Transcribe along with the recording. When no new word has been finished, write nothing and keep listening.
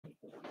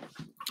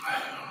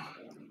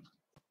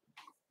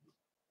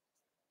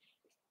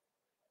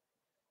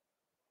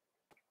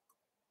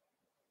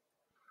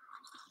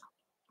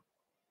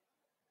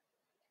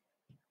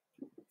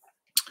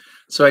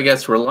So I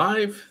guess we're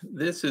live.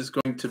 This is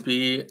going to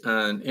be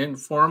an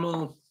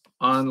informal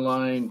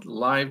online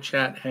live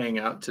chat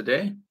hangout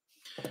today.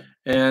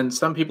 And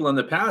some people in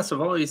the past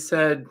have always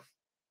said,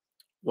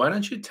 why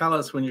don't you tell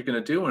us when you're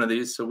going to do one of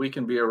these so we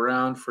can be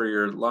around for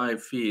your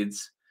live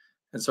feeds?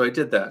 And so I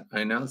did that. I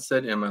announced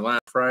it in my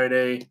last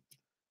Friday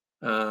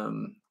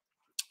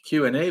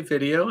Q&A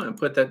video and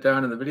put that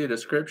down in the video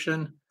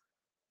description,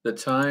 the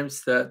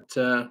times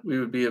that we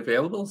would be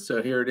available.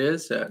 So here it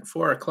is at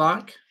 4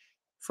 o'clock.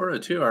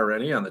 4:02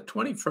 already on the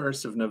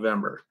 21st of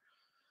November.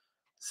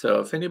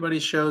 So if anybody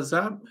shows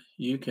up,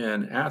 you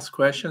can ask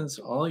questions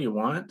all you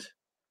want,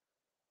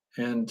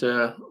 and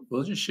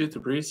we'll just shoot the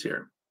breeze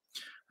here.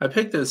 I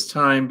picked this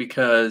time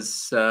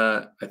because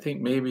I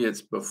think maybe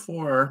it's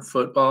before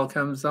football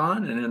comes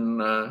on, and in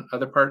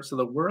other parts of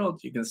the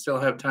world, you can still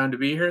have time to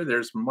be here.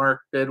 There's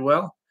Mark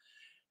Bidwell,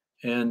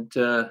 and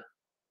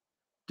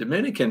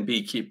Dominican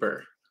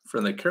beekeeper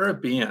from the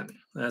Caribbean.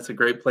 That's a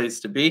great place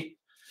to be.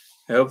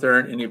 I hope there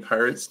aren't any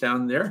pirates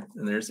down there.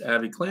 And there's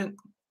Abby Clint.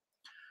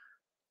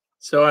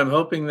 So I'm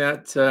hoping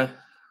that,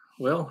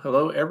 well,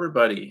 hello,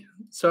 everybody.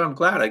 So I'm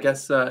glad, I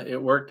guess it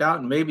worked out.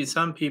 And maybe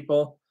some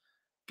people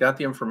got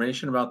the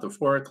information about the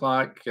 4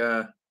 o'clock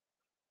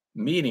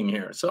meeting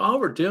here. So all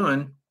we're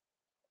doing,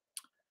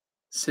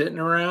 sitting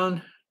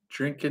around,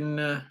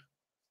 drinking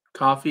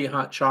coffee,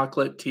 hot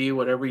chocolate, tea,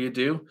 whatever you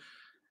do.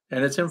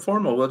 And it's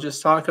informal. We'll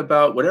just talk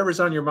about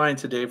whatever's on your mind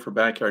today for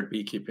backyard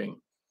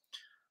beekeeping.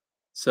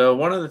 So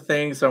one of the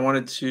things I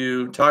wanted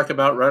to talk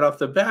about right off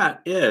the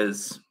bat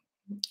is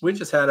we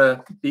just had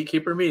a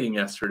beekeeper meeting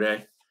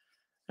yesterday,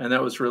 and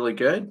that was really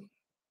good.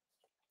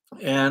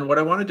 And what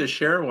I wanted to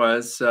share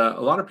was a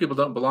lot of people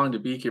don't belong to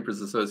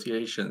beekeepers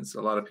associations.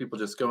 A lot of people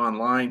just go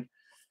online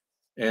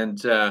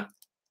and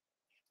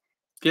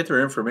get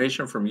their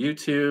information from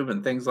YouTube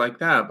and things like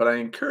that. But I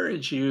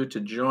encourage you to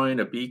join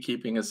a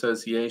beekeeping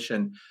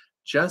association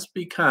just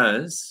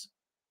because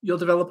you'll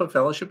develop a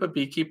fellowship of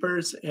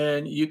beekeepers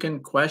and you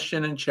can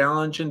question and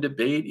challenge and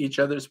debate each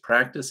other's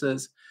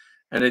practices.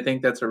 And I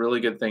think that's a really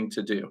good thing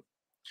to do.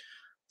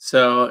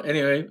 So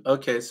anyway,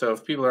 okay, so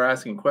if people are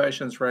asking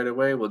questions right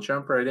away, we'll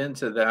jump right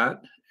into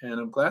that. And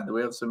I'm glad that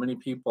we have so many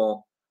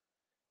people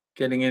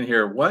getting in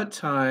here. What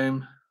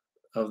time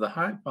of the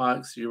hive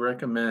box do you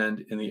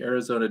recommend in the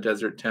Arizona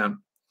desert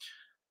temp?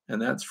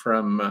 And that's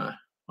from,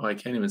 oh, I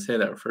can't even say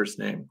that first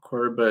name,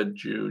 Corba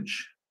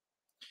Juge.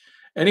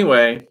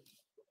 Anyway,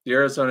 the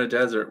Arizona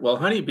desert. Well,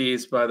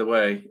 honeybees, by the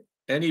way,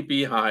 any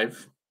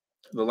beehive,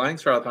 the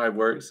Langstroth hive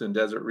works in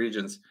desert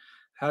regions.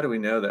 How do we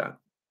know that?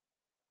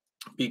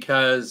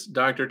 Because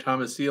Dr.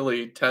 Thomas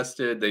Seeley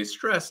they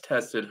stress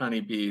tested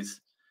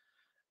honeybees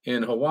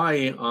in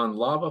Hawaii on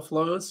lava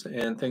flows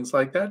and things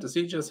like that to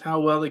see just how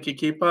well they could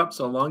keep up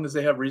so long as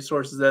they have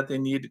resources that they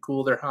need to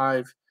cool their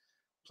hive,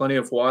 plenty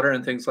of water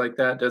and things like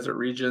that. Desert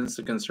regions,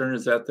 the concern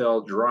is that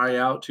they'll dry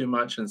out too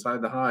much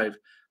inside the hive.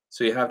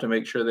 So you have to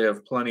make sure they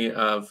have plenty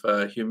of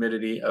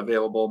humidity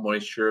available,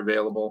 moisture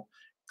available,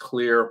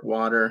 clear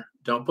water.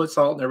 Don't put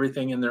salt and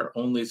everything in their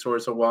only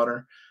source of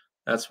water.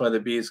 That's why the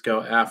bees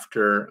go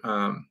after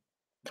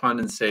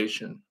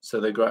condensation.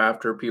 So they go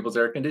after people's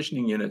air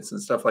conditioning units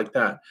and stuff like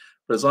that.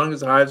 But as long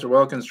as the hives are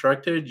well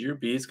constructed, your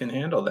bees can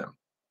handle them.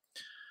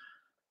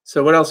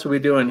 So what else are we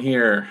doing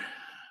here?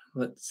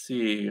 Let's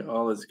see.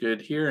 All is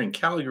good here in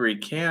Calgary,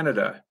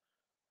 Canada.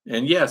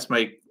 And yes,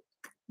 my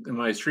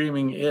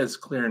streaming is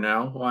clear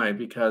now. Why?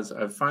 Because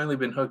I've finally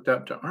been hooked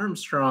up to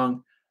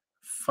Armstrong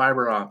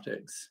fiber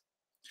optics.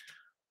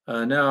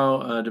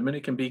 Now,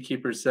 Dominican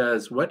Beekeeper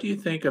says, what do you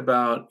think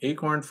about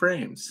acorn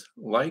frames?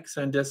 Likes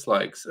and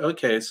dislikes.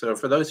 Okay, so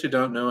for those who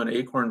don't know, an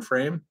acorn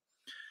frame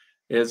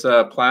is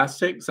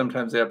plastic.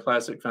 Sometimes they have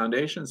plastic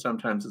foundation.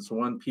 Sometimes it's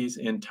one piece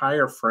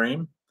entire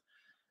frame.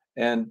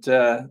 And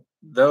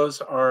those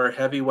are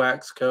heavy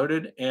wax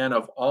coated. And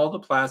of all the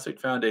plastic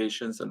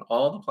foundations and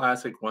all the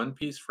plastic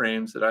one-piece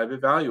frames that I've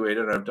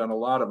evaluated, I've done a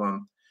lot of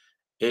them,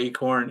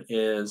 Acorn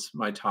is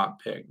my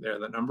top pick. They're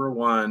the number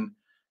one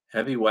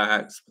heavy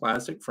wax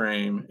plastic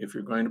frame. If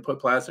you're going to put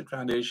plastic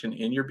foundation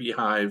in your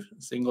beehive,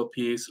 single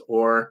piece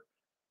or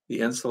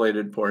the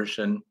insulated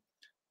portion,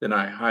 then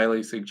I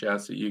highly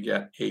suggest that you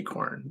get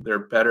Acorn. They're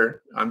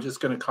better. I'm just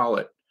going to call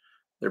it.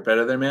 They're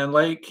better than Man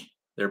Lake.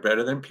 They're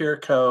better than Pure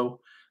Co.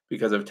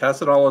 Because I've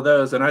tested all of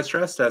those and I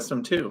stress test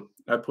them too.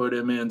 I put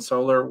them in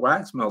solar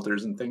wax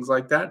melters and things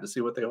like that to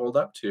see what they hold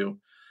up to.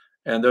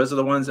 And those are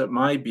the ones that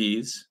my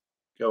bees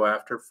go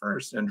after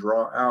first and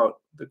draw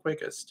out the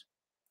quickest.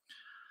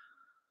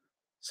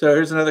 So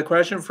here's another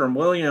question from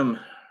William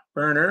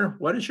Berner.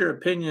 What is your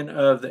opinion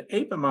of the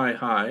apiary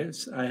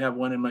hives? I have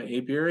one in my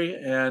apiary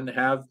and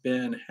have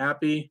been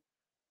happy,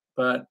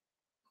 but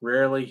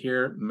rarely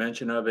hear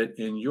mention of it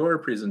in your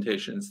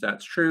presentations.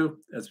 That's true.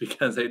 That's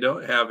because they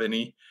don't have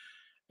any.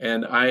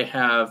 And I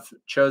have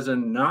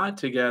chosen not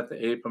to get the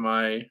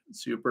apiary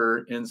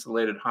super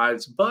insulated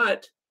hives,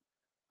 but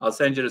I'll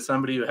send you to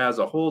somebody who has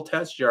a whole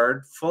test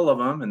yard full of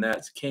them, and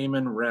that's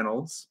Cayman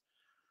Reynolds.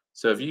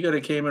 So if you go to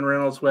Cayman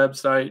Reynolds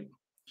website,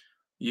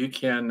 you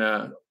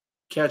can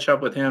catch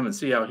up with him and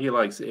see how he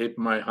likes to ape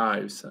my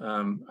hives.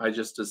 I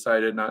just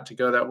decided not to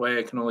go that way.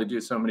 I can only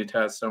do so many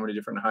tests, so many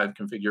different hive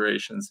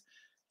configurations.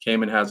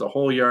 Cayman has a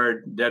whole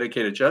yard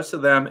dedicated just to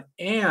them,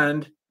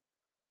 and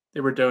they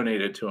were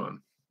donated to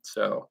him.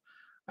 So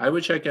I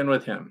would check in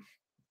with him.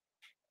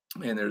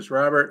 And there's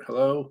Robert.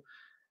 Hello.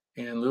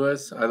 And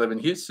Lewis. I live in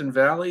Houston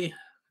Valley,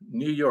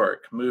 New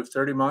York. Moved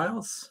 30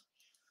 miles.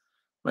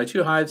 My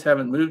 2 hives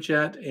haven't moved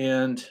yet,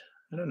 and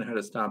I don't know how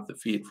to stop the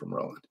feed from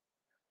rolling.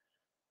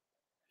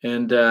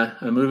 And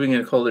I'm moving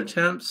in colder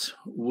temps.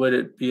 Would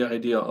it be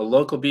ideal? A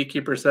local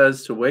beekeeper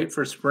says to wait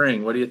for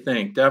spring. What do you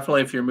think?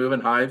 Definitely, if you're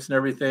moving hives and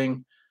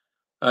everything,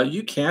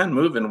 you can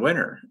move in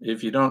winter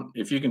if you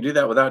can do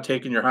that without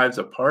taking your hives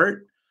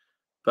apart.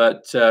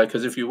 But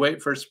because if you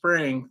wait for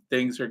spring,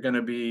 things are going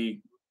to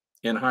be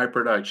in high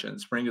production.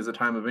 Spring is a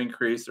time of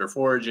increase. They're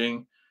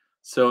foraging.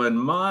 So, in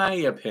my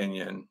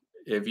opinion,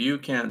 if you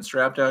can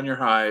strap down your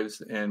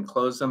hives and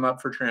close them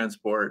up for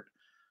transport,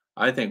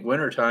 I think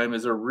wintertime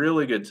is a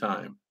really good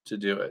time to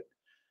do it.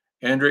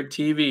 Andrick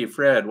TV,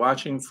 Fred,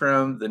 watching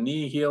from the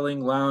Knee Healing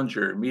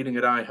Lounger, meeting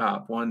at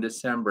IHOP, 1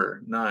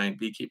 December, 9,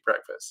 Beekeep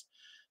Breakfast.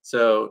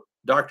 So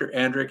Dr.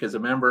 Andrick is a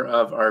member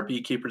of our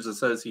Beekeepers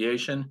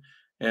Association,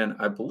 and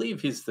I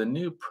believe he's the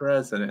new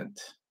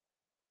president,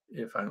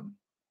 if I'm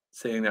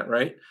saying that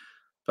right.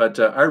 But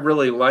I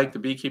really like the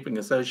Beekeeping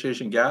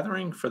Association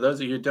gathering. For those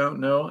of you who don't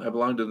know, I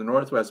belong to the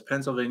Northwest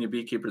Pennsylvania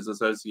Beekeepers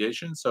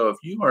Association. So if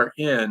you are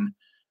in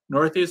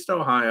Northeast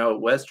Ohio,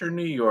 Western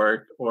New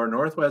York, or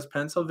Northwest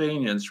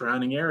Pennsylvania and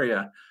surrounding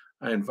area,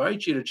 I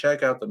invite you to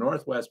check out the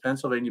Northwest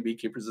Pennsylvania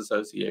Beekeepers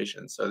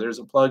Association. So there's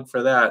a plug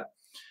for that.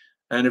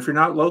 And if you're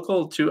not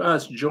local to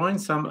us, join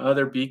some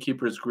other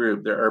beekeepers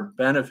group. There are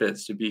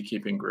benefits to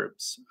beekeeping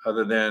groups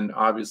other than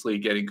obviously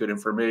getting good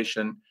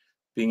information,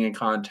 being in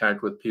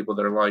contact with people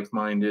that are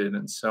like-minded,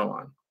 and so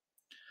on.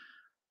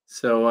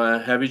 So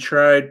have you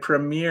tried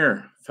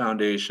Premier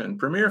Foundation?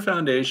 Premier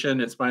Foundation,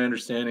 it's my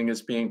understanding,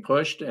 is being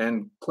pushed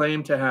and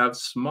claimed to have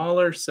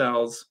smaller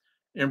cells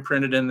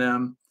imprinted in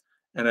them,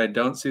 and I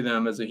don't see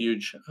them as a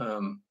huge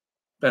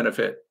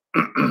benefit.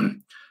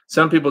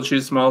 Some people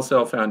choose small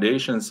cell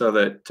foundations so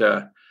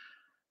that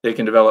they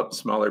can develop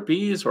smaller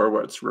bees, or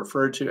what's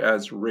referred to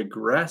as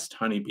regressed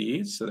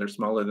honeybees. So they're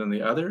smaller than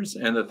the others.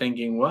 And the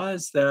thinking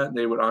was that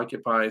they would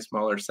occupy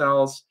smaller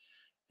cells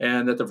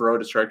and that the varroa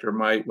destructor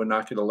mite would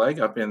not get a leg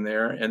up in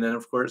there. And then,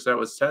 of course, that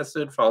was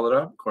tested, followed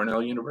up.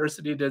 Cornell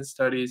University did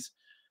studies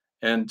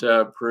and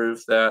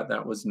proved that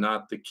that was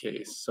not the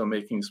case. So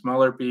making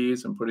smaller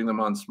bees and putting them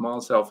on small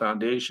cell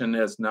foundation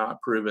has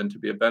not proven to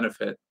be a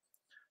benefit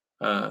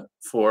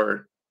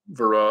for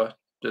varroa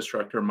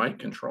destructor mite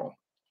control.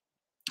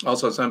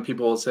 Also, some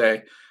people will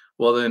say,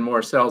 well, then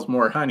more cells,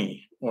 more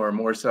honey, or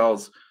more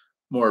cells,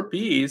 more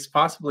bees,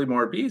 possibly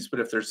more bees.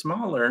 But if they're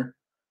smaller,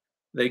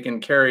 they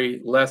can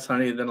carry less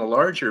honey than a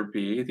larger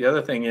bee. The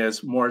other thing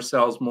is more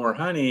cells, more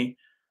honey.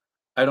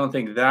 I don't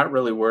think that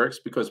really works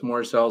because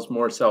more cells,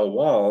 more cell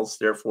walls,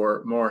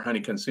 therefore more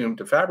honey consumed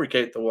to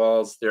fabricate the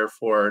walls,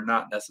 therefore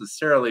not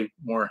necessarily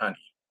more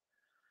honey.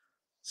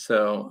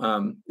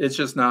 So it's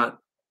just not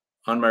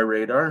on my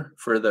radar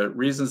for the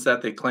reasons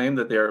that they claim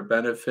that they are a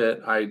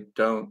benefit. I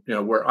don't,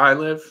 where I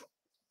live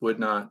would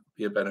not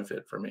be a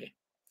benefit for me.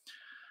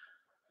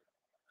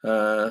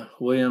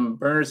 William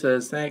Berner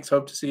says, thanks.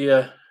 Hope to see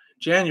you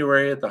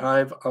January at the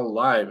Hive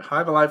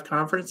Alive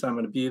conference. I'm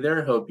going to be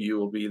there. Hope you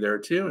will be there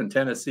too in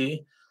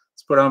Tennessee.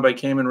 It's put on by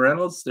Cayman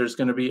Reynolds. There's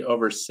going to be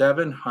over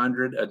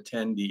 700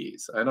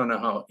 attendees. I don't know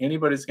how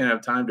anybody's going to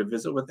have time to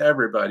visit with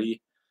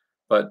everybody,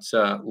 but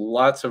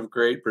lots of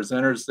great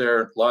presenters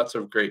there, lots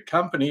of great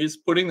companies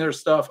putting their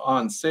stuff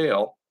on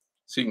sale.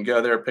 So you can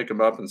go there, pick them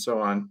up, and so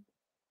on.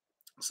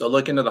 So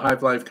look into the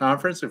Hive Life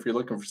Conference if you're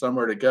looking for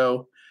somewhere to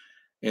go.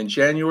 In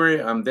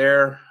January, I'm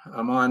there.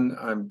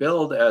 I'm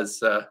billed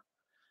as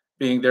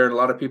being there. And a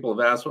lot of people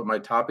have asked what my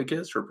topic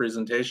is for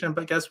presentation,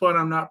 but guess what?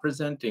 I'm not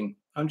presenting.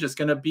 I'm just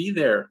going to be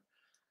there.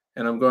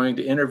 And I'm going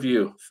to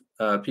interview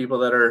people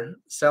that are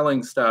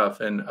selling stuff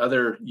and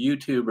other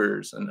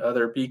YouTubers and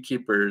other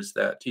beekeepers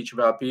that teach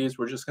about bees.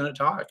 We're just going to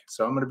talk.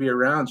 So I'm going to be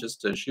around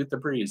just to shoot the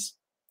breeze.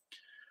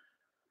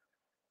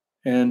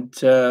 And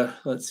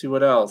let's see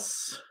what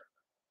else.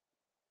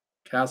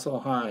 Castle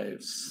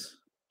hives.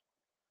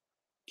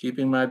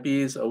 Keeping my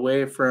bees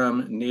away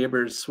from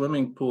neighbors'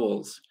 swimming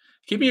pools.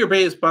 Keeping your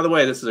bees, by the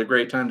way, this is a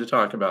great time to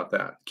talk about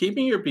that.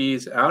 Keeping your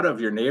bees out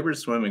of your neighbor's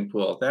swimming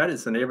pool. That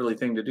is the neighborly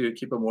thing to do.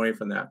 Keep them away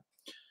from that.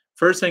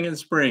 First thing in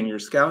spring, your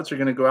scouts are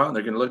going to go out and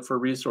they're going to look for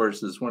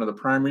resources. One of the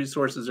prime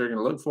resources they're going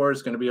to look for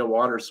is going to be a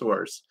water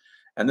source.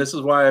 And this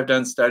is why I've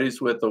done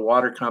studies with the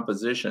water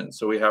composition.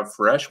 So we have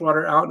fresh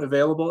water out and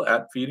available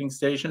at feeding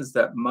stations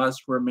that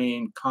must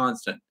remain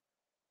constant,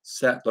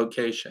 set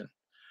location.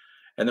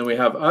 And then we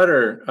have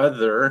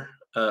other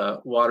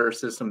water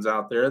systems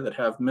out there that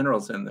have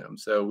minerals in them.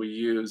 So we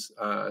use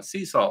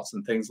sea salts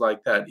and things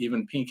like that,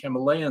 even pink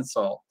Himalayan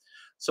salt.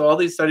 So all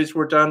these studies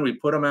were done, we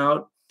put them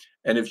out.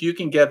 And if you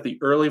can get the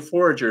early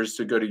foragers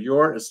to go to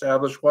your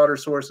established water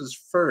sources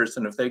first,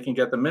 and if they can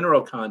get the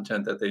mineral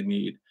content that they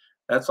need,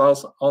 that's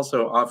also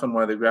often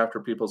why they go after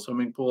people's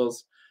swimming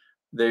pools.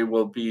 They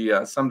will be,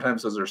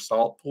 sometimes those are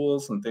salt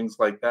pools and things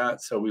like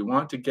that. So we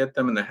want to get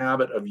them in the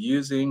habit of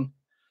using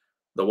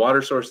the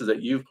water sources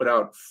that you've put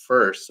out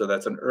first. So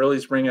that's an early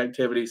spring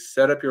activity.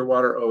 Set up your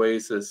water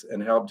oasis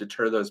and help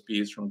deter those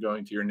bees from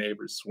going to your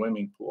neighbor's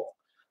swimming pool.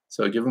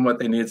 So give them what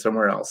they need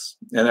somewhere else.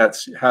 And that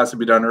has to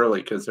be done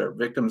early because they're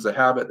victims of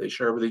habit. They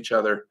share with each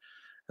other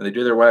and they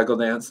do their waggle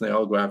dance and they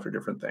all go after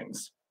different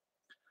things.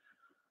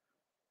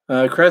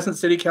 Crescent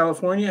City,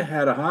 California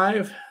had a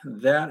hive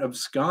that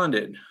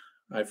absconded.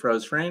 I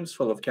froze frames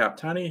full of capped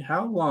honey.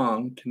 How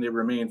long can they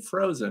remain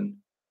frozen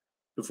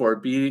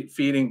before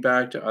feeding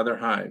back to other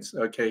hives?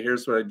 Okay,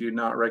 here's what I do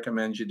not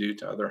recommend you do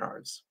to other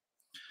hives.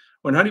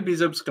 When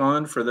honeybees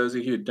abscond, for those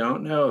of you who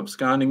don't know,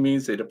 absconding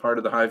means they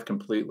departed the hive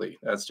completely.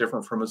 That's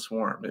different from a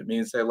swarm. It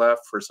means they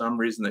left for some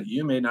reason that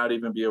you may not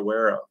even be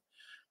aware of.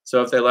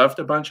 So if they left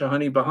a bunch of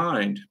honey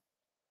behind,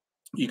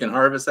 you can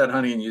harvest that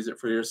honey and use it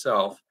for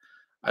yourself.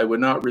 I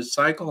would not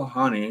recycle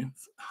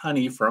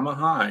honey from a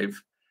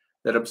hive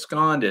that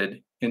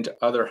absconded into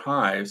other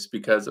hives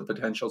because of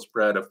potential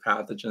spread of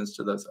pathogens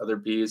to those other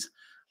bees,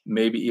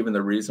 maybe even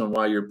the reason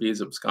why your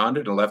bees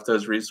absconded and left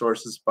those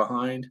resources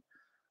behind.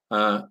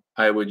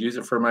 I would use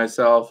it for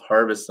myself,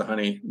 harvest the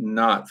honey,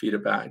 not feed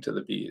it back to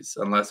the bees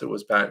unless it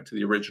was back to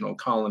the original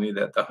colony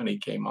that the honey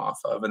came off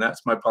of. And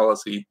that's my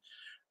policy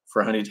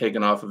for honey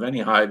taken off of any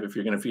hive. If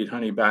you're going to feed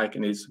honey back, it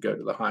needs to go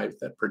to the hive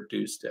that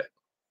produced it.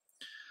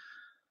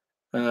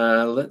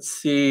 Let's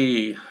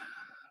see.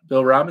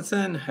 Bill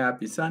Robinson,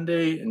 happy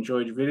Sunday.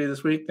 Enjoyed your video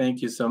this week.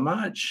 Thank you so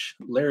much.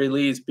 Larry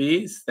Lee's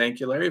Bees. Thank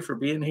you, Larry, for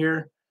being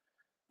here.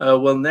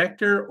 Will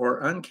nectar or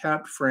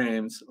uncapped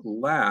frames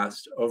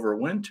last over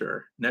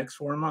winter next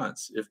 4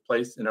 months if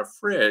placed in a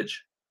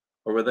fridge,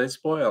 or will they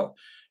spoil?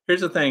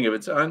 Here's the thing. If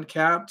it's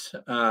uncapped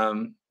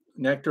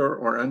nectar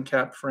or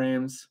uncapped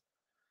frames,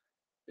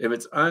 if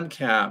it's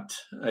uncapped,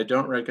 I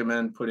don't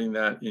recommend putting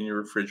that in your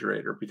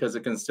refrigerator because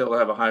it can still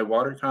have a high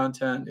water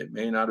content. It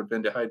may not have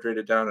been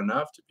dehydrated down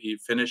enough to be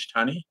finished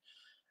honey.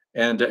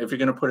 And if you're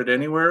going to put it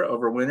anywhere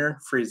over winter,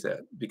 freeze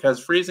it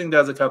because freezing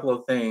does a couple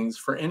of things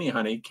for any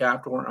honey,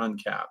 capped or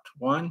uncapped.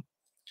 One,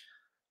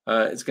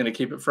 it's going to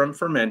keep it from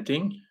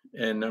fermenting.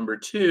 And number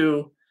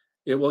two,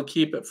 it will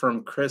keep it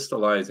from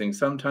crystallizing.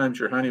 Sometimes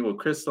your honey will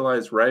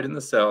crystallize right in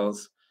the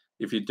cells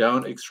if you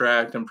don't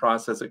extract and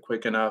process it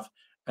quick enough.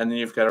 And then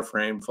you've got a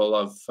frame full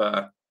of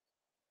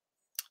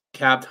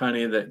capped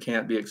honey that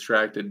can't be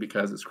extracted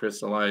because it's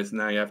crystallized.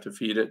 Now you have to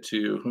feed it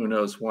to who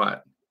knows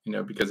what.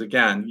 Because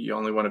again, you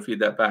only want to feed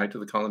that back to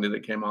the colony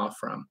that came off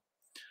from.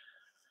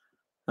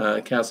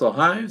 Castle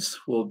Hives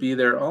will be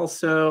there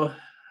also.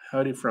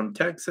 Howdy from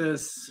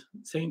Texas,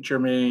 St.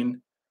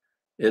 Germain.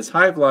 Is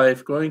Hive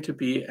Life going to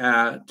be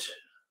at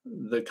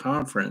the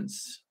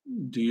conference?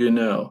 Do you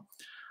know?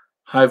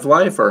 Hive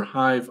Life or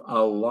Hive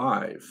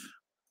Alive?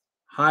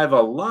 Hive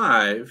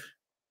Alive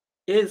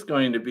is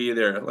going to be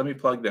there. Let me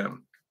plug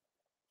them.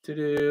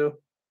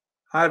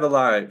 Hive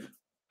Alive,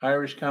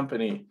 Irish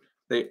company.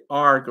 They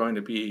are going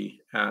to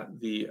be at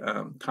the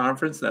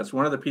conference. That's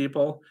one of the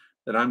people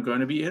that I'm going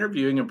to be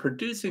interviewing and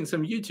producing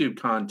some YouTube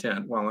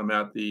content while I'm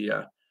at the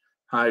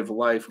Hive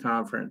Life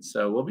conference.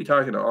 So we'll be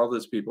talking to all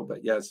those people,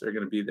 but yes, they're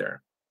going to be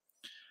there.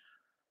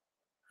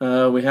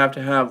 We have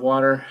to have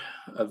water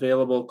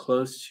available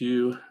close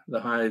to the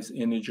hives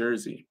in New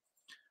Jersey.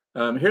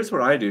 Here's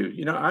what I do.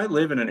 I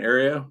live in an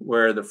area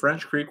where the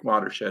French Creek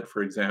watershed,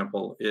 for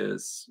example,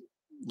 is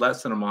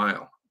less than a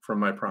mile from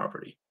my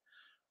property.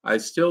 I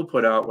still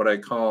put out what I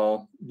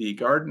call the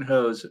garden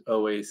hose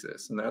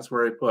oasis, and that's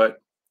where I put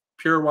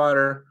pure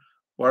water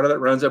that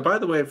runs out. By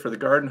the way, for the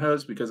garden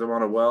hose, because I'm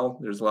on a well,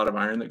 there's a lot of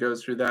iron that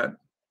goes through that.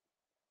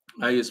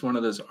 I use one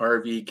of those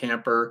RV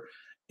camper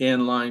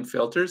inline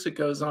filters that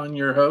goes on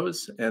your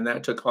hose, and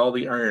that took all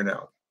the iron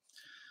out.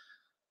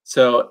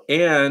 So,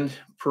 and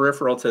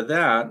peripheral to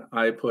that,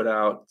 I put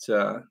out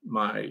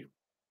my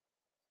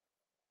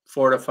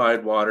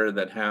fortified water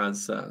that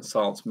has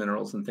salts,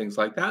 minerals, and things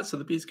like that. So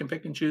the bees can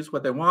pick and choose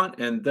what they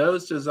want. And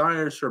those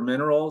desires for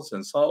minerals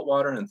and salt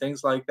water and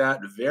things like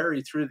that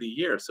vary through the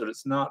year. So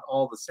it's not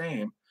all the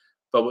same.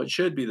 But what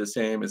should be the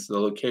same is the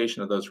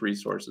location of those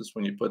resources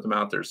when you put them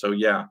out there. So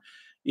yeah,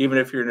 even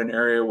if you're in an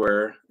area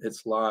where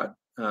it's where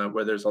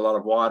there's a lot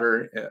of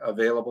water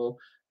available,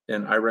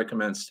 then I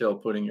recommend still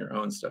putting your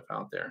own stuff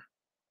out there.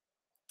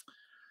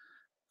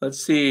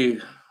 Let's see.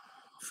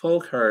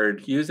 Full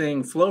card,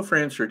 using flow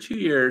frames for 2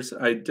 years.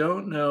 I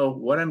don't know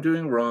what I'm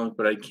doing wrong,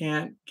 but I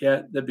can't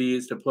get the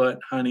bees to put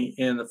honey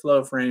in the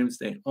flow frames.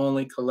 They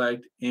only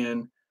collect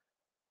in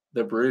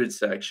the brood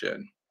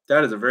section.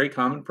 That is a very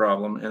common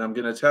problem. And I'm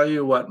going to tell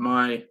you what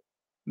my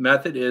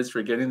method is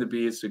for getting the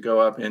bees to go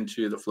up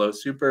into the flow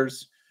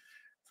supers.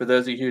 For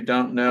those of you who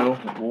don't know,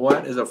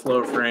 what is a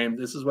flow frame?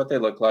 This is what they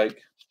look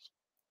like.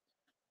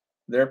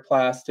 They're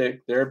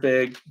plastic, they're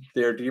big,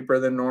 they're deeper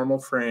than normal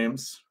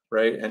frames,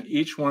 right? And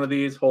each one of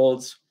these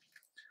holds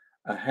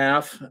a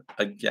half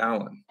a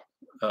gallon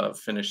of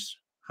finished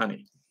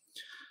honey.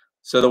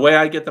 So the way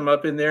I get them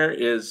up in there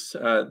is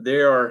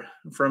they are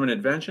from an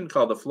invention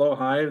called the Flow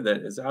Hive that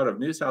is out of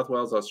New South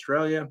Wales,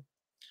 Australia.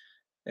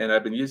 And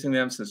I've been using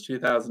them since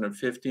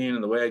 2015.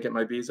 And the way I get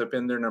my bees up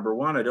in there, number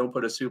one, I don't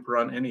put a super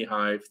on any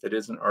hive that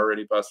isn't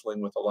already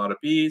bustling with a lot of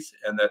bees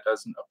and that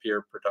doesn't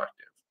appear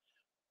productive.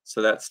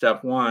 So that's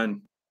step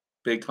one,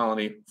 big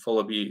colony full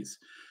of bees.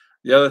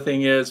 The other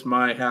thing is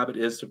my habit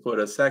is to put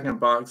a second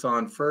box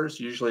on first.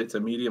 Usually it's a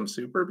medium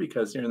super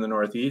because here in the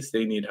Northeast,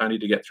 they need honey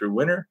to get through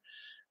winter.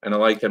 And I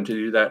like them to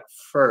do that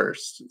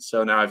first.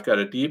 So now I've got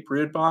a deep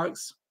brood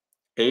box,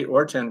 8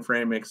 or 10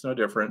 frame, makes no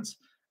difference.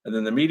 And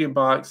then the medium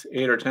box,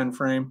 8 or 10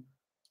 frame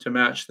to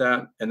match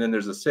that. And then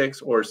there's a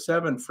 6 or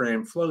 7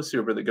 frame flow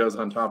super that goes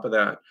on top of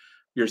that.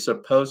 You're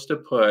supposed to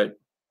put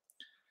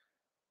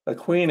a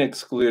queen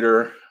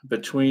excluder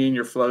between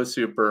your flow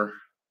super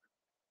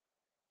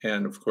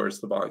and, of course,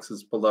 the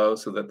boxes below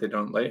so that they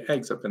don't lay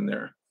eggs up in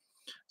there.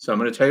 So I'm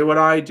going to tell you what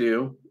I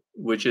do,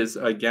 which is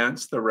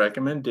against the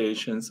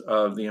recommendations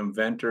of the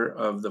inventor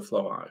of the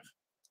flow hive.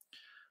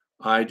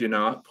 I do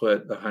not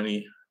put the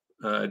honey,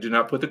 do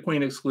not put the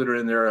queen excluder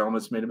in there. I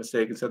almost made a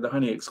mistake and said the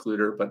honey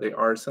excluder, but they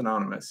are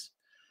synonymous.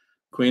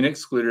 Queen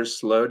excluders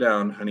slow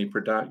down honey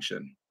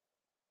production.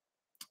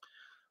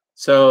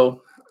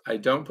 So I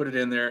don't put it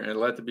in there and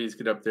let the bees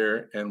get up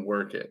there and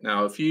work it.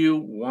 Now, if you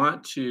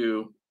want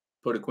to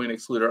put a queen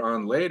excluder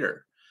on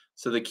later,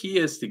 so the key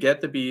is to get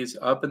the bees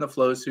up in the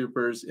flow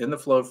supers, in the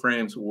flow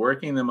frames,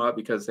 working them up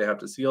because they have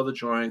to seal the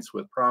joints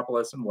with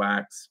propolis and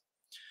wax.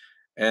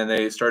 And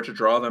they start to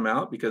draw them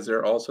out because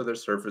they're also their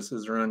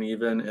surfaces are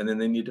uneven, and then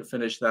they need to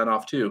finish that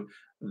off too.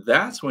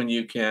 That's when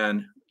you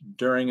can,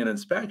 during an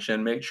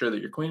inspection, make sure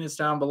that your queen is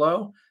down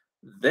below,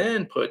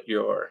 then put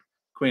your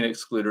queen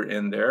excluder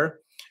in there.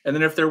 And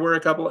then if there were a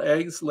couple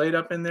eggs laid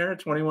up in there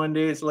 21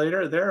 days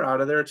later, they're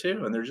out of there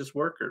too, and they're just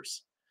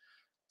workers.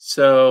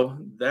 So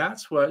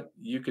that's what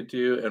you could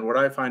do. And what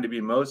I find to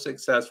be most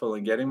successful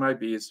in getting my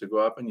bees to go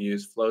up and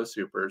use flow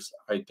supers,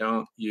 I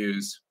don't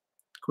use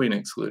queen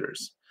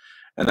excluders.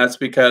 And that's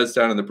because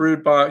down in the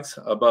brood box,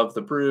 above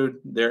the brood,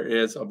 there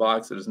is a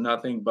box that is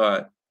nothing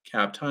but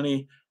capped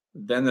honey.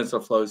 Then there's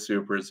a flow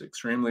super. It's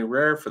extremely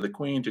rare for the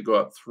queen to go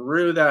up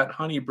through that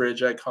honey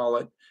bridge, I call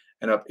it,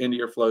 and up into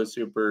your flow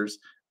supers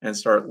and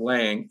start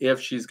laying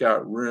if she's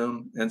got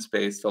room and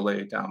space to lay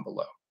it down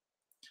below.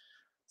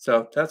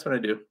 So that's what I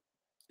do.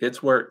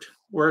 It's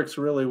works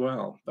really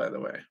well, by the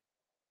way.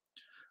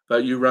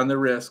 But you run the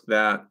risk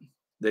that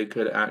they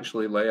could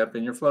actually lay up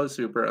in your flow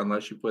super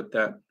unless you put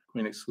that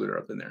queen excluder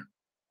up in there.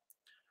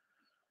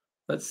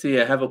 Let's see,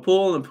 I have a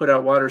pool and put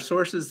out water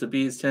sources. The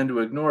bees tend to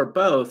ignore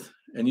both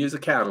and use a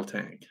cattle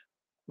tank,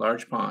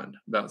 large pond,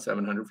 about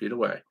 700 feet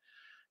away.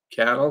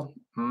 Cattle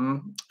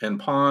and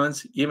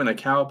ponds, even a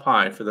cow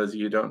pie. For those of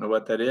you who don't know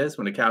what that is,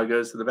 when a cow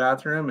goes to the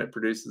bathroom, it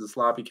produces a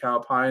sloppy cow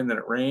pie and then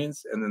it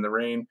rains, and then the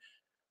rain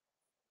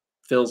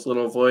fills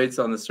little voids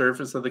on the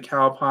surface of the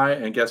cow pie,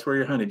 and guess where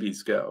your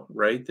honeybees go?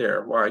 Right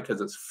there. Why? Because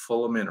it's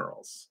full of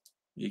minerals.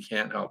 You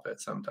can't help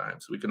it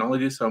sometimes. We can only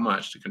do so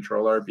much to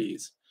control our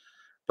bees.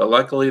 But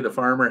luckily, the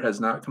farmer has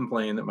not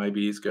complained that my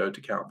bees go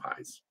to cow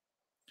pies.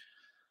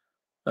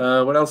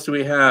 What else do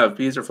we have?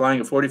 Bees are flying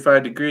at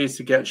 45 degrees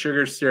to get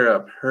sugar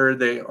syrup. Heard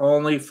they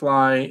only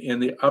fly in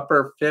the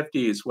upper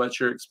 50s. What's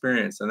your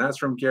experience? And that's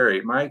from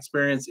Gary. My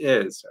experience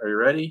is, are you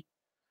ready?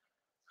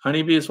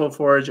 Honeybees will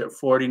forage at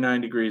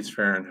 49 degrees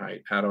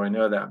Fahrenheit. How do I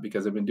know that?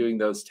 Because I've been doing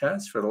those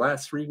tests for the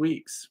last 3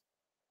 weeks.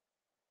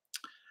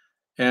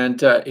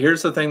 And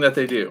here's the thing that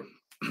they do.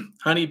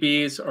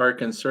 Honeybees are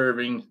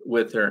conserving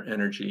with their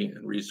energy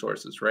and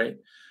resources, right?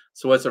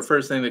 So what's the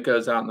first thing that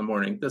goes out in the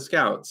morning? The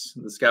scouts.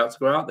 The scouts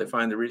go out, they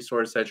find the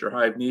resource that your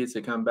hive needs,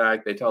 they come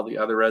back, they tell the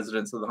other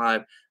residents of the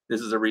hive,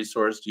 this is a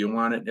resource, do you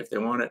want it? And if they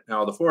want it,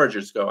 now the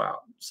foragers go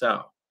out.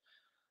 So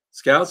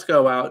scouts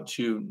go out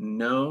to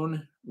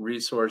known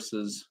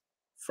resources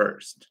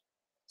first.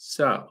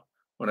 So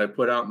when I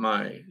put out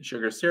my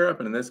sugar syrup,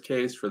 and in this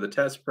case, for the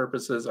test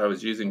purposes, I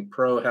was using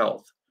Pro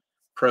Health,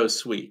 Pro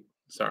Sweet,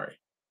 sorry.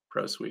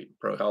 Pro Sweet.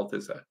 Pro Health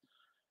is a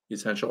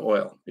essential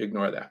oil.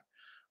 Ignore that.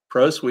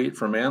 Pro Sweet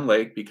from Man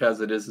Lake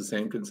because it is the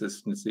same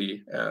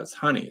consistency as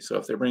honey. So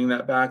if they're bringing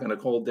that back on a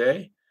cold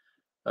day,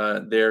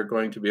 they're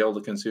going to be able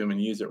to consume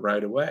and use it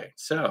right away.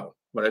 So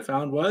what I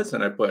found was,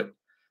 and I put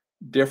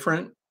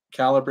different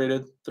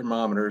calibrated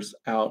thermometers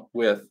out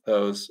with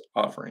those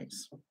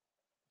offerings.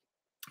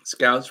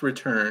 Scouts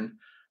return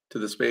to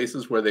the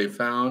spaces where they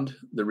found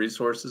the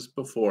resources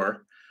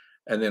before.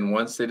 And then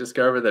once they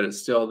discover that it's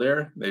still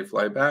there, they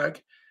fly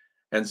back.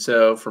 And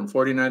so from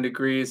 49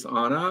 degrees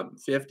on up,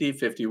 50,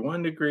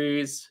 51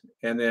 degrees,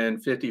 and then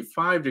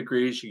 55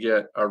 degrees, you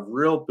get a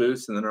real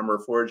boost in the number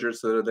of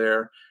foragers that are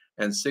there,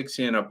 and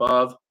 60 and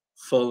above,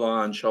 full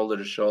on shoulder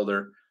to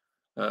shoulder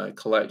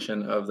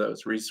collection of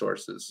those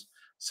resources.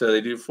 So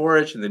they do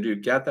forage and they do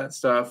get that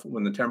stuff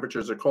when the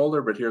temperatures are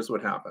colder, but here's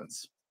what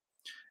happens.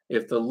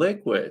 If the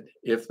liquid,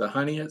 if the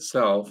honey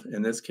itself,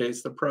 in this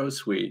case, the Pro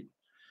Sweet,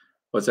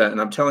 What's that?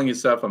 And I'm telling you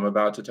stuff I'm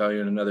about to tell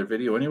you in another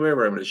video anyway,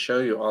 where I'm going to show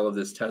you all of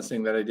this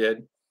testing that I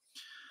did.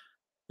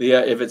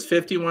 If it's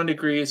 51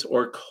 degrees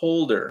or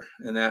colder,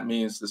 and that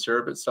means the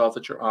syrup itself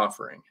that you're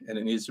offering, and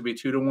it needs to be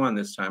 2 to 1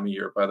 this time of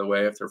year, by the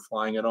way, if they're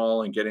flying at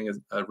all and getting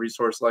a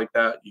resource like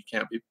that, you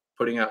can't be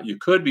putting out, you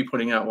could be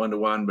putting out 1 to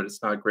 1, but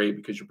it's not great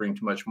because you bring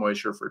too much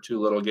moisture for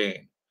too little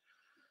gain.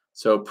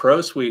 So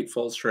Pro Sweet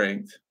full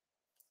strength,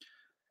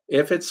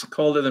 if it's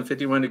colder than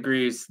 51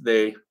 degrees,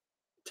 they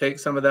take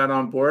some of that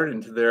on board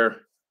into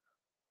their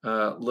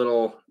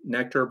little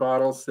nectar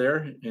bottles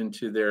there,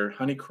 into their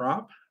honey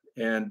crop,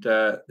 and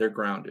they're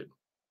grounded.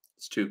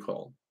 It's too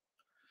cold.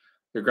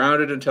 They're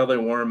grounded until they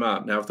warm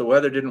up. Now, if the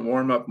weather didn't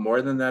warm up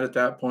more than that at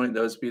that point,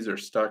 those bees are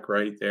stuck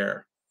right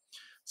there.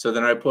 So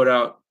then I put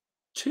out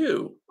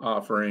 2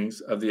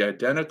 offerings of the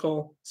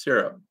identical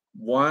syrup.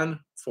 One,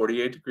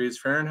 48 degrees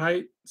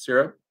Fahrenheit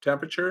syrup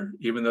temperature,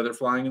 even though they're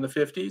flying in the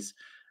 50s,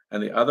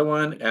 and the other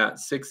one at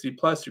 60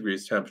 plus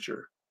degrees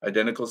temperature.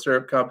 Identical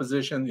syrup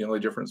composition, the only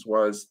difference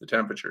was the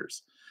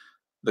temperatures.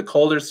 The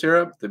colder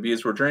syrup, the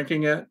bees were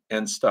drinking it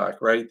and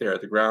stuck right there.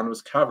 The ground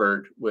was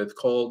covered with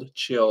cold,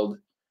 chilled,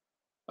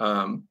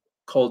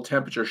 cold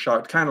temperature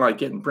shock, kind of like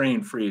getting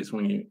brain freeze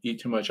when you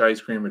eat too much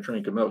ice cream or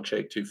drink a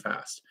milkshake too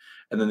fast.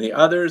 And then the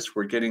others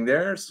were getting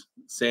theirs,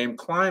 same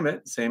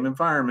climate, same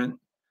environment,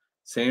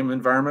 same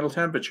environmental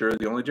temperature.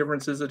 The only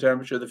difference is the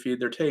temperature of the feed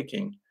they're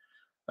taking.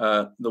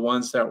 The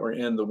ones that were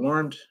in the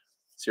warmed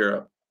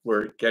syrup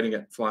were getting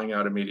it flying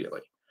out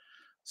immediately.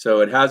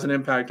 So it has an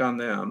impact on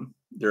them.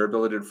 Their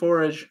ability to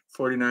forage,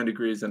 49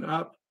 degrees and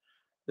up.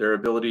 Their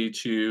ability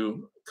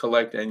to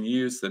collect and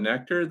use the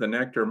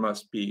nectar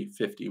must be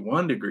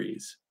 51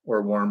 degrees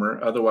or warmer.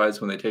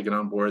 Otherwise, when they take it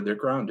on board, they're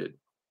grounded.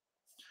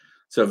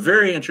 So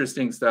very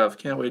interesting stuff.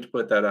 Can't wait to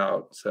put that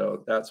out.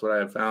 So that's what I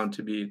have found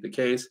to be the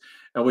case.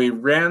 And we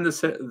ran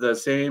the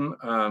same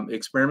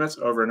experiments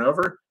over and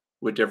over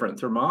with different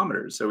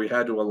thermometers. So we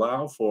had to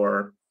allow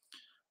for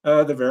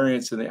the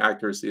variance in the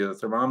accuracy of the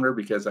thermometer,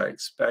 because I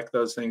expect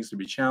those things to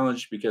be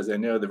challenged, because I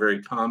know the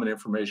very common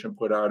information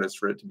put out is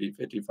for it to be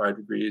 55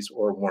 degrees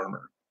or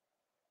warmer.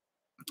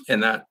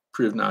 And that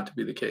proved not to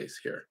be the case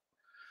here.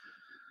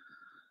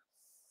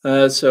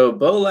 So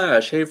Bo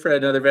Lash, hey Fred,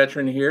 another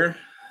veteran here.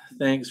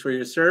 Thanks for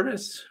your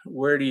service.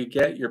 Where do you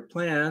get your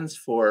plans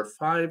for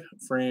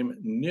 5-frame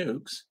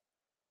nukes,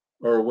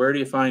 or where do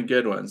you find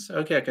good ones?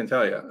 Okay, I can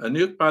tell you. A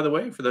nuke, by the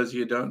way, for those of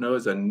you who don't know,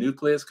 is a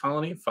nucleus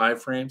colony,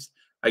 5 frames.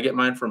 I get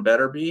mine from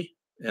Better Bee,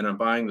 and I'm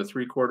buying the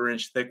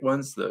 3/4-inch thick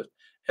ones, the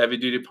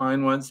heavy-duty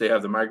pine ones. They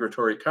have the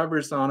migratory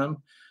covers on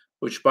them,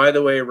 which, by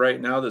the way,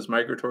 right now, those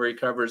migratory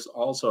covers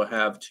also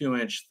have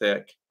 2-inch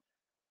thick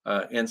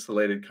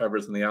insulated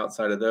covers on the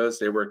outside of those.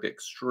 They worked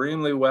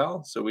extremely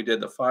well. So we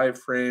did the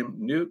 5-frame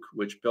nuke,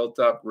 which built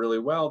up really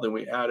well. Then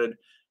we added,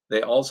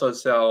 they also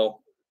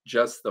sell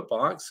just the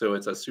box. So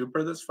it's a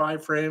super that's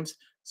 5 frames.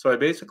 So I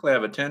basically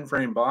have a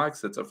 10-frame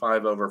box that's a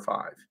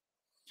 5/5.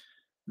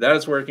 That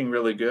is working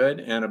really good.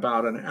 And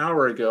about an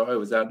hour ago, I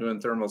was out doing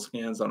thermal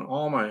scans on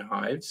all my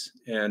hives,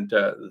 and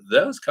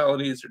those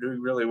colonies are doing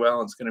really well.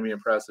 And it's going to be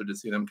impressive to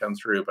see them come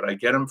through. But I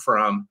get them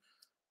from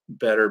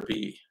Better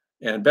Bee.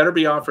 And Better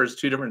Bee offers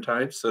 2 different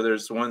types. So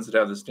there's the ones that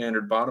have the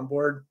standard bottom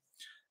board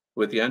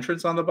with the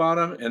entrance on the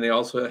bottom, and they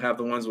also have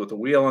the ones with the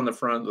wheel on the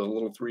front with a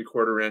little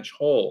 3/4-inch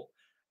hole.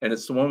 And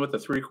it's the one with the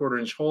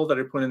 3/4-inch hole that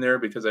I put in there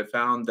because I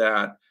found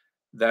that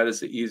that is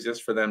the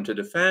easiest for them to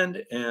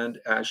defend, and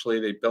actually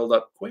they build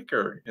up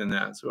quicker in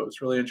that. So it was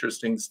really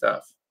interesting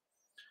stuff.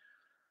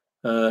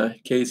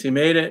 Casey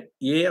made it.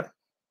 Yeah.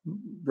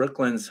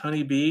 Brooklyn's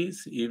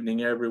honeybees.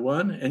 Evening,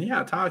 everyone. And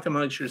yeah, talk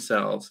amongst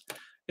yourselves.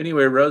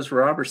 Anyway, Rose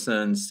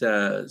Robertson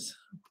says,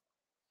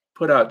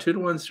 put out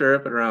 2-to-1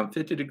 syrup at around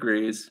 50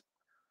 degrees.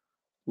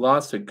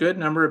 Lost a good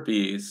number of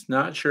bees.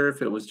 Not sure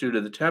if it was due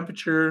to the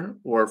temperature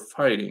or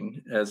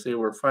fighting, as they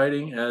were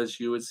fighting, as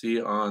you would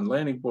see on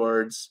landing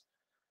boards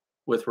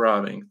with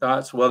robbing.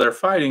 Thoughts? Well, they're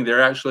fighting.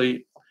 They're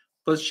actually,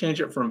 let's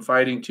change it from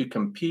fighting to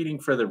competing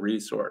for the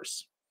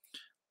resource.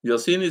 You'll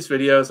see in these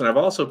videos, and I've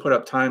also put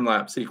up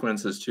time-lapse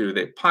sequences too.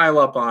 They pile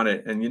up on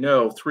it, and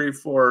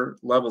 3-4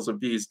 levels of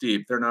bees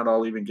deep, they're not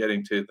all even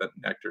getting to the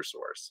nectar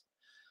source.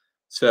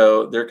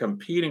 So they're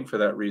competing for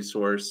that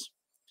resource.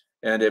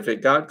 And if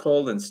it got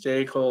cold and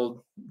stay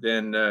cold,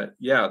 then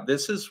yeah,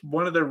 this is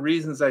one of the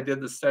reasons I did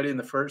the study in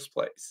the first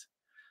place,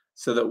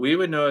 so that we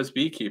would know as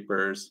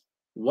beekeepers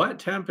what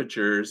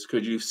temperatures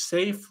could you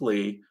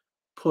safely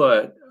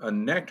put a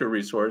nectar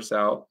resource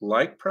out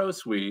like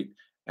ProSweet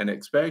and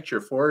expect your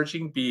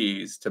foraging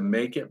bees to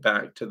make it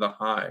back to the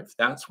hive.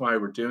 That's why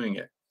we're doing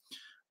it.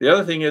 The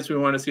other thing is we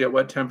want to see at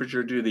what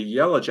temperature do the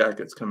yellow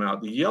jackets come out.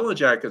 The yellow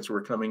jackets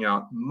were coming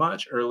out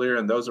much earlier,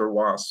 and those are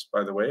wasps,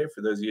 by the way,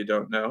 for those of you who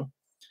don't know.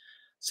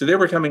 So they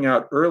were coming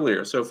out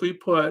earlier. So if we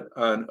put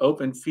an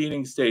open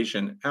feeding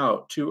station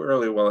out too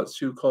early while it's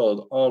too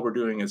cold, all we're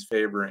doing is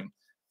favoring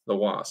the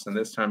wasps. And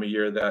this time of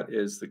year, that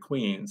is the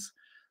queens.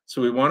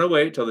 So we want to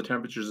wait till the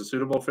temperatures are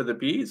suitable for the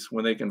bees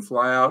when they can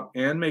fly out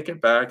and make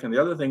it back. And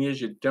the other thing is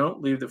you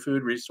don't leave the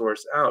food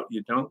resource out.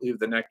 You don't leave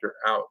the nectar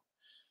out.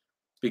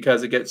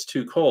 because it gets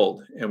too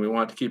cold, and we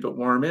want to keep it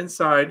warm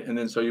inside, and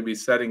then so you'll be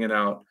setting it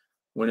out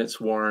when it's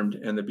warmed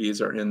and the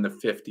bees are in the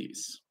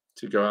 50s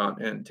to go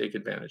out and take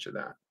advantage of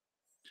that.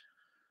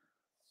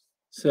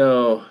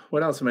 So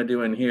what else am I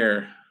doing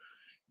here?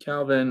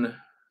 Calvin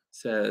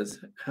says,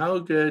 how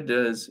good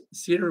does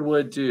cedar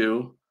wood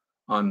do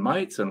on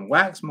mites and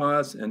wax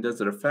moths, and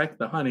does it affect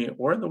the honey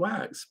or the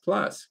wax?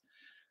 Plus,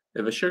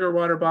 if a sugar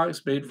water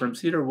box made from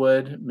cedar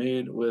wood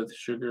made with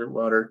sugar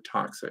water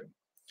toxic.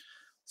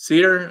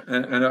 Cedar,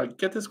 and I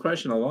get this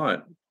question a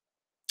lot.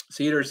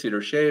 Cedar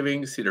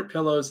shavings, cedar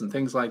pillows, and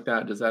things like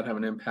that. Does that have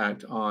an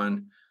impact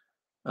on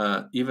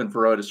even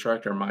varroa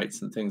destructor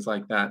mites and things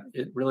like that?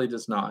 It really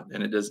does not,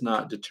 and it does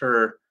not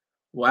deter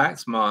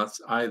wax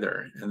moths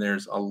either. And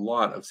there's a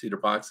lot of cedar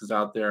boxes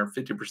out there.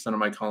 50% of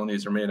my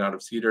colonies are made out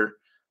of cedar,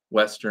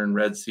 western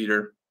red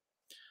cedar,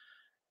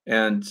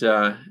 and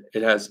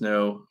it has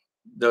no.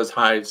 Those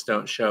hives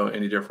don't show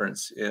any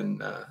difference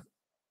in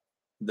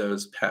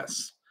those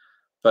pests.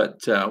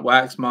 But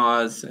wax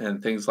moths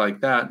and things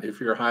like that, if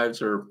your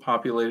hives are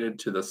populated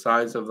to the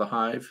size of the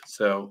hive,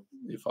 so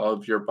if all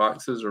of your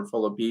boxes are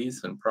full of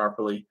bees and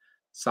properly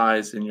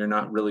sized, then you're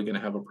not really going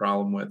to have a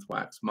problem with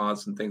wax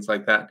moths and things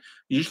like that.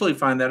 You usually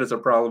find that as a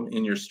problem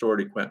in your stored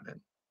equipment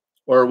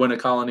or when a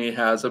colony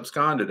has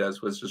absconded,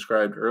 as was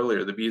described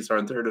earlier. The bees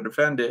aren't there to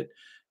defend it.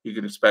 You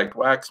can expect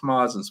wax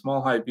moths and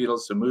small hive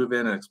beetles to move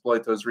in and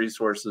exploit those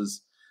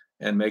resources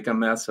and make a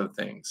mess of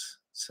things.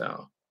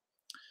 So.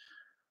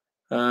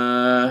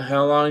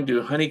 How long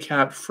do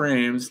honey-capped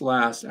frames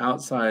last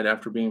outside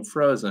after being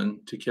frozen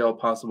to kill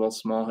possible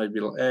small hive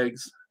beetle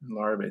eggs and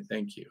larvae?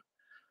 Thank you.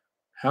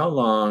 How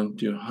long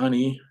do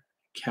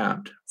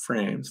honey-capped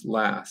frames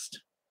last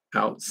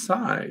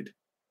outside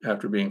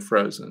after being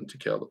frozen to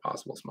kill the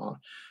possible small?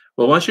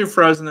 Well, once you've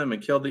frozen them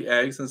and killed the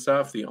eggs and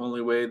stuff, the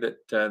only way that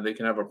they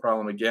can have a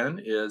problem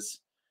again is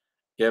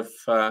if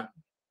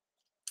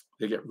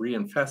they get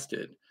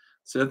reinfested.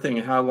 So the thing,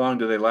 how long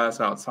do they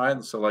last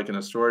outside? So like in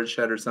a storage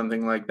shed or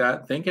something like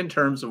that, think in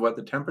terms of what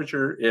the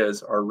temperature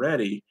is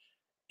already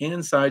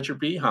inside your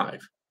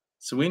beehive.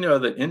 So we know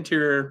that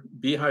interior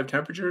beehive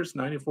temperatures,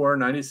 94,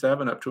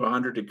 97, up to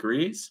 100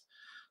 degrees.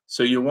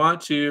 So you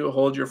want to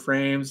hold your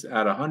frames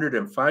at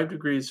 105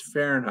 degrees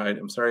Fahrenheit.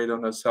 I'm sorry, I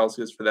don't know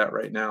Celsius for that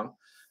right now,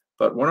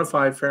 but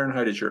 105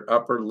 Fahrenheit is your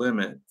upper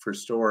limit for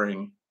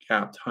storing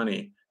capped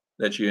honey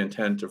that you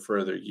intend to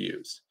further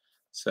use.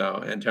 So,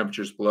 and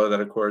temperatures below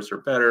that, of course,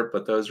 are better,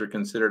 but those are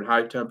considered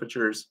hive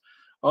temperatures.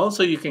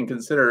 Also, you can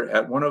consider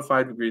at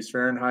 105 degrees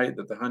Fahrenheit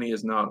that the honey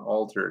is not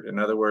altered. In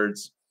other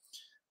words,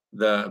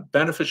 the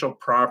beneficial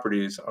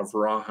properties of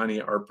raw honey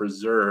are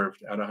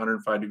preserved at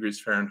 105 degrees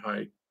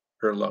Fahrenheit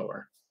or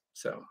lower.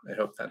 So I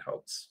hope that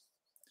helps.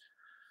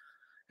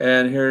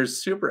 And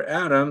here's Super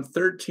Adam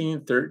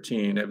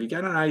 1313. Have you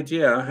got an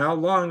idea how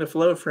long the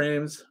flow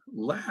frames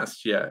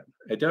last yet?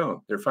 I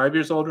don't. They're 5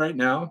 years old right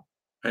now.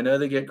 I know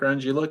they get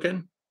grungy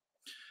looking.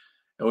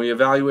 And we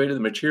evaluated the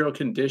material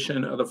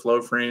condition of the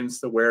flow frames,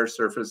 the wear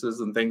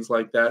surfaces, and things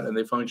like that, and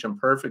they function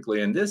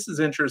perfectly. And this is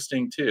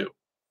interesting too.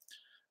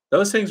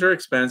 Those things are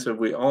expensive.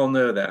 We all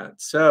know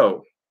that.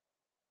 So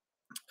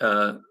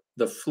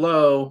the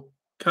Flow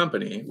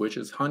company, which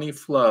is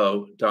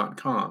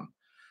honeyflow.com.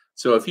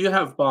 So if you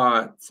have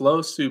bought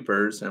Flow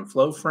Supers and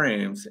Flow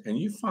frames and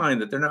you find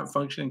that they're not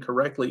functioning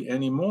correctly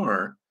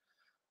anymore,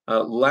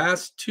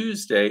 last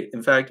Tuesday,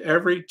 in fact,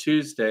 every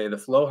Tuesday, the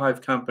Flow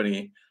Hive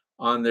company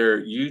on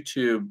their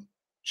YouTube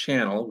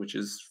channel, which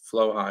is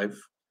Flow Hive,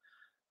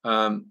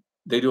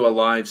 they do a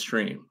live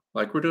stream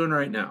like we're doing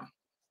right now.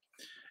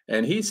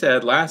 And he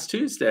said last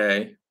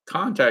Tuesday,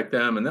 contact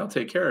them and they'll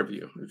take care of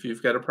you if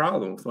you've got a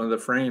problem with one of the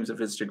frames,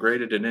 if it's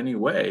degraded in any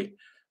way.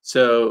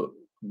 So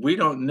we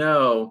don't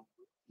know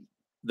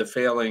the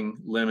failing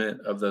limit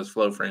of those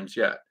flow frames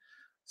yet.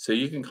 So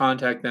you can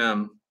contact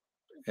them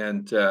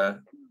and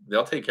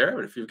they'll take care of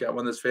it if you've got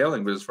one that's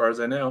failing. But as far as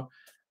I know,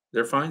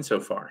 they're fine so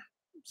far.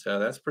 So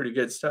that's pretty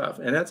good stuff.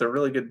 And that's a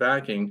really good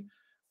backing,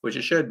 which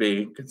it should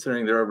be,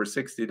 considering they're over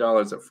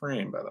 $60 a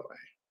frame, by the way.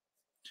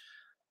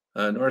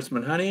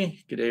 Norseman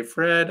Honey, good day,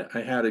 Fred. I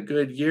had a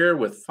good year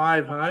with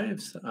 5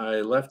 hives.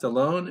 I left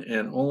alone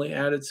and only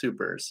added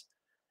supers.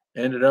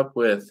 Ended up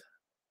with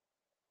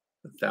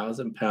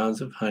 1,000 pounds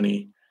of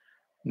honey,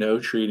 no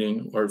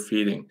treating or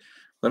feeding.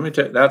 Let me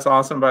tell you, that's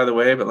awesome, by the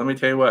way, but let me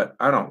tell you what,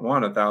 I don't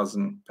want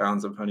 1,000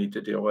 pounds of honey to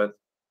deal with.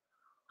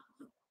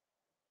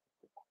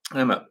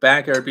 I'm a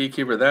backyard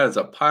beekeeper. That is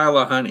a pile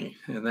of honey,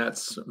 and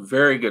that's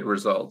very good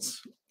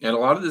results. And a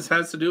lot of this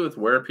has to do with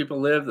where people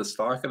live, the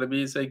stock of the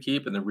bees they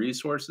keep, and the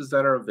resources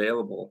that are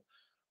available.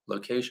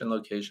 Location,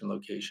 location,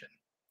 location.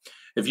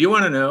 If you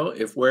want to know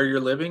if where you're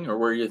living or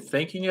where you're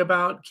thinking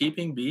about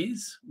keeping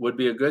bees would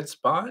be a good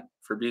spot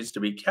for bees to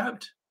be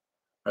kept,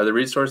 are the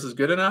resources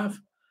good enough?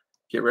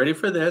 Get ready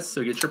for this.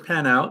 So get your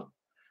pen out.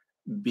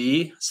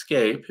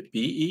 Beescape,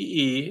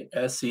 BEESCAPE.org.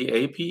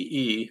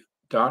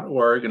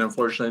 And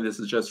unfortunately, this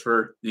is just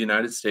for the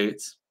United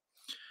States.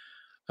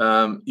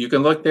 You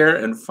can look there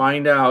and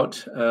find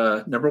out,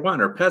 number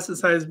one, are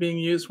pesticides being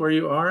used where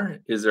you are?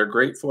 Is there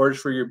great forage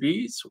for your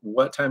bees?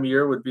 What time of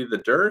year would be the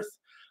dearth?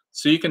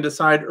 So you can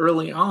decide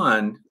early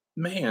on,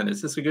 man,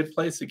 is this a good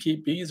place to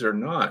keep bees or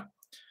not?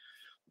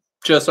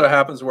 Just so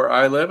happens where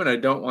I live, and I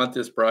don't want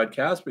this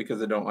broadcast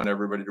because I don't want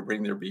everybody to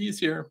bring their bees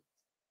here.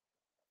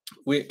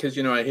 Because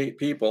I hate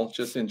people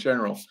just in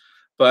general,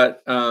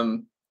 but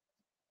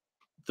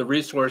the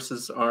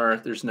resources are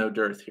there's no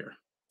dearth here.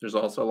 There's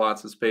also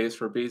lots of space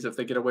for bees. If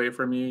they get away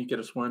from you, you get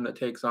a swarm that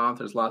takes off.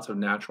 There's lots of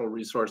natural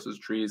resources,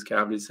 trees,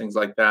 cavities, things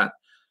like that,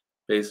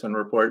 based on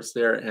reports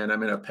there. And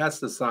I'm in a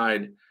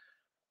pesticide,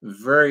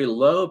 very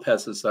low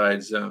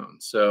pesticide zone.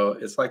 So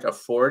it's like a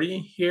 40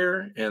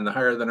 here, and the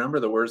higher the number,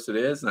 the worse it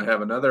is. And I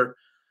have another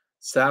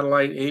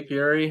satellite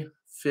apiary,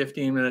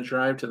 15-minute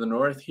drive to the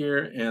north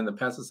here, and the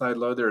pesticide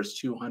load there is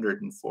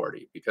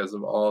 240 because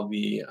of all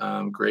the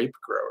grape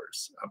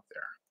growers up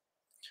there.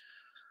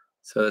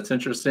 So that's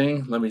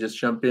interesting. Let me just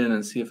jump in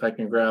and see if I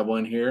can grab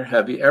one here.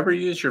 Have you ever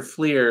used your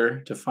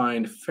FLIR to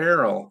find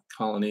feral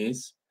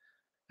colonies?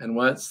 And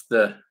what's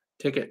the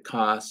ticket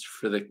cost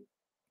for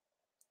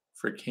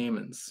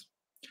caimans?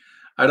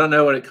 I don't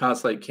know what it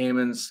costs, like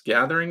Cayman's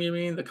gathering, you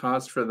mean? The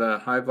cost for the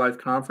Hive Life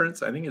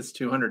conference? I think it's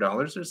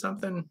 $200 or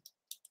something.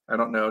 I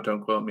don't know.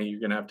 Don't quote me. You're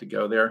going to have to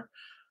go there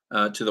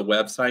to the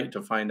website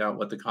to find out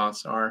what the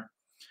costs are.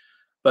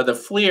 But the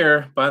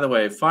FLIR, by the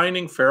way,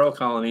 finding feral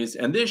colonies,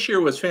 and this year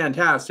was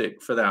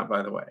fantastic for that,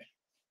 by the way.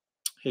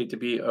 Hate to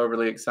be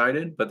overly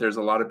excited, but there's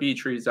a lot of bee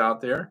trees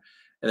out there,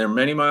 and they're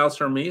many miles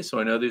from me, so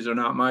I know these are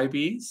not my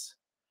bees.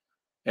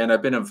 And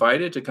I've been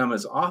invited to come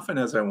as often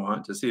as I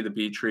want to see the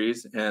bee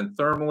trees, and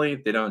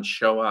thermally, they don't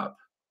show up.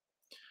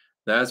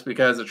 That's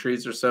because the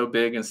trees are so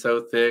big and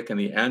so thick, and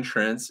the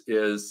entrance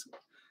is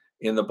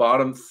in the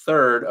bottom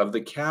third of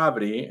the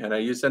cavity, and I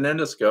used an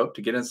endoscope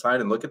to get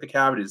inside and look at the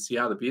cavity to see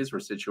how the bees were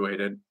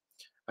situated.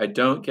 I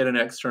don't get an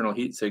external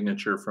heat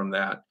signature from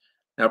that.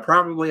 Now,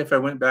 probably if I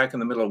went back in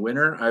the middle of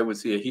winter, I would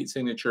see a heat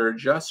signature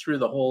just through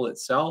the hole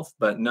itself,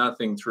 but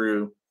nothing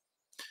through,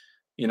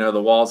 the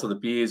walls of the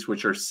bees,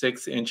 which are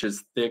 6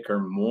 inches thick or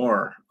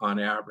more on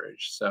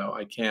average. So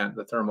I can't,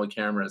 the thermal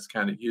camera is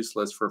kind of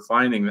useless for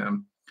finding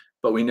them,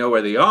 but we know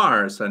where they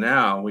are. So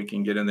now we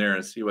can get in there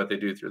and see what they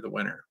do through the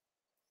winter.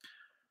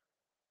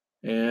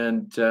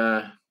 And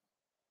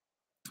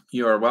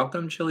you are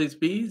welcome, Chili's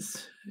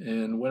Bees.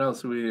 And what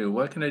else do we do?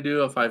 What can I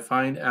do if I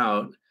find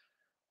out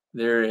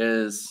there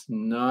is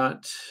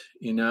not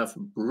enough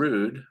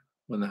brood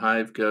when the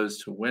hive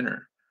goes to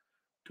winter?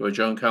 Do I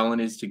join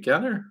colonies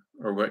together?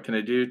 Or what can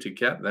I do to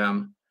get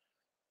them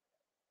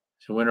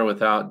to winter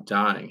without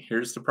dying?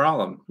 Here's the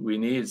problem. We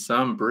need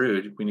some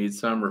brood. We need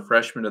some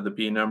refreshment of the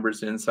bee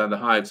numbers inside the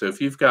hive. So if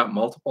you've got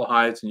multiple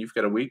hives and you've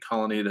got a weak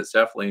colony that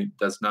definitely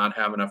does not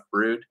have enough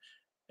brood,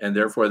 and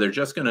therefore they're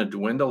just going to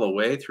dwindle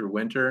away through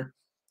winter,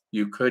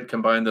 you could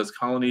combine those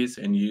colonies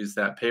and use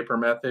that paper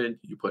method.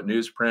 You put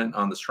newsprint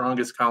on the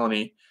strongest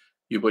colony,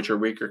 you put your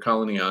weaker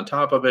colony on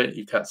top of it,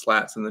 you cut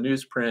slats in the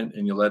newsprint,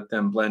 and you let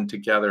them blend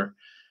together.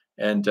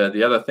 And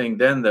the other thing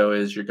then, though,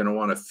 is you're going to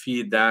want to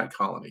feed that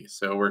colony.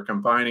 So we're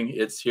combining,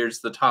 here's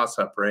the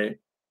toss-up, right?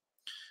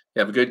 You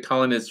have a good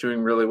colony that's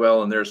doing really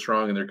well, and they're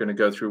strong, and they're going to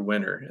go through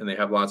winter, and they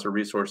have lots of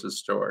resources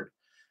stored.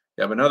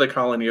 You have another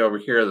colony over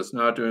here that's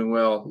not doing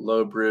well,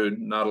 low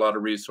brood, not a lot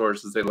of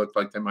resources. They look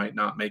like they might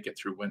not make it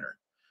through winter.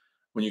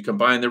 When you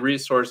combine the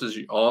resources,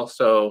 you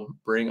also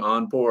bring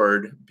on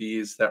board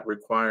bees that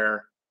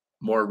require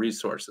more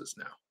resources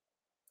now.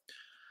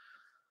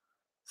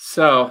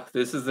 So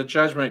this is the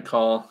judgment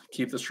call.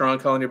 Keep the strong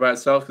colony by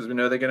itself because we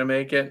know they're going to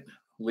make it.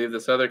 Leave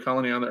this other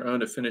colony on their own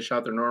to finish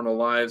out their normal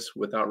lives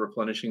without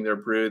replenishing their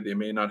brood. They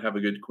may not have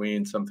a good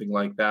queen, something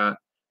like that.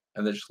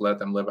 And then just let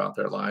them live out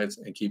their lives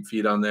and keep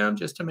feed on them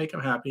just to make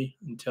them happy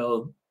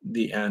until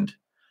the end.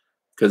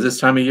 Because this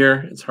time of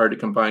year, it's hard to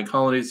combine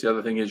colonies. The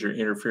other thing is you're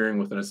interfering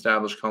with an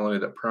established colony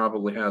that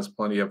probably has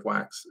plenty of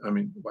but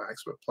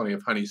plenty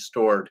of honey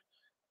stored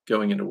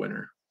going into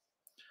winter.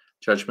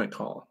 Judgment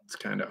call. It's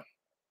kind of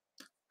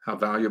how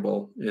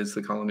valuable is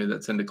the colony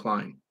that's in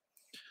decline.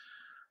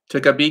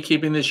 Took up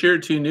beekeeping this year,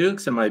 2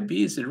 nukes, and my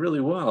bees did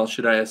really well.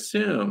 Should I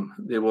assume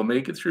they will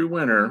make it through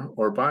winter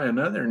or buy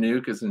another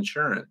nuke as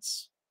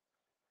insurance?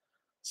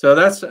 So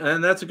that's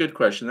a good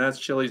question. That's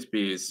Chili's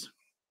Bees.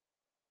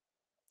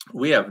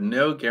 We have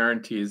no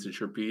guarantees that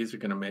your bees are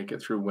going to make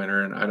it through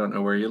winter, and I don't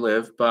know where you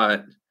live,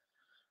 but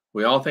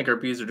we all think our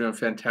bees are doing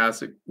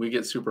fantastic. We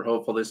get super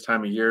hopeful this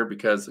time of year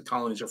because the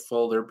colonies are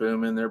full, they're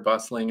booming, they're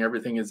bustling,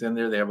 everything is in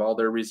there, they have all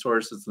their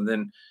resources, and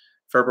then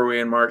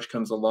February and March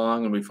comes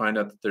along and we find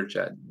out that they're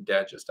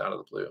dead just out of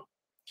the blue.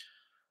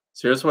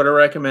 So here's what I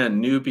recommend,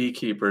 new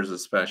beekeepers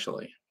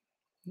especially.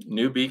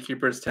 New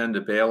beekeepers tend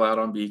to bail out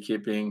on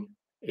beekeeping.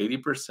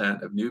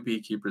 80% of new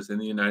beekeepers in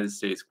the United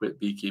States quit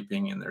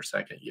beekeeping in their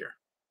 2nd year.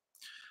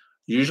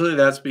 Usually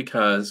that's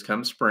because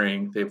come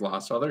spring, they've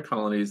lost all their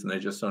colonies and they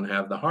just don't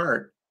have the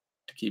heart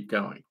to keep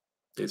going.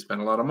 They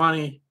spent a lot of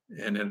money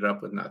and ended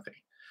up with nothing.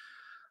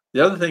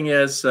 The other thing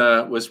is,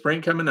 with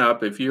spring coming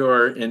up, if you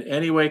are in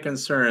any way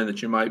concerned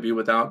that you might be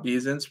without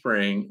bees in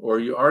spring, or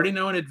you already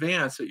know in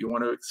advance that you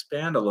want to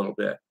expand a little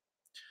bit,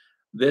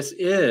 this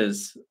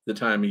is the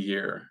time of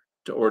year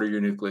to order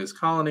your nucleus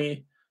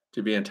colony,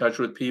 to be in touch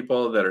with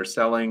people that are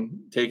selling,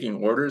 taking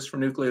orders for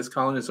nucleus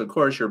colonies. Of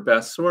course, your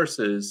best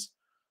sources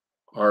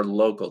are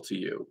local to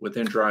you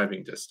within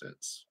driving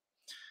distance.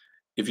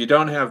 If you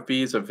don't have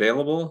bees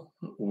available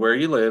where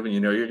you live and you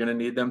know you're going to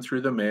need them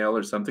through the mail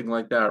or something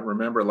like that,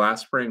 remember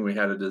last spring we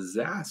had a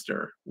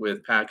disaster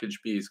with packaged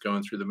bees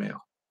going through the mail.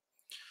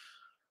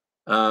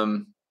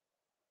 Um,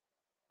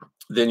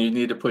 then you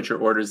need to put your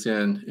orders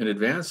in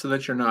advance so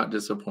that you're not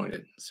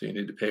disappointed. So you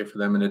need to pay for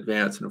them in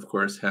advance and, of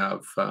course,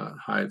 have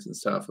hives and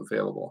stuff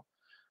available.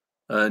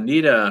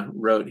 Nita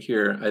wrote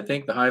here, I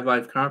think the Hive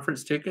Life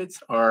conference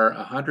tickets are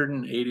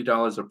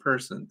 $180 a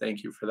person.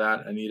 Thank you for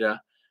that, Anita.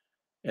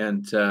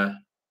 And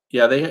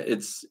yeah,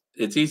 it's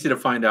easy to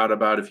find out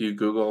about if you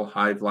Google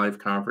Hive Life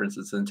conference.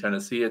 It's in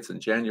Tennessee. It's in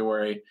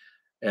January,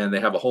 and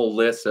they have a whole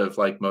list of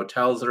like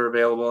motels that are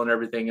available and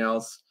everything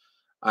else.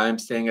 I'm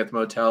staying at the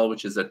motel,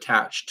 which is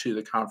attached to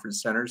the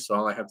conference center, so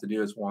all I have to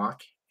do is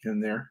walk in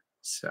there.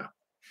 So,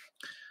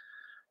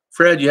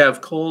 Fred, you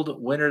have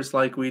cold winters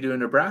like we do in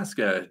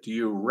Nebraska. Do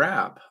you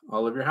wrap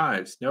all of your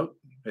hives? Nope,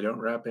 I don't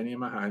wrap any of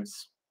my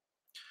hives.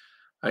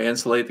 I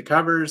insulate the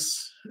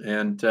covers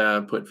and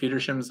put feeder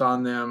shims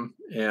on them,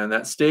 and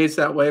that stays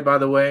that way, by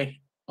the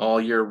way, all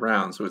year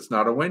round. So it's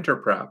not a winter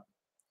prep.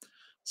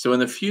 So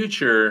in the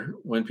future,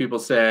 when people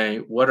say,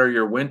 what are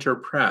your winter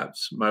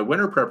preps? My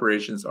winter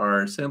preparations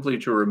are simply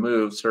to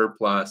remove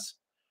surplus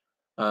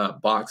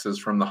boxes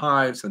from the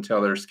hives until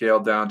they're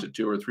scaled down to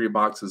 2 or 3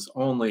 boxes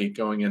only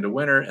going into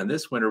winter. And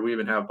this winter, we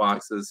even have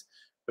boxes,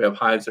 we have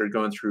hives that are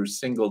going through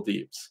single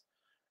deeps.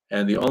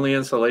 And the only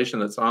insulation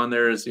that's on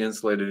there is the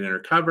insulated inner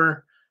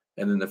cover,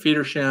 and then the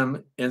feeder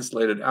shim,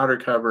 insulated outer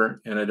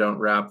cover, and I don't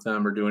wrap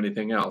them or do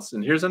anything else.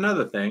 And here's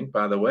another thing,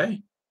 by the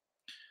way.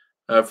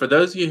 For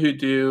those of you who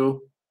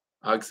do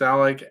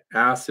oxalic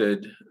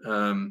acid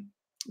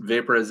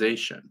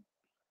vaporization,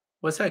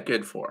 what's that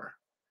good for?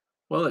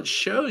 Well, it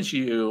shows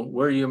you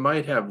where you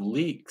might have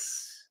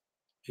leaks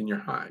in your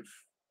hive.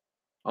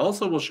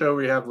 Also will show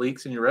where you have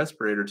leaks in your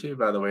respirator too,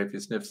 by the way, if you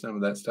sniff some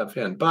of that stuff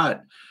in.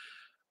 But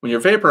when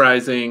you're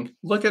vaporizing,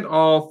 look at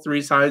all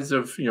 4 sides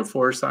of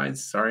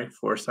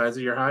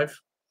your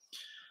hive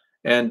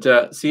and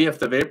see if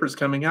the vapor is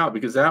coming out,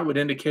 because that would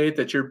indicate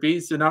that your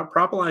bees did not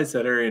propolize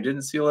that area and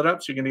didn't seal it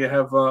up. So you're going to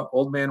have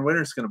old man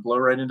winter is going to blow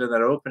right into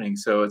that opening.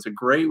 So it's a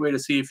great way to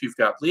see if you've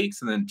got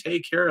leaks and then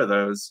take care of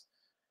those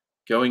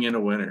going into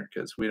winter,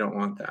 because we don't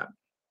want that.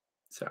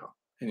 So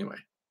anyway,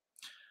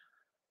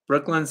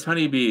 Brooklyn's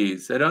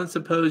honeybees. I don't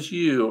suppose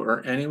you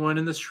or anyone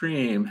in the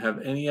stream have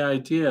any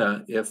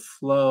idea if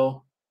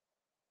Flo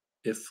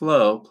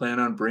plan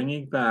on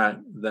bringing back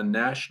the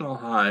National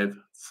Hive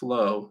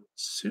Flow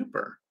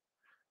Super.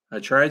 I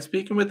tried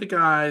speaking with the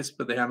guys,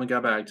 but they haven't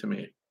got back to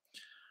me.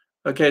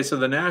 Okay, so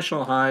the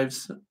National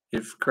Hives,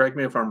 correct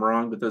me if I'm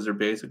wrong, but those are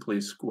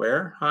basically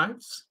square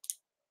hives.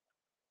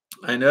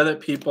 I know that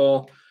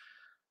people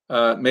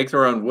make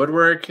their own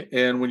woodwork,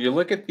 and when you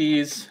look at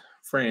these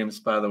frames,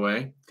 by the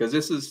way, because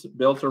this is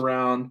built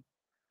around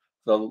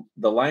the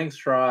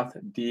Langstroth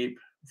deep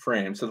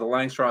frame. So the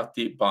Langstroth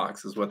deep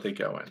box is what they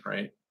go in,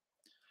 right?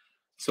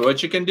 So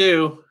what you can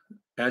do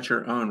at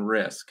your own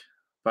risk,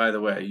 by the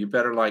way, you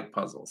better like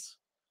puzzles.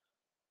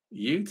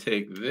 You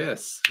take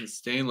this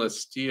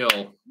stainless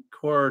steel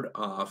cord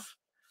off,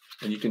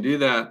 and you can do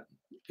that.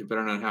 It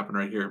better not happen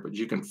right here, but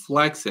you can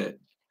flex it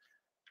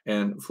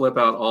and flip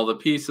out all the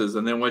pieces.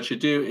 And then what you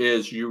do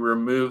is you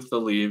remove the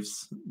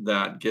leaves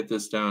that get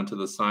this down to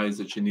the size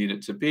that you need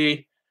it to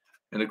be.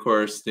 And of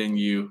course, then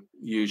you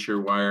use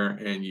your wire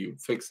and you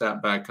fix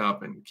that back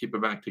up and keep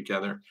it back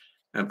together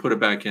and put it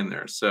back in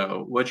there.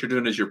 So what you're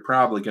doing is you're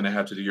probably going to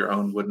have to do your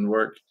own wooden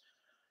work.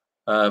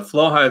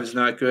 Flowhive is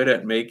not good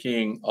at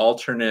making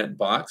alternate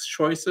box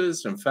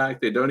choices. In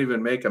fact, they don't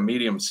even make a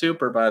medium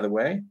super, by the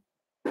way.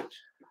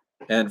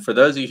 And for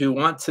those of you who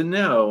want to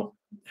know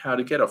how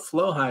to get a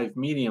Flowhive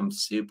medium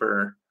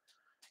super,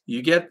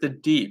 you get the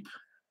deep.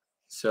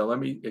 So let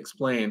me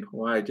explain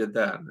why I did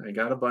that. I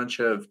got a bunch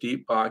of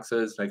deep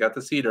boxes. I got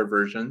the cedar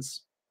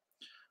versions.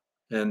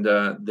 And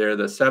they're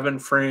the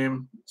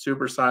 7-frame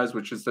super size,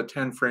 which is the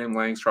 10-frame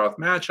Langstroth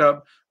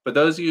matchup. But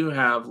those of you who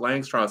have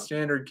Langstroth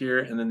standard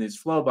gear and then these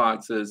flow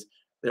boxes,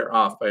 they're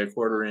off by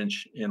 1/4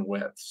 inch in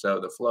width. So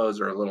the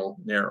flows are a little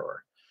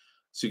narrower.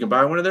 So you can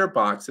buy one of their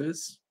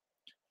boxes,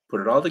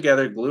 put it all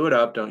together, glue it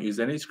up. Don't use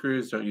any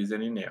screws, don't use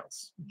any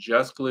nails.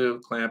 Just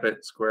glue, clamp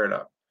it, square it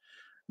up.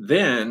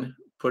 Then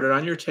put it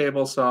on your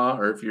table saw,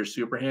 or if you're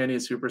super handy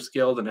and super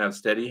skilled and have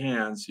steady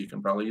hands, you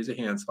can probably use a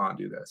handsaw and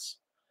do this.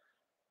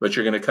 But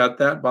you're going to cut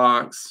that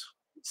box,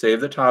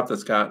 save the top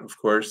that's got, of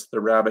course, the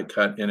rabbit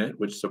cut in it,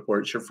 which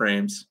supports your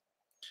frames.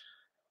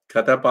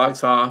 Cut that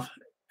box off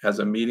as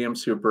a medium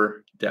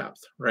super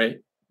depth, right?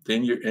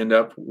 Then you end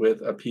up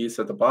with a piece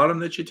at the bottom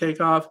that you take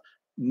off.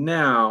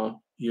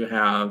 Now you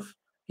have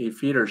a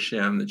feeder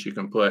shim that you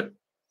can put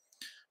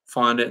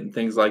fondant and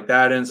things like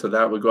that in. So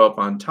that would go up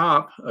on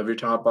top of your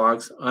top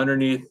box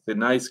underneath the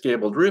nice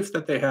gabled roof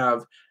that they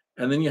have.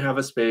 And then you have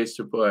a space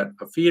to put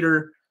a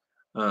feeder,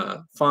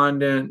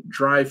 fondant,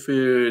 dry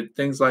food,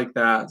 things like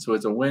that. So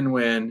it's a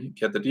win-win.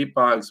 Get the deep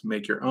box,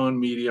 make your own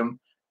medium,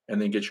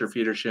 and then get your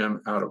feeder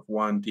shim out of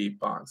one deep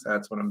box.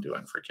 That's what I'm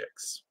doing for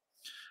kicks.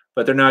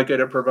 But they're not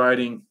good at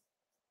providing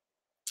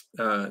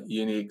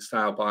unique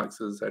style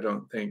boxes. I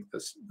don't think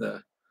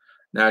the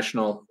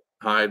national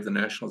hive, the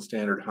national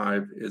standard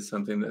hive, is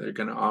something that they're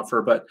going to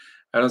offer, but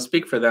I don't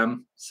speak for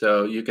them.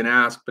 So you can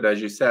ask, but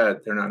as you said,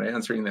 they're not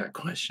answering that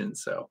question.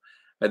 So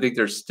I think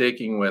they're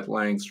sticking with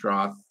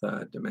Langstroth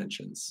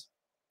dimensions.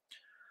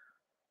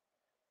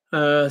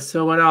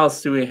 So what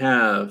else do we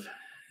have?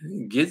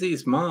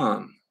 Gizzy's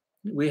mom.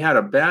 We had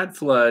a bad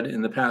flood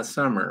in the past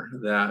summer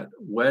that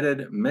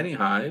wetted many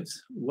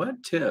hives.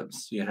 What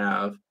tips do you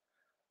have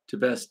to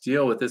best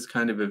deal with this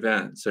kind of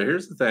event? So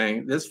here's the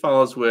thing. This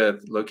follows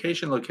with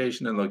location,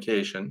 location, and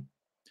location.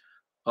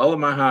 All of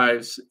my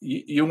hives,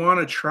 you want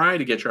to try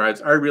to get your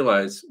hives. I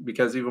realize,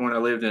 because even when I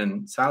lived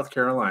in South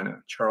Carolina,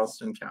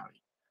 Charleston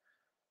County,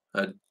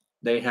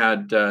 they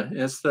had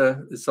it's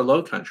the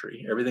low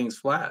country. Everything's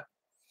flat.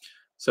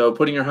 So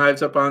putting your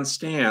hives up on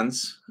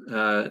stands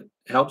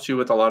helps you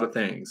with a lot of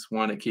things.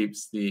 One, it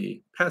keeps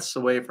the pests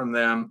away from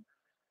them,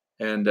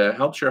 and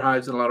helps your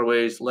hives in a lot of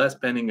ways. Less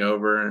bending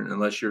over,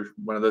 unless you're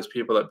one of those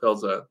people that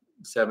builds a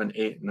 7,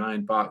 8,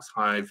 9 box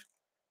hive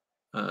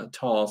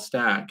tall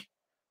stack.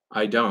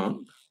 I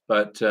don't.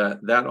 But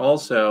that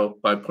also,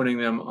 by putting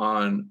them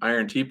on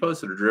iron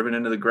T-posts that are driven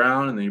into the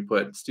ground, and then you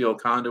put steel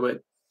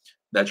conduit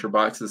that your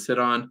boxes sit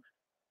on,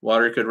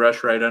 water could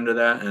rush right under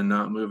that and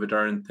not move a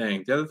darn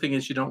thing. The other thing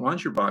is, you don't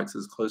want your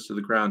boxes close to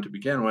the ground to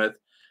begin with.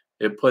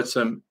 It puts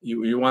them,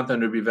 you want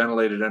them to be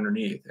ventilated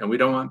underneath. And we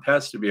don't want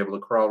pests to be able to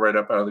crawl right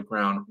up out of the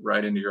ground,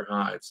 right into your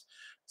hives.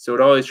 So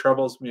it always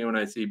troubles me when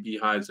I see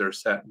beehives that are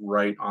set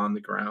right on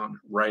the ground,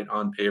 right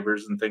on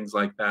pavers and things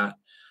like that.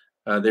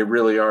 They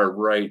really are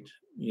right,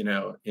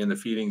 in the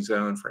feeding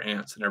zone for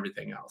ants and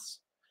everything else.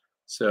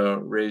 So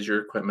raise your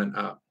equipment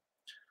up.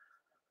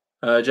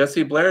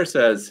 Jesse Blair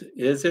says,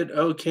 is it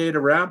okay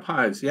to wrap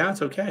hives? Yeah,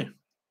 it's okay.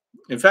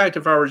 In fact,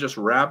 if I were just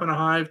wrapping a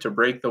hive to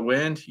break the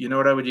wind, you know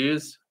what I would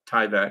use?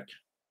 Tyvek.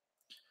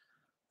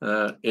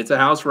 It's a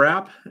house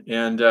wrap,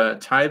 and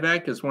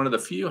Tyvek is one of the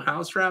few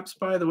house wraps,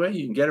 by the way.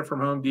 You can get it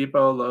from Home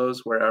Depot,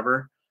 Lowe's,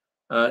 wherever.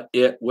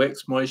 It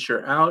wicks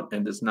moisture out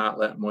and does not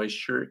let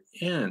moisture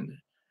in.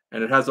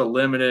 And it has a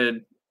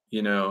limited,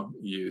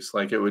 use.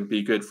 Like, it would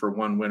be good for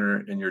one winter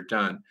and you're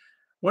done.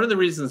 One of the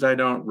reasons I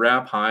don't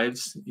wrap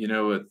hives,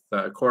 with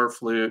core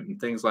flute and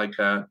things like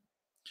that,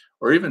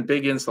 or even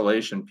big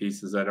insulation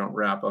pieces, I don't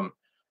wrap them.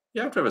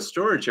 You have to have a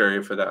storage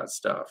area for that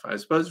stuff. I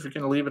suppose if you're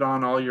going to leave it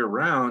on all year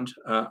round,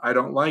 I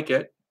don't like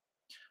it.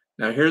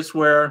 Now, here's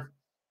where,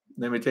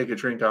 let me take a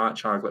drink of hot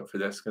chocolate for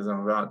this, because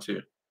I'm about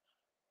to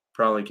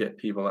probably get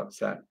people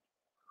upset.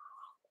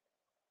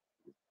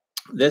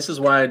 This is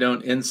why I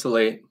don't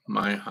insulate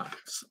my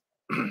hives.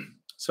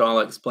 So I'll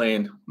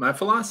explain my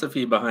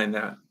philosophy behind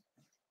that.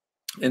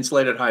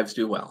 Insulated hives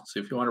do well. So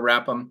if you want to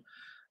wrap them,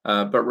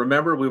 but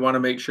remember, we want to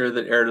make sure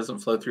that air doesn't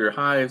flow through your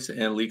hives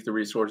and leak the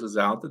resources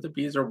out, that the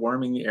bees are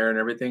warming the air and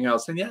everything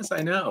else. And yes,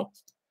 I know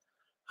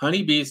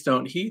honeybees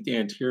don't heat the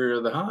interior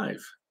of the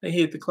hive. They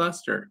heat the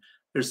cluster.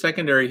 There's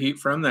secondary heat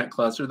from that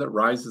cluster that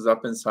rises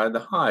up inside the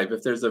hive.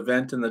 If there's a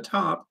vent in the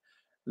top,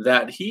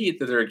 that heat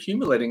that they're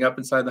accumulating up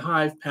inside the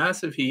hive,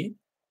 passive heat,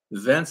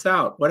 vents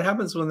out. What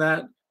happens when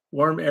that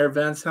warm air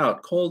vents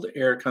out? Cold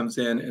air comes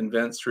in and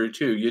vents through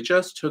too. You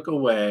just took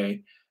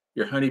away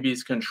your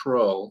honeybee's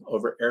control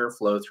over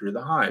airflow through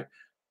the hive.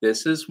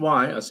 This is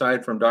why,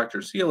 aside from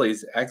Dr.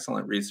 Seeley's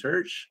excellent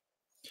research,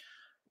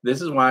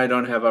 this is why I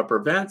don't have upper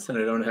vents and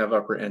I don't have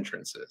upper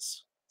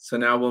entrances. So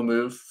now we'll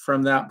move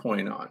from that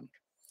point on.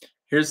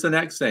 Here's the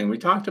next thing. We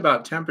talked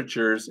about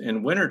temperatures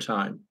in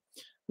wintertime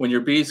when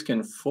your bees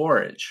can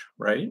forage,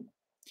 right?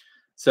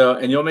 So,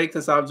 and you'll make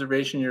this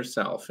observation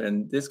yourself,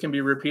 and this can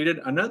be repeated.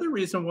 Another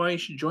reason why you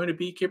should join a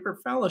beekeeper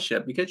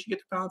fellowship, because you get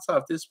to bounce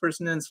off. This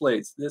person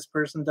insulates, this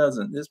person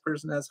doesn't. This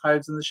person has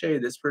hives in the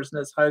shade, this person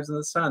has hives in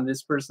the sun,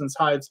 this person's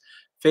hives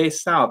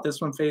face south, this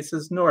one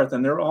faces north,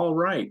 and they're all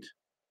right.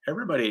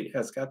 Everybody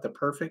has got the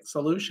perfect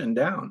solution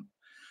down.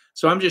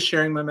 So I'm just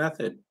sharing my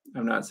method.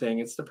 I'm not saying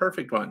it's the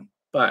perfect one,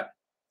 but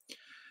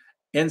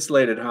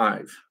insulated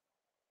hive,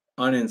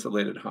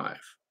 uninsulated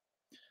hive,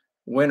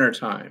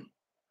 wintertime.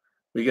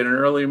 We get an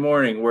early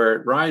morning where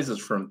it rises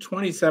from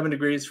 27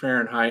 degrees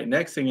Fahrenheit.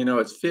 Next thing you know,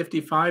 it's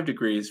 55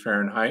 degrees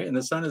Fahrenheit, and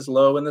the sun is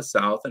low in the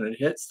south, and it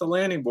hits the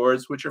landing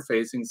boards, which are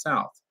facing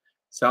south.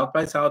 South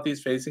by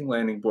southeast facing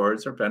landing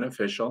boards are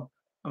beneficial.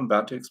 I'm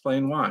about to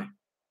explain why.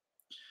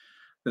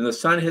 Then the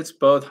sun hits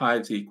both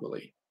hives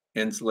equally.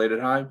 Insulated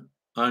hive,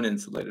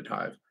 uninsulated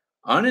hive.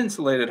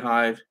 Uninsulated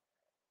hive,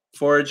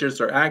 foragers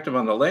are active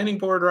on the landing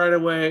board right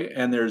away,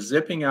 and they're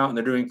zipping out, and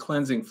they're doing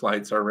cleansing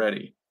flights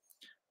already.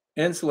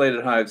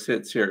 Insulated hive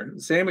sits here.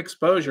 Same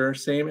exposure,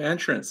 same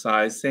entrance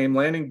size, same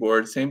landing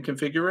board, same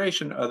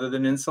configuration, other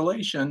than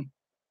insulation.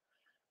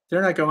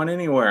 They're not going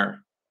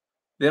anywhere.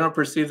 They don't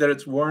perceive that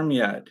it's warm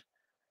yet.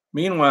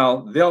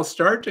 Meanwhile, they'll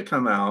start to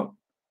come out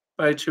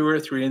by 2 or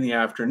 3 in the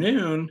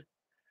afternoon,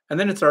 and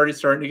then it's already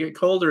starting to get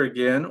colder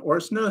again, or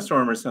a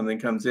snowstorm or something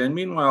comes in.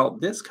 Meanwhile,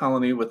 this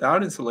colony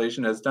without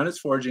insulation has done its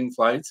foraging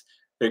flights.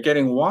 They're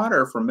getting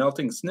water from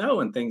melting snow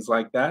and things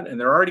like that, and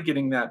they're already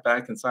getting that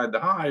back inside the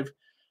hive.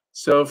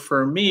 So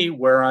for me,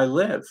 where I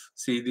live,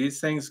 see, these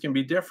things can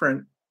be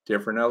different,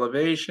 different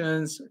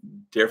elevations,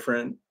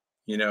 different,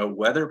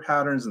 weather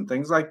patterns and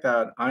things like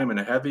that. I'm in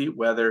a heavy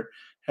weather,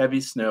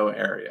 heavy snow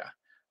area,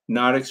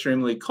 not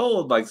extremely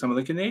cold like some of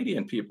the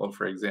Canadian people,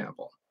 for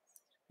example.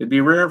 It'd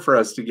be rare for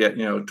us to get,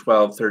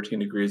 12, 13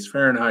 degrees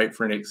Fahrenheit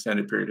for an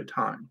extended period of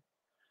time.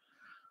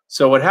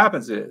 So what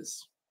happens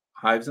is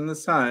hives in the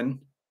sun,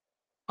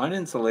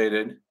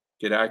 uninsulated,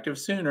 get active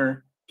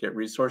sooner, get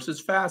resources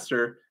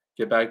faster,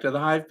 get back to the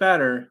hive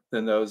better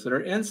than those that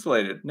are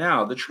insulated.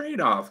 Now, the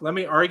trade-off, let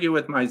me argue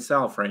with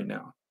myself right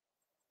now.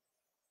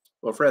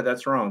 Well, Fred,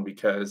 that's wrong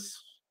because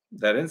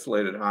that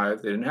insulated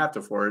hive, they didn't have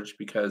to forage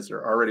because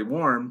they're already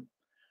warm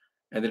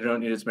and they don't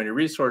need as many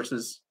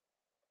resources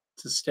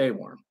to stay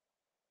warm.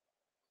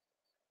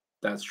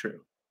 That's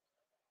true.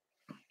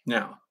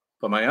 Now,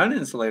 but my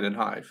uninsulated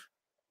hive,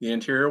 the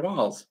interior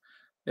walls,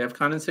 they have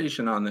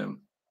condensation on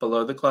them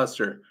below the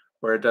cluster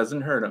where it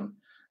doesn't hurt them.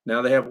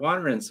 Now they have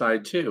water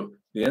inside too.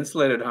 The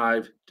insulated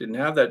hive didn't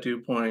have that dew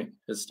point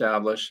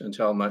established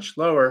until much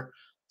lower.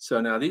 So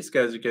now these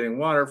guys are getting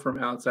water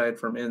from outside,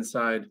 from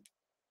inside,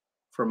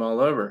 from all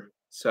over.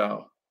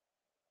 So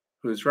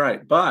who's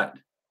right? But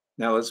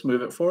now let's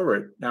move it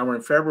forward. Now we're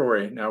in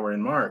February. Now we're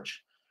in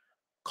March.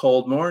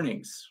 Cold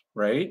mornings,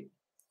 right?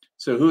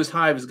 So whose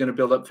hive is going to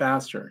build up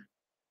faster?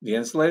 The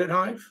insulated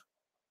hive?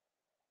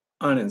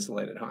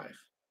 Uninsulated hive.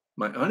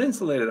 My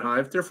uninsulated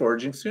hive, they're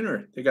foraging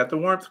sooner. They got the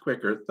warmth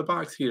quicker. The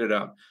box heated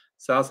up.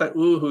 So I was like,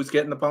 ooh, who's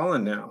getting the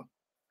pollen now?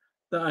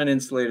 The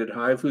uninsulated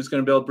hive. Who's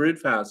going to build brood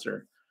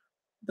faster?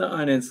 The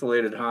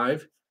uninsulated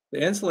hive. The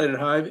insulated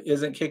hive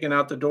isn't kicking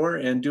out the door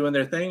and doing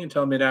their thing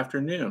until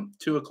mid-afternoon.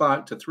 2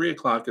 o'clock to 3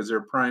 o'clock is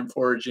their prime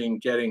foraging,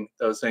 getting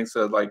those things.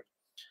 So like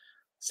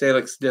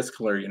Salix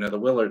discolor, the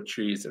willow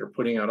trees that are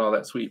putting out all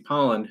that sweet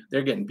pollen,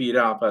 they're getting beat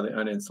out by the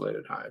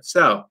uninsulated hive.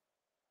 So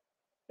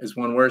is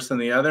one worse than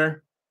the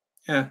other?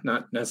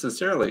 Not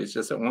necessarily. It's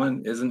just that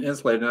one isn't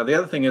insulated. Now, the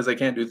other thing is I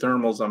can't do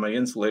thermals on my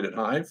insulated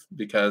hive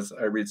because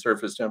I read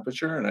surface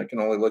temperature and I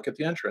can only look at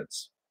the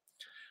entrance.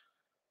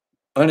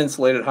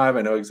 Uninsulated hive,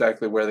 I know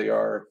exactly where they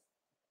are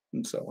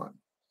and so on.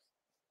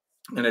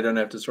 And I don't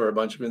have to store a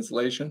bunch of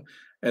insulation.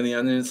 And the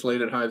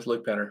uninsulated hives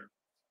look better.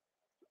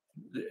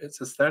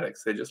 It's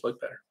aesthetics. They just look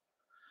better.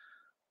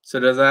 So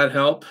does that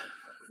help?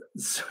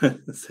 I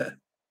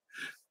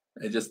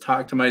just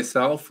talked to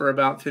myself for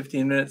about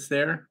 15 minutes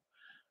there.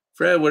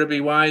 Fred, would it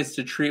be wise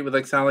to treat with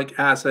oxalic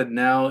acid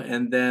now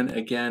and then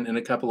again in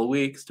a couple of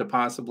weeks to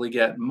possibly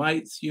get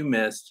mites you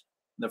missed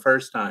the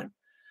first time?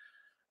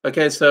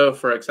 Okay, so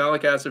for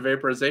oxalic acid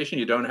vaporization,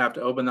 you don't have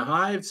to open the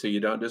hive, so you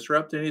don't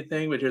disrupt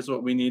anything, but here's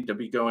what we need to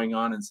be going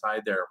on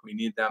inside there. We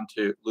need them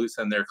to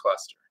loosen their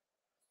cluster.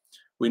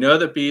 We know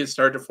that bees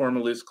start to form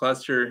a loose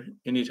cluster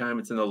anytime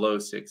it's in the low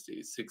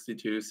 60s,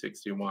 62,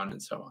 61,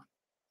 and so on.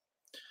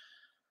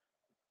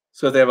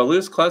 So they have a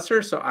loose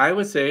cluster. So I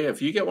would say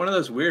if you get one of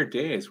those weird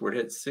days where it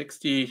hits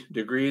 60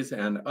 degrees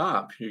and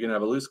up, you're going to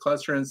have a loose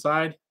cluster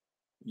inside.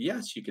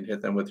 Yes, you can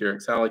hit them with your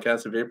oxalic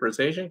acid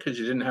vaporization because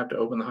you didn't have to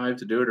open the hive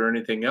to do it or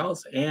anything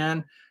else.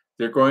 And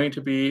they're going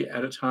to be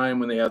at a time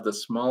when they have the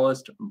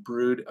smallest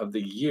brood of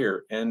the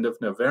year, end of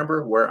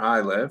November, where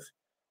I live,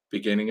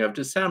 beginning of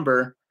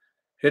December.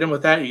 Hit them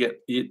with that,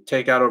 you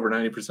take out over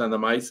 90% of the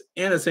mice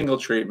in a single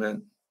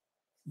treatment.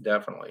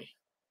 Definitely,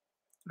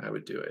 I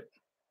would do it.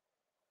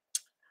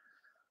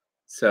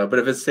 So, but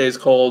if it stays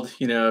cold,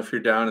 if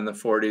you're down in the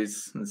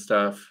 40s and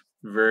stuff,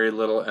 very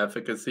little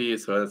efficacy.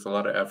 So that's a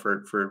lot of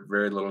effort for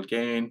very little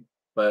gain.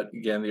 But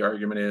again, the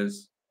argument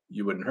is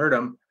you wouldn't hurt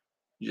them.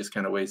 You're just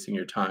kind of wasting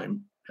your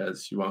time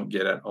because you won't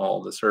get at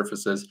all the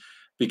surfaces.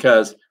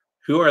 Because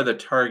who are the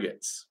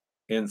targets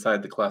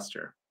inside the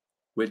cluster?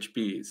 Which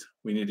bees?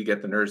 We need to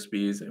get the nurse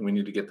bees, and we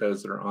need to get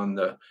those that are on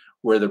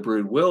where the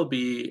brood will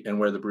be and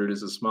where the brood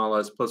is the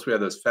smallest. Plus, we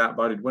have those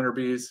fat-bodied winter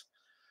bees.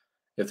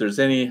 If there's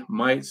any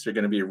mites, they're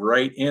going to be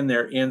right in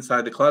there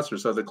inside the cluster.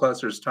 So if the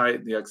cluster is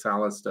tight, the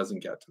oxalis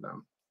doesn't get to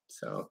them.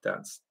 So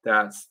that's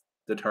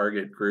the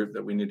target group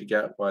that we need to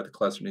get, why the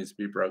cluster needs to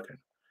be broken.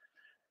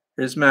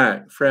 Here's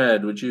Matt.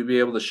 Fred, would you be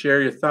able to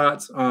share your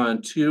thoughts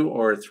on 2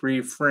 or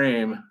 3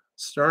 frame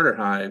starter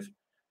hive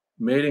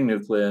mating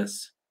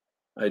nucleus?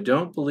 I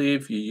don't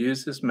believe you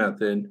use this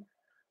method,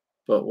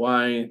 but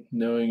why,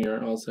 knowing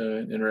you're also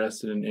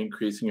interested in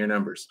increasing your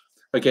numbers?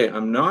 Okay,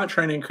 I'm not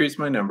trying to increase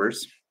my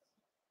numbers.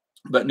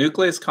 But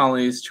nucleus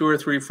colonies, 2 or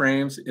 3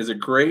 frames, is a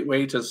great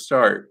way to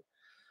start.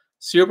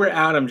 Super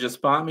Adam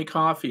just bought me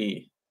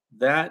coffee.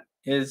 That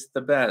is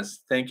the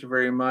best. Thank you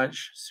very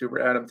much. Super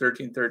Adam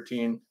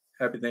 1313.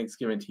 Happy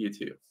Thanksgiving to you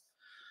too.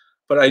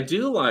 But I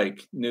do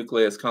like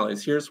nucleus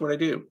colonies. Here's what I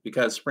do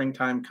because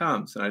springtime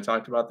comes, and I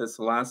talked about this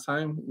the last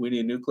time. We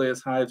need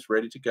nucleus hives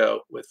ready to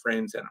go with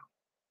frames in them.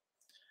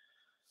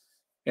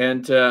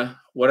 And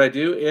what I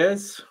do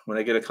is when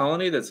I get a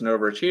colony that's an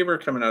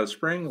overachiever coming out of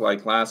spring,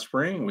 like last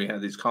spring, we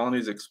had these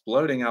colonies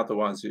exploding out the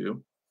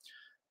wazoo.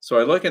 So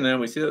I look in them,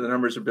 we see that the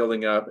numbers are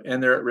building up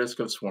and they're at risk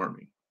of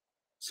swarming.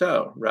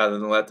 So rather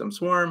than let them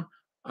swarm,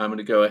 I'm going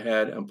to go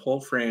ahead and pull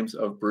frames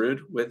of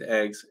brood with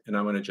eggs, and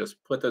I'm going to just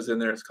put those in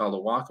there. It's called a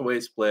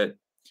walkaway split.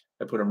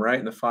 I put them right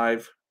in the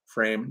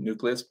 5-frame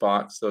nucleus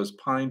box, those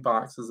pine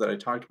boxes that I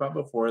talked about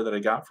before that I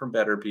got from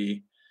Better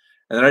Bee.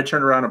 And then I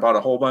turned around and bought a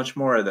whole bunch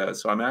more of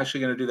those. So I'm actually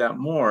going to do that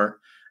more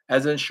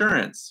as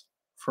insurance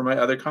for my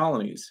other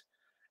colonies.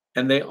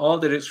 And they all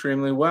did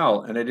extremely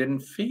well. And I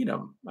didn't feed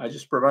them. I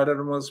just provided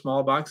them with a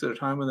small box at a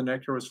time when the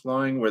nectar was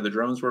flowing, where the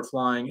drones were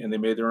flying, and they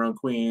made their own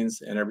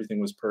queens, and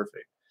everything was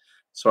perfect.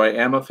 So I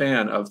am a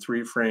fan of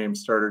 3-frame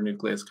starter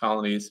nucleus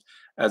colonies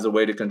as a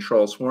way to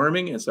control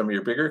swarming in some of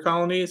your bigger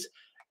colonies.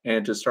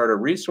 And to start a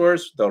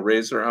resource, they'll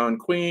raise their own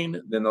queen,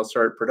 then they'll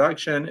start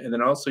production. And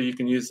then also you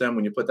can use them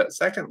when you put that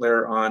second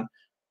layer on,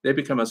 they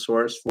become a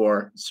source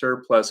for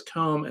surplus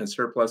comb and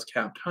surplus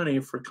capped honey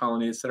for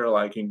colonies that are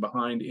lagging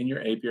behind in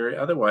your apiary.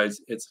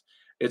 Otherwise, it's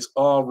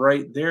all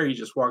right there. You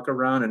just walk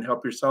around and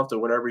help yourself to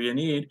whatever you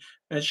need.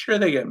 And sure,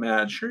 they get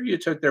mad. Sure, you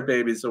took their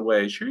babies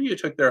away. Sure, you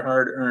took their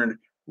hard-earned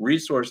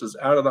resources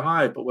out of the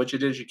hive. But what you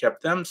did is you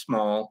kept them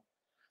small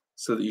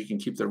so that you can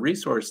keep the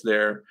resource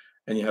there,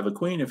 and you have a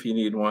queen if you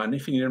need one.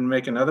 If you need them to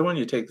make another one,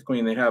 you take the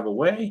queen they have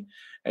away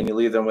and you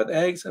leave them with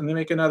eggs and they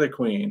make another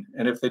queen.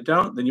 And if they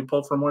don't, then you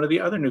pull from one of the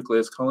other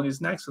nucleus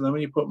colonies next to them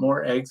and you put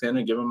more eggs in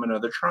and give them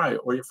another try.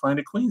 Or you find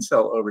a queen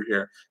cell over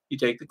here. You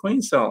take the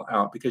queen cell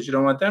out because you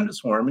don't want them to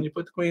swarm, and you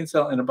put the queen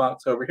cell in a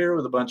box over here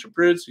with a bunch of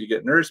brood. So you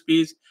get nurse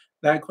bees.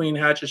 That queen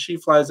hatches, she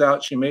flies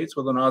out, she mates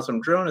with an awesome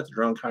drone at the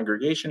drone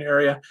congregation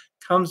area,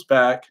 comes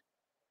back,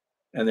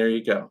 and there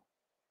you go.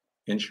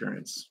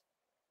 Insurance.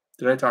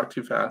 Did I talk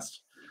too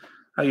fast?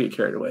 I get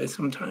carried away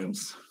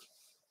sometimes.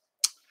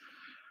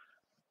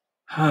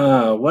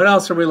 What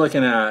else are we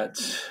looking at?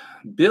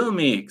 Bill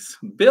Meeks.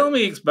 Bill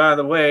Meeks, by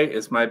the way,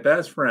 is my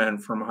best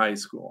friend from high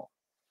school.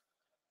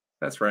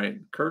 That's right.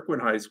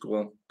 Kirkwood High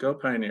School. Go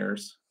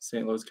Pioneers.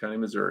 St. Louis County,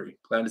 Missouri.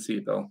 Glad to see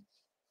you, Bill.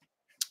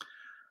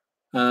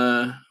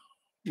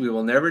 We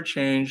will never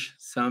change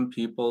some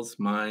people's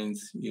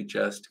minds. You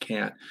just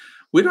can't.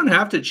 We don't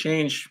have to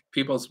change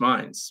people's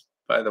minds,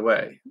 by the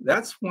way.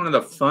 That's one of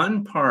the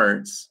fun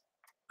parts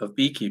of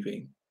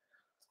beekeeping.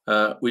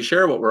 We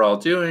share what we're all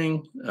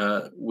doing.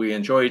 We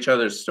enjoy each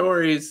other's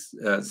stories.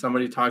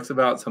 Somebody talks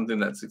about something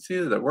that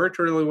succeeded, that worked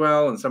really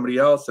well, and somebody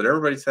else that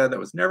everybody said that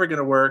was never going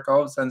to work. All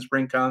of a sudden,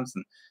 spring comes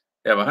and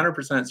they have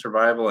 100%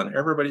 survival, and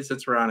everybody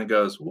sits around and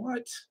goes,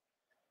 "What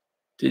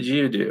did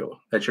you do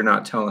that you're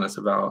not telling us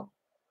about?"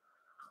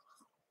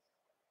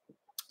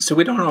 So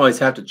we don't always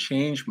have to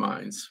change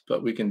minds,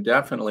 but we can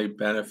definitely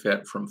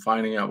benefit from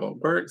finding out what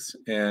works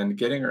and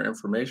getting our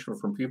information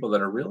from people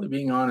that are really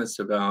being honest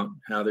about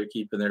how they're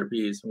keeping their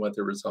bees and what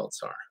their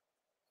results are.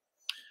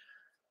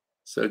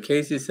 So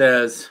Casey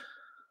says,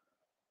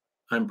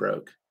 "I'm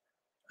broke.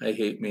 I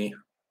hate me.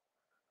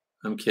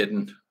 I'm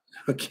kidding."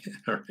 Okay,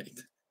 all right.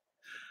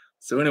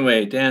 So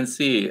anyway, Dan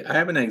C, "I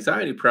have an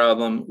anxiety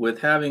problem with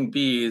having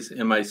bees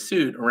in my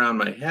suit around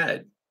my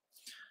head.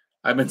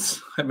 I've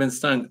been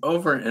stung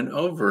over and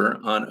over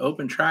on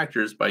open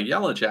tractors by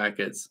yellow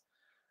jackets,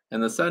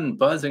 and the sudden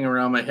buzzing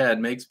around my head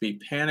makes me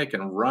panic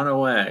and run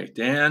away."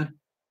 Dan,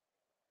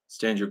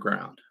 stand your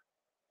ground.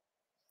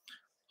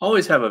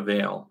 Always have a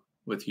veil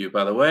with you,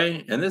 by the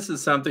way. And this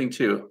is something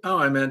too. Oh,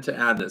 I meant to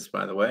add this,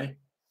 by the way.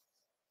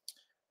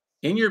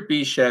 In your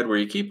bee shed where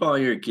you keep all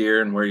your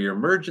gear and where your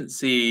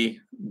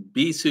emergency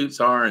bee suits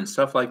are and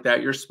stuff like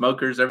that, your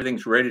smokers,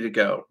 everything's ready to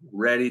go.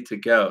 Ready to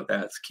go.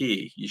 That's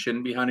key. You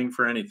shouldn't be hunting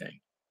for anything.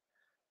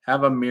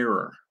 Have a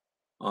mirror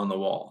on the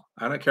wall.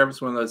 I don't care if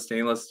it's one of those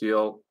stainless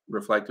steel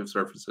reflective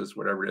surfaces,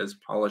 whatever it is,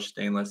 polished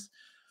stainless.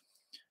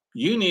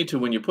 You need to,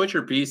 when you put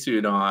your bee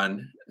suit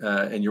on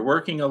and you're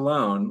working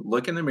alone,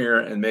 look in the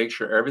mirror and make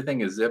sure everything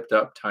is zipped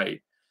up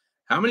tight.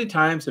 How many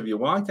times have you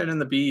walked out in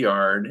the bee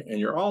yard and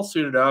you're all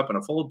suited up in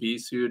a full bee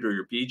suit or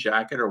your bee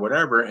jacket or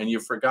whatever, and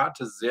you forgot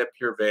to zip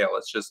your veil?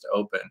 It's just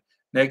open.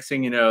 Next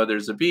thing you know,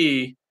 there's a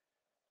bee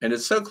and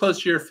it's so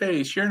close to your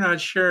face, you're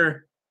not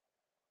sure,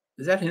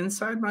 is that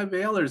inside my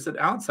veil or is it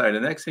outside?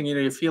 And next thing you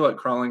know, you feel it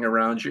crawling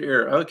around your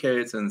ear. Okay,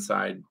 it's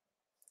inside.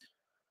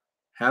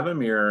 Have a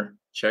mirror,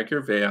 check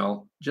your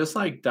veil, just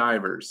like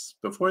divers.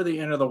 Before they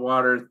enter the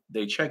water,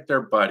 they check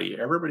their buddy.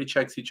 Everybody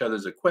checks each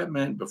other's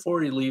equipment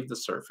before you leave the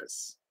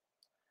surface.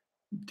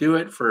 Do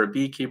it for a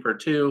beekeeper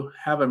too.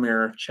 Have a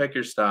mirror, check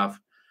your stuff.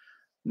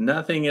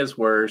 Nothing is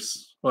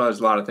worse. Well,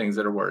 there's a lot of things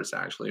that are worse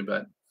actually,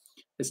 but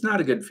it's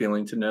not a good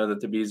feeling to know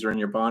that the bees are in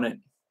your bonnet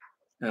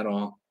at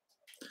all.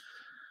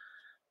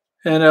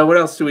 And what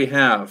else do we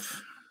have?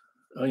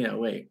 Oh yeah,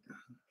 wait.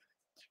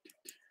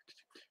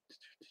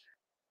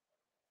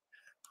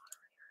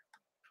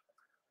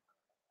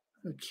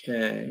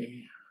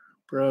 Okay.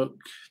 broke.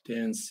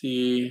 Dan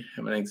C.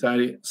 Having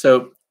anxiety.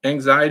 So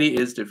anxiety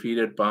is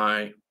defeated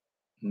by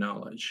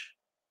knowledge,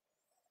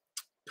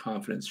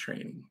 confidence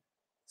training.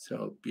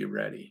 So be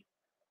ready.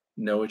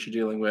 Know what you're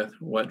dealing with,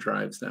 what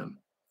drives them.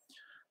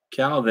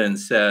 Calvin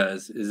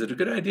says, is it a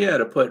good idea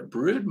to put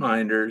brood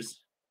minders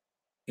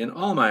in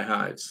all my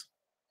hives?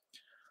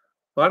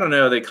 Well, I don't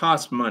know. They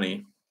cost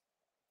money.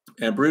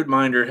 And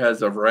Broodminder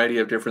has a variety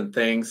of different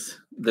things.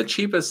 The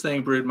cheapest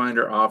thing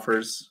Broodminder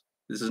offers,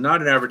 this is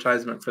not an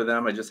advertisement for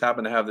them. I just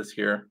happen to have this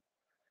here.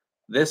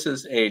 This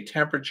is a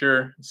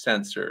temperature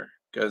sensor.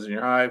 Goes in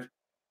your hive,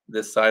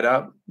 this side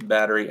up,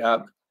 battery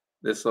up.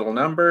 This little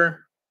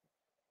number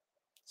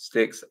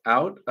sticks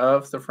out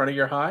of the front of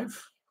your hive,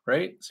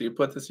 right? So you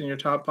put this in your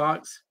top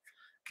box.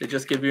 They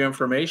just give you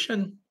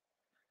information.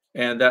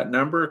 And that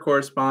number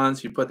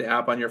corresponds, you put the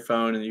app on your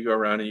phone and you go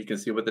around and you can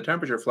see what the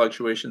temperature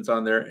fluctuations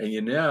on there, and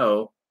you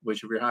know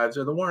which of your hives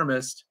are the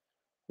warmest,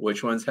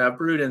 which ones have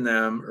brood in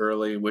them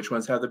early, which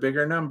ones have the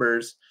bigger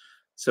numbers.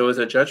 So it's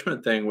a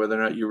judgment thing whether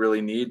or not you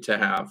really need to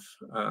have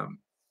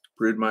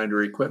brood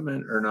minder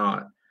equipment or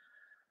not.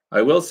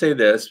 I will say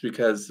this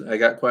because I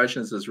got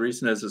questions as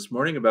recent as this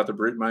morning about the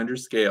brood minder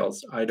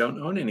scales. I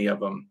don't own any of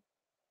them.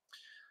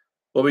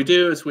 What we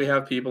do is we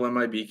have people in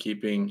my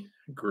beekeeping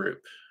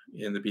group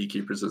in the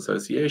Beekeepers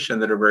Association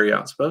that are very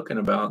outspoken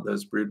about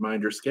those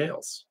broodminder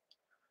scales.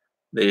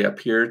 They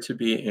appear to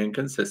be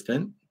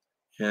inconsistent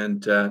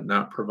and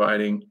not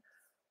providing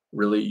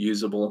really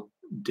usable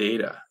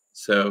data.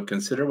 So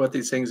consider what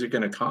these things are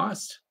going to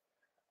cost,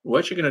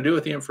 what you're going to do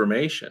with the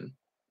information,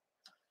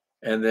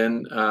 and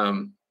then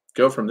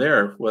go from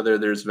there, whether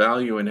there's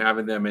value in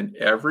having them in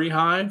every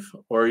hive,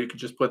 or you could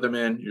just put them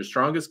in your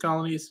strongest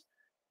colonies,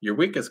 your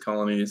weakest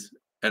colonies,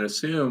 and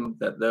assume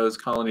that those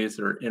colonies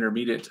that are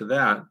intermediate to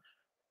that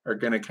are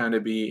going to kind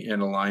of be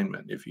in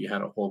alignment if you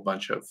had a whole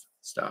bunch of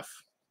stuff.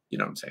 You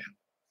know what I'm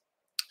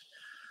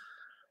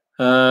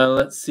saying?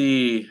 Let's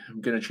see.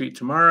 I'm going to treat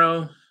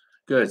tomorrow.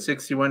 Good.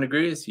 61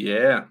 degrees.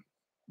 Yeah.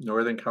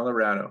 Northern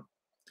Colorado.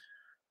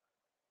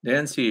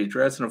 Nancy,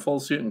 dress in a full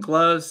suit and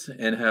gloves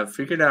and have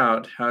figured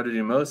out how to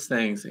do most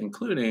things,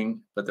 including,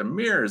 but the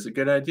mirror is a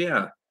good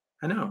idea.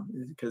 I know,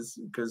 because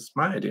it's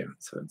my idea.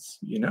 So it's,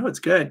 it's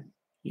good.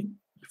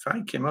 If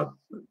I came up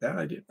with that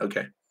idea.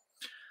 Okay.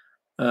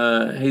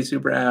 Hey,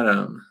 Super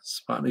Adam,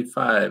 spot me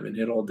 5 and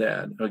hit old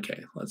dad.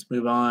 Okay, let's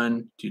move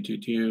on.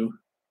 222.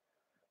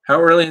 How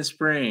early in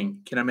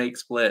spring can I make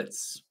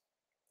splits?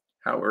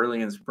 How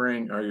early in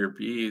spring are your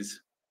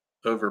bees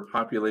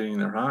overpopulating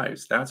their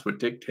hives? That's what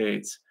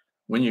dictates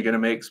when you're going to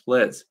make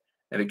splits.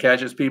 And it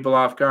catches people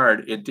off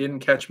guard. It didn't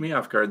catch me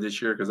off guard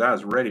this year because I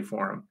was ready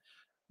for them.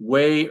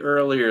 Way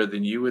earlier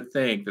than you would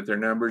think that their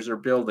numbers are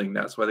building.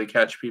 That's why they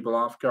catch people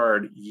off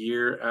guard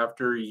year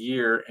after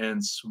year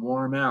and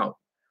swarm out.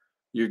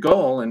 Your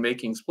goal in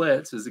making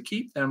splits is to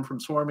keep them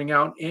from swarming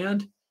out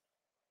and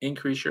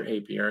increase your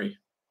apiary.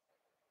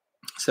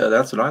 So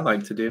that's what I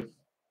like to do.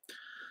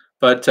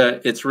 But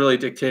it's really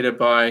dictated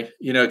by,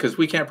 because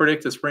we can't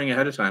predict the spring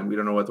ahead of time. We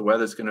don't know what the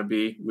weather's going to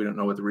be. We don't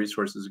know what the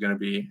resources are going to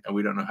be. And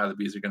we don't know how the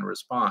bees are going to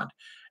respond.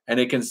 And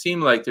it can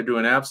seem like they're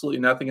doing absolutely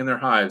nothing in their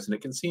hives. And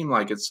it can seem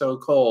like it's so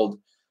cold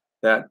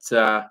that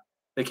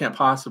they can't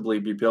possibly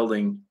be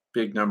building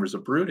big numbers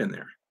of brood in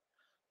there.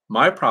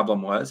 My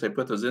problem was I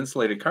put those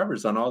insulated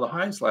covers on all the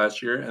hives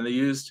last year, and they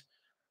used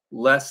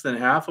less than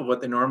half of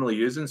what they normally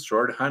use and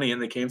stored honey,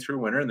 and they came through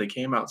winter and they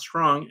came out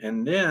strong.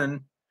 And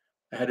then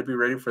I had to be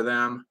ready for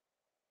them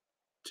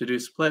to do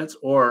splits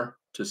or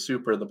to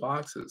super the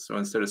boxes. So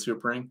instead of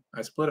supering,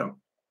 I split them.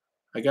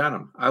 I got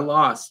them. I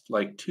lost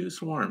like 2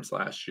 swarms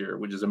last year,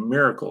 which is a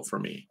miracle for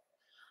me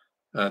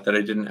that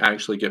I didn't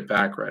actually get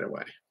back right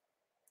away.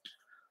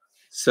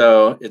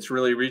 So it's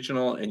really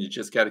regional, and you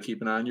just got to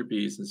keep an eye on your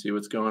bees and see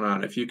what's going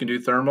on. If you can do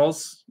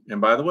thermals, and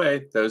by the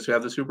way, those who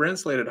have the super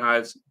insulated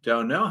hives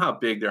don't know how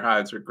big their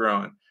hives are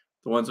growing.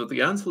 The ones with the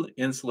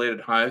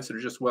uninsulated hives that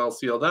are just well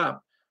sealed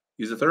up,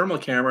 use a thermal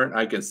camera, and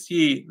I can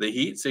see the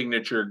heat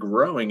signature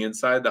growing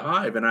inside the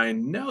hive, and I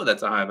know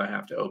that's a hive I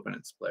have to open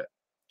and split.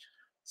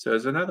 So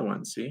there's another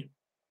one. See,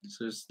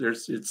 so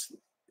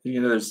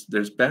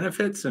there's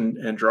benefits and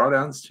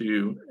drawdowns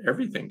to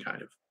everything,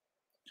 kind of.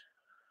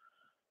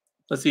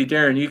 Let's see,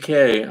 Darren,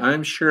 UK.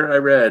 I'm sure I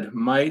read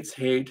mites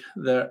hate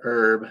the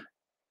herb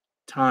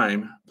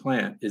thyme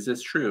plant. Is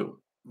this true?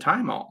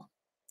 Thymol.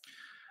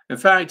 In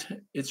fact,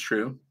 it's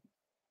true.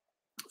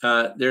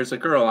 There's a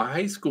girl, a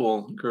high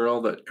school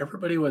girl that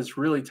everybody was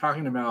really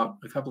talking about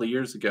a couple of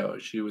years ago.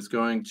 She was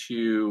going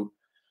to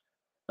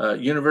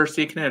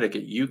University of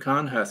Connecticut,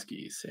 Yukon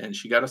Huskies, and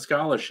she got a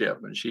scholarship,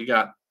 and she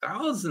got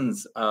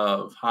thousands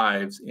of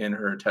hives in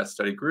her test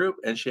study group,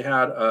 and she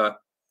had a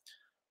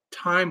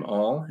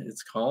Thymol,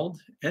 it's called,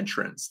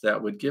 entrance that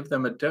would give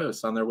them a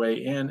dose on their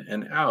way in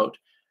and out,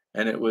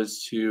 and it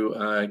was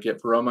to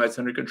get bromides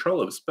under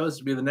control. It was supposed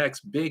to be the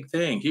next big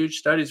thing. Huge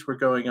studies were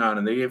going on,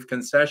 and they gave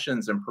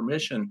concessions and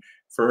permission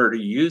for her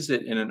to use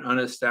it in an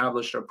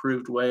unestablished,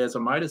 approved way as a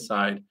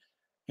miticide,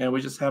 and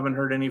we just haven't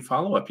heard any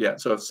follow-up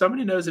yet. So if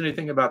somebody knows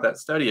anything about that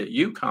study at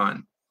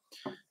UConn,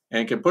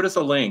 and can put us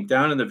a link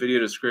down in the video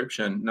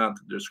description, not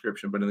the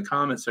description, but in the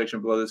comment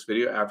section below this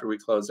video after we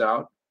close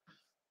out.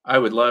 I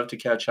would love to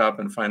catch up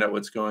and find out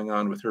what's going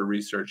on with her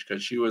research,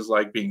 because she was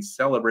like being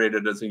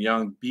celebrated as a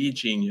young bee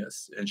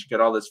genius and she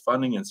got all this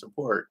funding and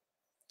support.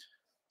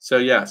 So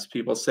yes,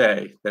 people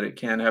say that it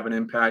can have an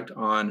impact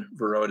on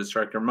Varroa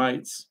destructor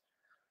mites.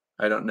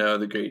 I don't know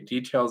the great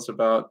details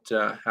about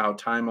how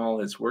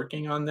thymol is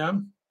working on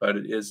them, but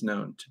it is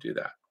known to do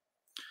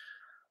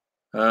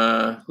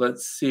that.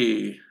 Let's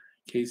see.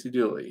 Casey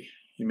Dooley,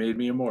 you made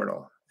me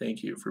immortal.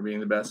 Thank you for being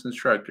the best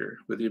instructor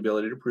with the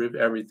ability to prove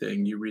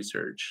everything you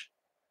research.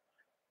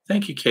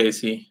 Thank you,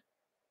 Casey.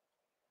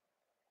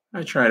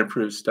 I try to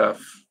prove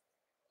stuff.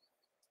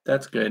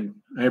 That's good.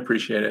 I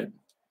appreciate it.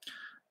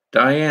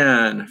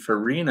 Diane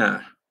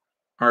Farina,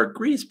 are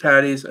grease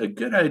patties a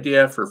good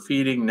idea for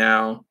feeding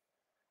now?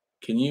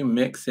 Can you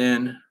mix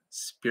in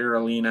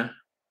spirulina?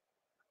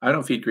 I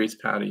don't feed grease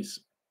patties,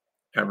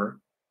 ever.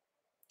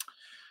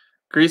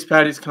 Grease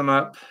patties come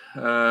up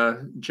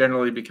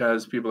generally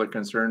because people are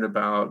concerned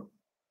about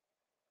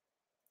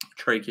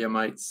trachea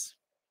mites.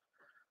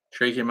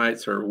 Trachea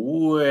mites are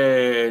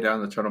way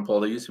down the totem pole.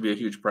 They used to be a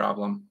huge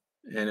problem,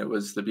 and it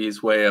was the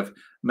bees' way of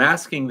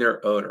masking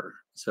their odor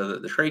so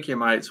that the trachea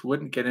mites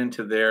wouldn't get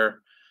into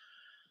their,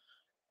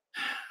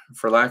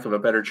 for lack of a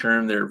better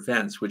term, their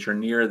vents, which are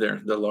near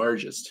the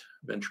largest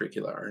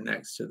ventricula, are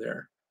next to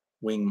their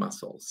wing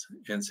muscles.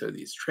 And so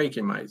these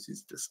trachea mites,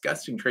 these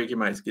disgusting trachea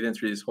mites, get in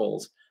through these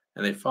holes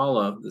and they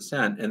follow the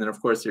scent. And then,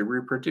 of course, they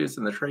reproduce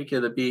in the trachea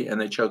of the bee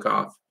and they choke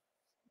off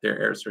their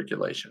air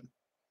circulation.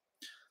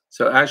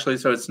 So actually,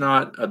 it's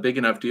not a big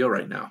enough deal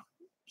right now.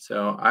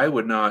 So I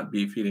would not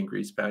be feeding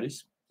grease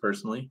patties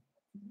personally,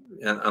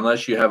 and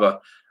unless you have a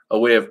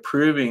way of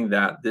proving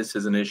that this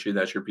is an issue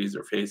that your bees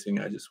are facing.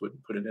 I just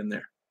wouldn't put it in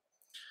there.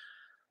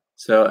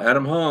 So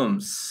Adam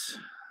Holmes,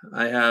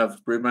 I have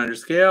broodminder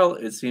scale.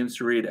 It seems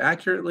to read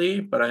accurately,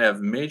 but I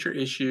have major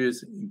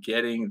issues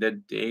getting the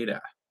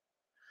data.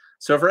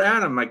 So for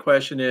Adam, my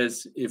question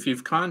is, if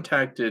you've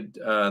contacted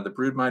the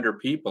broodminder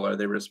people, are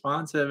they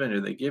responsive and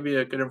do they give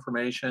you good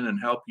information and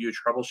help you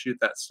troubleshoot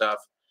that stuff?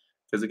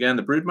 Because again,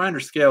 the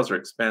broodminder scales are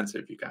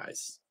expensive, you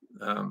guys.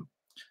 So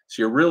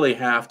you really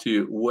have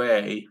to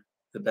weigh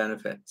the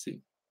benefit. See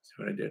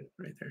what I did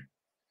right there?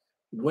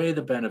 Weigh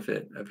the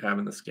benefit of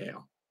having the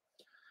scale.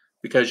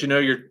 Because,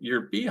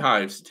 your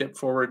beehives tip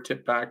forward,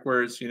 tip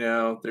backwards,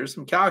 there's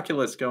some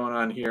calculus going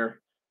on here.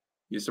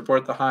 You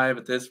support the hive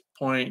at this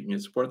point, and you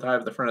support the hive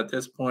at the front at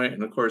this point,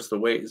 and of course the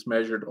weight is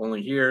measured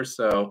only here.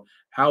 So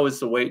how is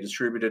the weight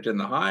distributed in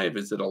the hive?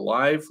 Is it a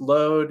live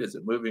load? Is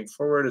it moving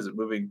forward? Is it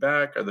moving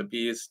back? Are the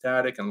bees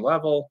static and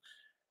level?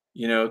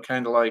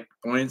 Kind of like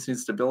buoyancy and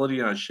stability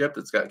on a ship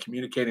that's got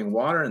communicating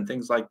water and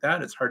things like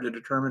that. It's hard to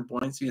determine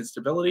buoyancy and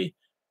stability.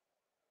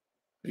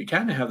 You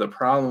kind of have the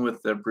problem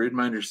with the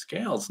broodminder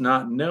scales,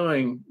 not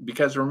knowing,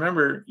 because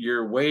remember,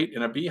 your weight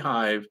in a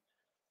beehive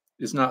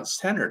is not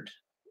centered.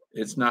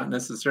 It's not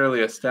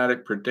necessarily a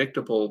static,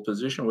 predictable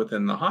position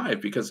within the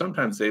hive, because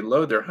sometimes they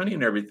load their honey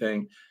and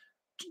everything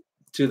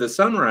to the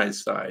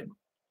sunrise side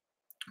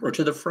or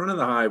to the front of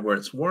the hive where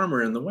it's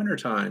warmer in the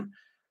wintertime.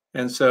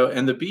 And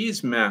the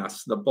bees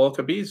mass, the bulk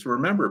of bees,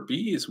 remember,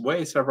 bees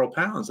weigh several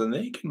pounds and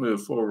they can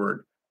move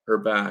forward or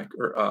back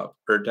or up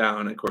or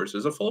down. Of course,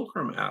 there's a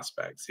fulcrum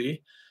aspect,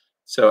 see?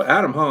 So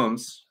Adam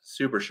Holmes,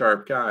 super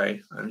sharp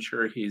guy, I'm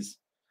sure he's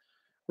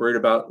worried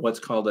about what's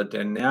called a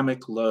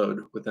dynamic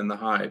load within the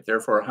hive.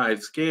 Therefore, a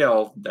hive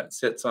scale that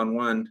sits on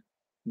one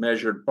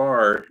measured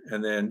bar,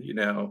 and then,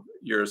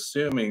 you're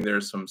assuming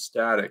there's some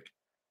static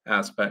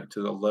aspect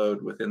to the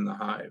load within the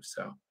hive.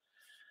 So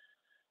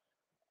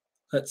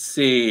let's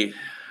see.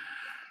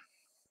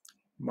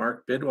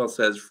 Mark Bidwell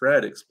says,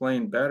 Fred,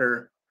 explain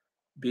better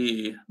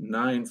bee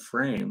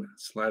 9-frame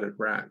slatted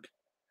rack.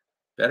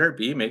 Better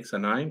Bee makes a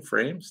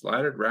 9-frame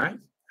slatted rack?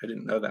 I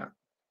didn't know that.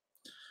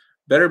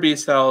 Better Bee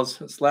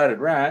sells slatted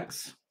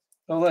racks.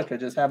 Oh, look, I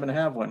just happen to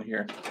have one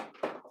here.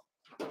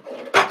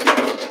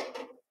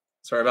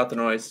 Sorry about the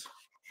noise.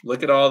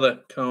 Look at all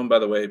the comb, by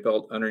the way,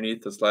 built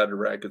underneath the slatted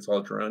rack. It's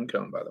all drone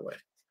comb, by the way.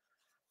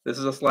 This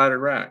is a slatted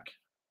rack.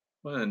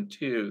 1,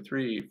 2,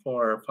 3,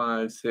 4,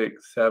 5,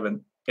 6,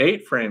 7,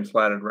 8-frame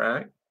slatted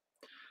rack.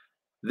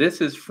 This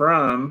is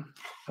from,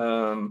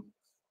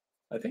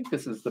 I think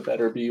this is the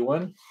Better Bee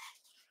one.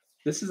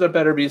 This is a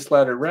Better Bee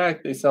slatted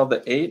rack. They sell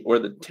the 8 or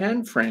the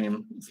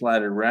 10-frame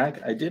slatted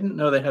rack. I didn't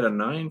know they had a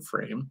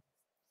 9-frame.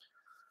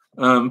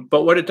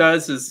 But what it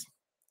does is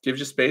gives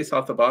you space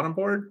off the bottom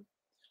board.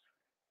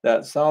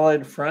 That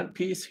solid front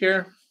piece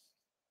here,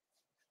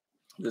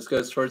 this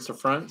goes towards the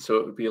front, so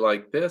it would be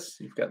like this.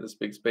 You've got this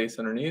big space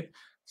underneath.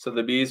 So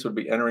the bees would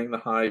be entering the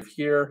hive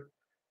here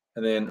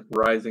and then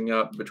rising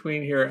up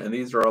between here. And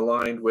these are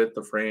aligned with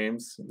the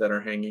frames that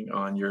are hanging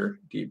on your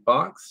deep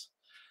box.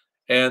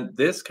 And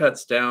this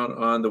cuts down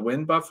on the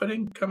wind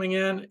buffeting coming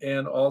in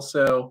and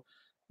also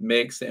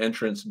makes the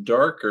entrance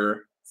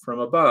darker from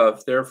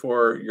above.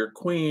 Therefore, your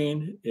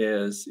queen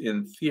is,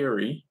 in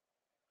theory,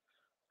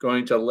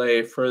 going to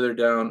lay further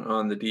down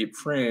on the deep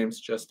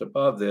frames just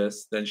above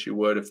this than she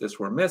would if this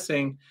were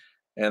missing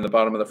and the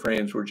bottom of the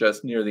frames were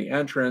just near the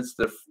entrance.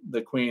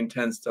 The queen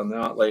tends to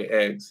not lay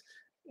eggs,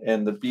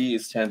 and the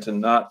bees tend to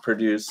not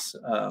produce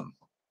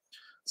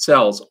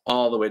cells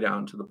all the way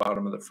down to the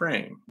bottom of the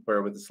frame,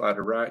 where with the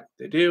slatted rack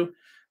they do.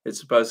 It's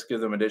supposed to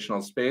give them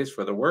additional space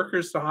for the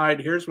workers to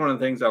hide. Here's one of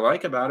the things I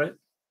like about it.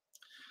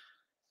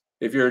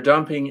 If you're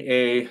dumping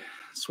a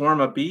swarm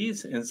of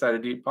bees inside a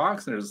deep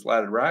box and there's a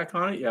slatted rack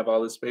on it, you have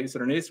all this space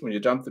underneath. When you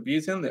dump the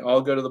bees in, they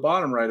all go to the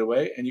bottom right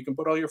away, and you can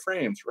put all your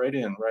frames right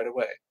in right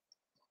away.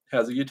 It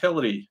has a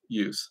utility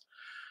use.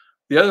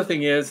 The other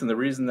thing is, and the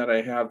reason that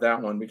I have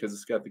that one, because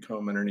it's got the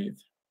comb underneath,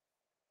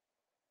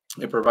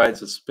 it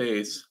provides a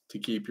space to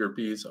keep your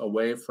bees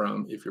away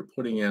from, if you're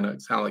putting in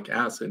oxalic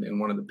acid in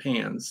one of the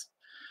pans,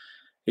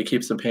 it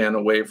keeps the pan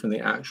away from the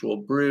actual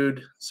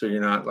brood, so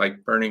you're not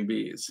like burning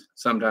bees.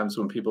 Sometimes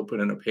when people put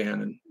in a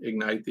pan and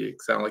ignite the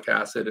oxalic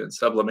acid and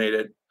sublimate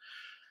it,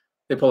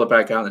 they pull it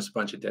back out and there's a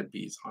bunch of dead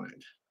bees on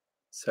it.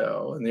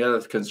 So, and the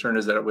other concern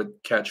is that it would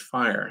catch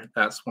fire.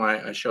 That's why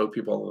I show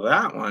people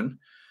that one,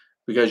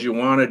 because you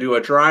want to do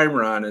a dry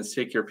run and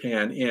stick your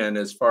pan in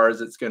as far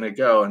as it's going to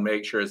go and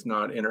make sure it's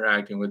not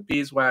interacting with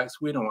beeswax.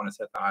 We don't want to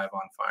set the hive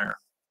on fire.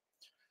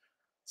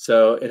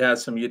 So it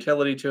has some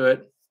utility to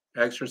it,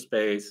 extra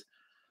space.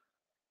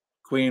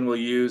 Queen will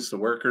use, the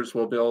workers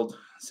will build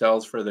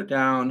cells further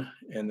down,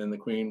 and then the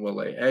queen will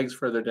lay eggs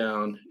further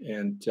down.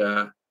 And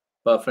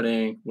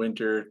buffeting,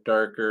 winter,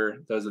 darker,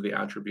 those are the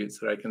attributes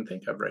that I can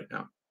think of right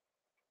now.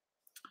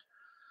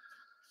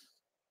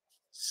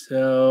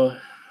 So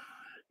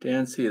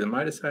Dan C, the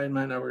miticide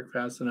might not work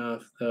fast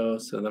enough though,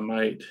 so the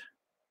might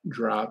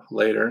drop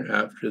later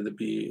after the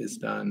bee is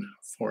done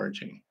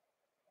foraging.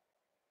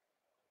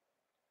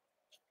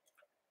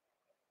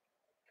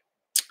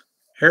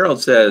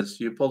 Harold says,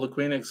 you pull the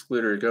queen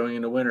excluder going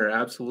into winter.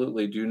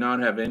 Absolutely. Do not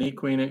have any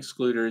queen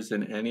excluders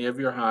in any of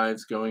your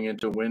hives going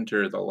into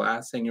winter. The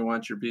last thing you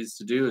want your bees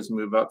to do is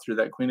move up through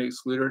that queen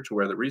excluder to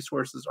where the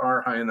resources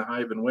are high in the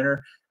hive in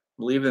winter,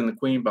 leaving the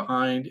queen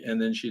behind,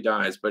 and then she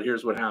dies. But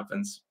here's what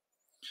happens.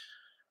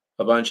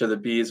 A bunch of the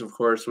bees, of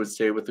course, would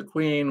stay with the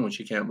queen when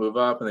she can't move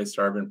up, and they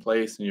starve in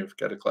place, and you've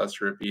got a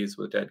cluster of bees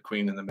with a dead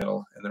queen in the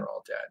middle, and they're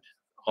all dead.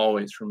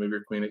 Always remove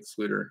your queen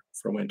excluder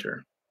for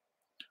winter.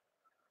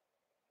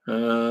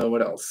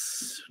 What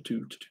else?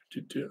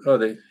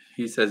 Oh,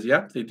 he says,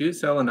 yep, they do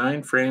sell a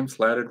 9-frame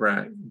slatted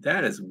rack.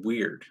 That is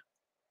weird.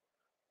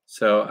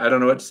 So I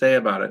don't know what to say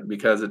about it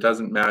because it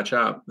doesn't match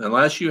up.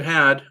 Unless you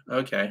had,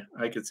 okay,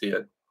 I could see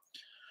it.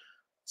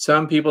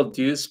 Some people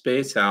do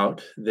space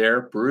out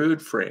their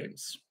brood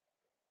frames.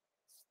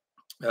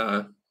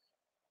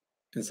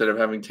 Instead of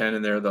having 10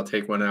 in there, they'll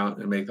take one out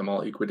and make them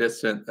all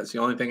equidistant. That's the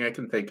only thing I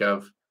can think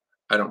of.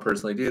 I don't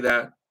personally do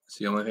that. It's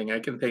the only thing I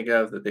can think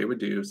of that they would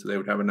do. So they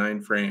would have a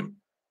 9-frame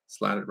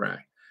slatted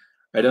rack.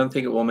 I don't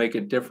think it will make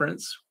a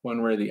difference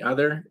one way or the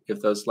other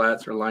if those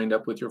slats are lined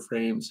up with your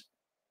frames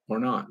or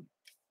not,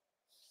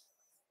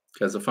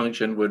 because the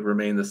function would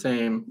remain the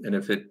same. And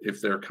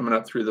if they're coming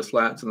up through the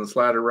slats in the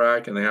slatted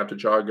rack and they have to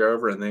jog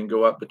over and then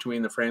go up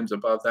between the frames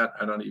above that,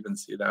 I don't even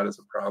see that as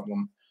a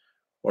problem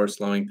or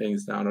slowing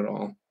things down at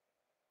all.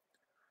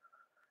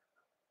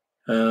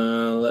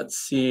 Let's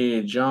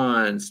see,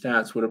 John,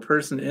 stats. Would a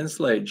person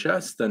insulate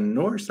just the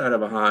north side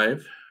of a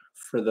hive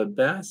for the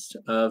best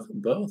of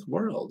both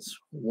worlds?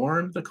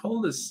 Warm the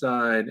coldest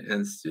side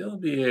and still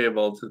be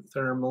able to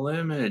thermal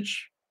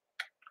image.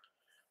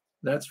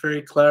 That's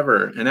very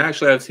clever. And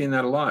actually, I've seen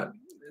that a lot.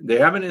 They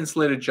haven't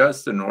insulated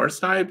just the north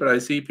side, but I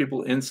see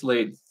people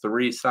insulate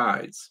 3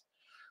 sides.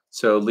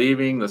 So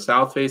leaving the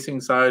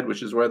south-facing side,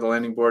 which is where the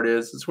landing board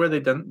is where they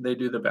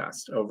do the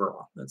best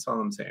overall. That's all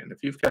I'm saying.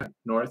 If you've got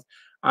north,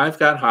 I've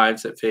got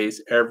hives that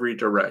face every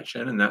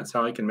direction, and that's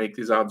how I can make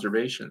these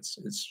observations.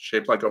 It's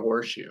shaped like a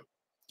horseshoe.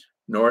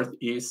 North,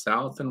 east,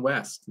 south, and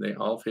west. They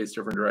all face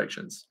different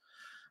directions.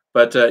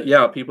 But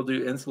yeah, people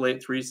do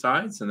insulate 3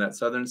 sides, and that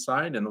southern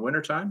side in the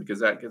wintertime, because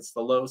that gets the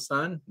low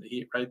sun, the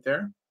heat right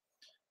there.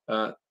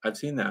 I've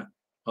seen that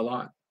a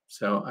lot.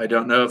 So I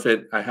don't know if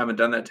I haven't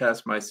done that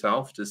test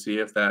myself to see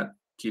if that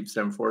keeps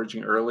them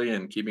foraging early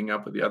and keeping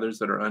up with the others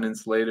that are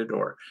uninsulated,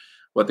 or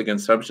what the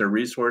consumption of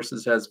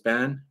resources has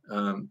been.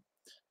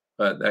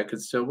 But that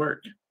could still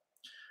work.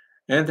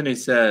 Anthony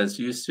says,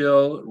 you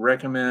still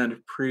recommend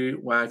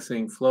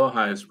pre-waxing flow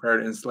hives prior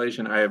to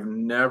installation? I have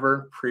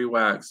never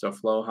pre-waxed a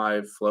flow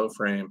hive flow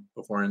frame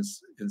before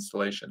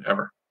installation,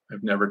 ever.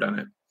 I've never done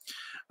it.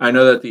 I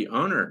know that the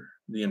owner,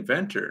 the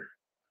inventor,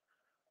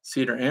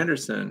 Cedar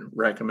Anderson,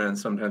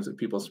 recommends sometimes that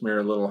people smear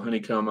a little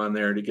honeycomb on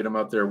there to get them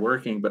up there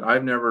working, but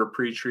I've never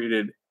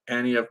pre-treated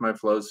any of my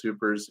flow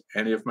supers,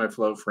 any of my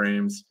flow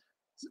frames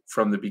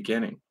from the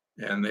beginning,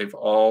 and they've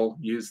all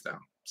used them.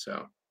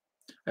 So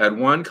I had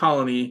one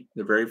colony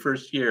the very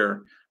first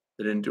year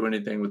that didn't do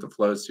anything with the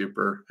flow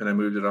super, and I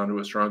moved it onto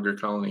a stronger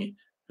colony,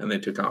 and they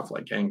took off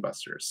like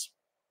gangbusters.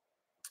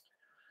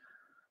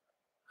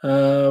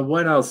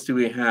 What else do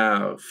we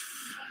have?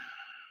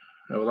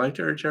 I would like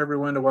to urge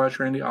everyone to watch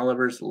Randy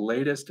Oliver's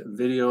latest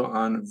video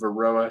on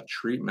Varroa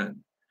treatment.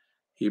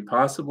 He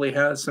possibly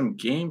has some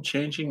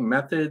game-changing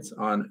methods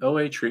on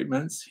OA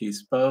treatments. He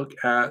spoke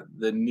at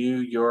the New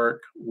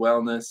York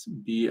Wellness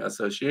Bee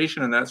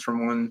Association, and that's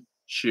from one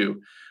shoe.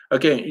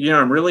 Okay,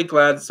 I'm really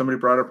glad that somebody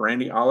brought up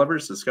Randy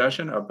Oliver's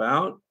discussion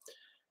about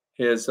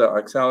his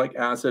oxalic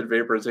acid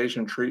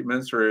vaporization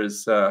treatments or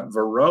his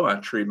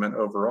Varroa treatment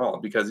overall,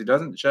 because he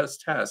doesn't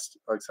just test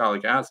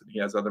oxalic acid. He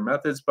has other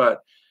methods, but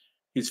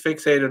he's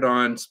fixated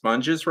on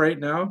sponges right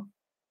now.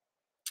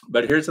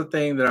 But here's the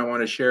thing that I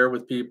want to share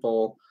with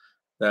people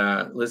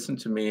that listen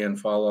to me and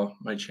follow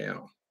my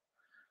channel.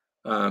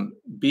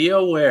 Be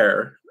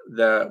aware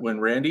that when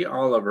Randy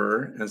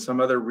Oliver and some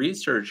other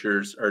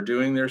researchers are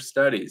doing their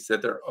studies,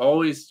 that they're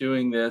always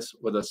doing this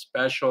with a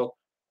special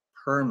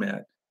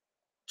permit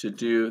to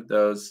do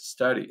those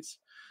studies.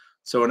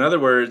 So in other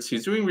words,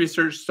 he's doing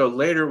research so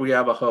later we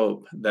have a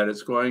hope that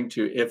it's going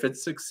to, if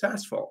it's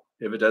successful,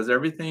 if it does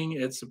everything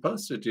it's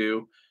supposed to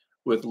do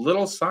with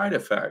little side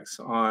effects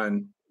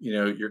on,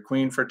 your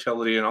queen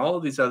fertility and all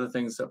of these other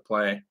things that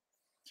play,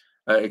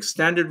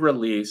 extended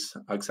release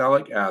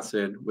oxalic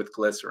acid with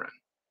glycerin.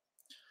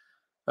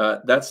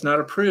 That's not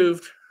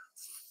approved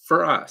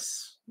for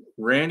us.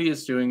 Randy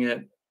is doing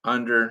it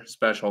under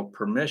special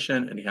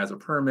permission and he has a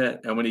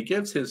permit. And when he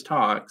gives his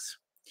talks,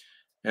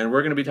 and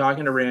we're going to be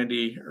talking to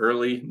Randy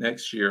early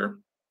next year,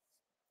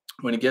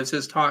 when he gives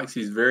his talks,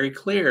 he's very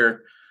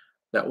clear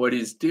that what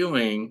he's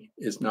doing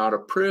is not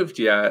approved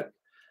yet.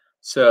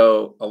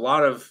 So a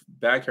lot of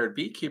backyard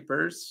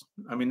beekeepers,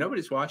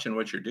 nobody's watching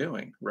what you're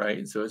doing,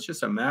 right? So it's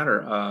just a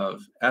matter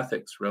of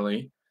ethics,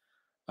 really.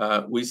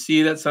 We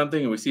see that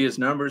something and we see his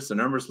numbers. The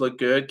numbers look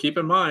good. Keep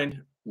in mind,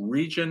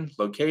 region,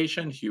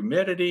 location,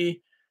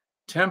 humidity,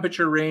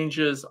 temperature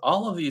ranges,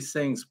 all of these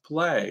things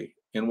play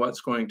in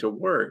what's going to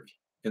work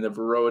in the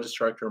Varroa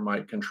destructor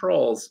mite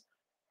controls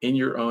in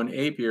your own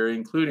apiary,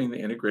 including the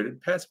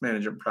integrated pest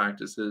management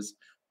practices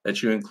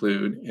that you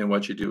include in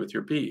what you do with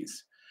your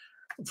bees.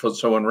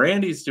 So when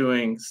Randy's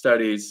doing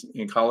studies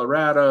in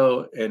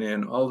Colorado and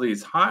in all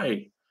these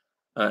high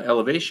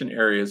elevation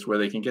areas where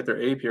they can get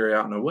their apiary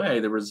out and away,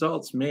 the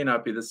results may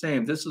not be the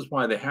same. This is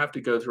why they have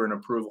to go through an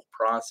approval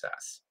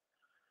process.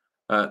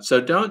 So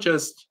don't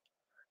just,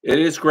 it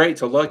is great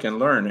to look and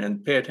learn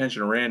and pay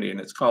attention to Randy,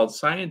 and it's called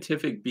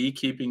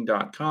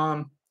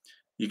scientificbeekeeping.com.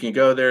 You can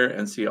go there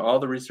and see all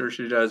the research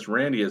he does.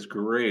 Randy is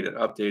great at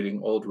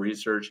updating old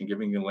research and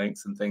giving you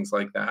links and things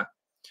like that.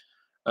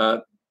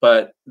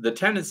 But the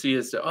tendency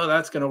is to,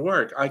 that's going to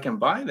work. I can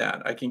buy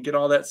that. I can get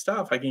all that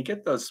stuff. I can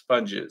get those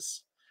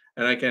sponges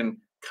and I can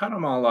cut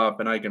them all up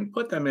and I can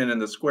put them in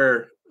the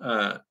square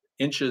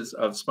inches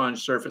of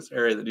sponge surface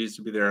area that needs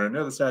to be there. And I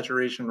know the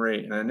saturation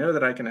rate and I know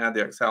that I can add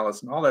the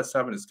oxalis and all that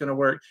stuff and it's going to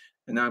work.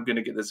 And now I'm going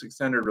to get this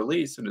extended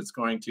release and it's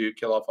going to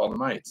kill off all the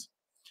mites.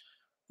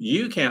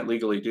 You can't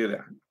legally do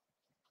that.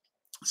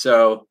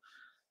 So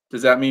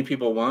does that mean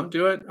people won't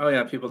do it? Oh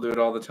yeah, people do it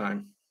all the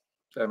time.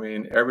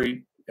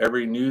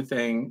 Every new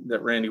thing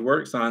that Randy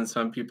works on,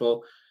 some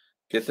people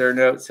get their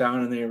notes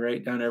down and they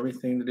write down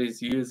everything that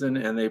he's using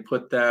and they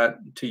put that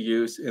to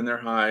use in their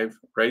hive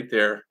right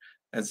there,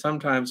 and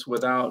sometimes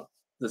without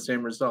the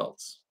same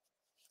results.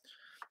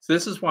 So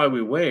this is why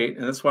we wait,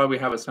 and that's why we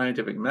have a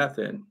scientific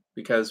method,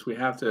 because we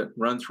have to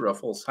run through a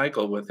full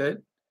cycle with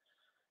it.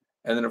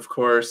 And then of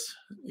course,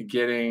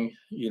 getting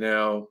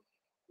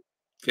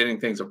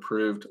things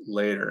approved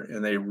later,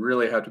 and they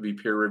really have to be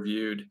peer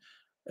reviewed.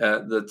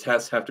 The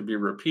tests have to be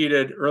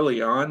repeated.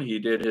 Early on, he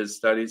did his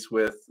studies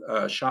with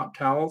shop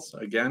towels.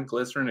 Again,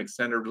 glycerin,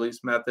 extended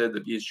release method.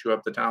 The bees chew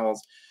up the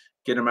towels,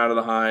 get them out of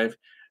the hive.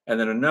 And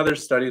then another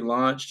study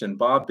launched, and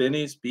Bob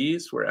Binney's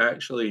bees were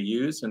actually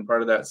used in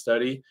part of that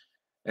study.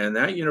 And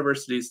that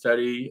university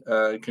study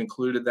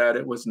concluded that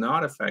it was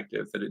not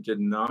effective, that it did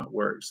not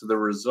work. So the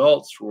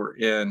results were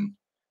in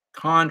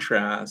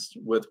contrast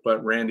with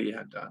what Randy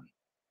had done.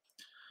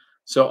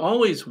 So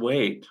always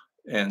wait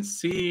and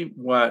see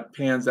what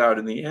pans out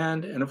in the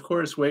end. And of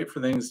course, wait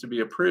for things to be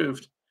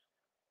approved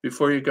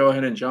before you go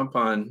ahead and jump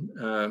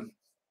on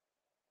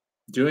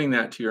doing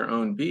that to your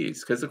own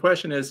bees. Because the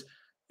question is,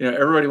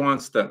 everybody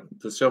wants the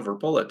silver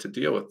bullet to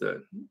deal with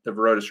the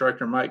Varroa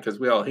destructor mite, because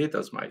we all hate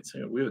those mites.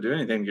 We will do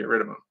anything to get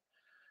rid of them.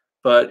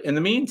 But in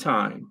the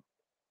meantime,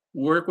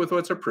 work with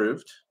what's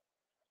approved,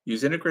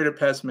 use integrated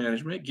pest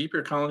management, keep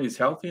your colonies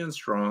healthy and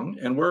strong,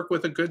 and work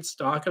with a good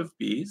stock of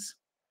bees.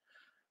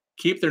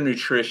 Keep their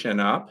nutrition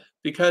up,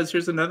 because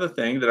here's another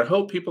thing that I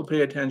hope people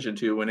pay attention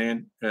to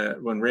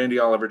when Randy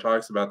Oliver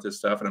talks about this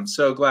stuff. And I'm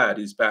so glad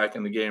he's back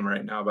in the game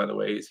right now, by the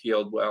way. He's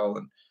healed well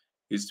and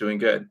he's doing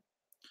good.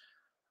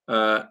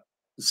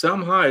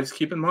 Some hives,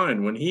 keep in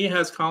mind, when he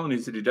has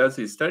colonies that he does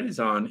these studies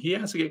on, he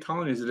has to get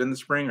colonies that in the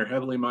spring are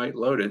heavily mite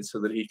loaded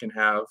so that he can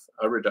have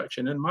a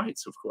reduction in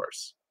mites, of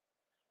course.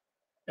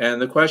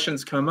 And the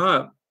questions come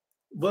up,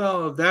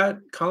 well, that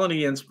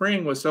colony in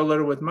spring was so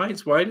loaded with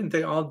mites, why didn't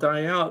they all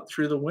die out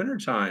through the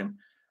wintertime?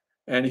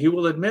 And he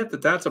will admit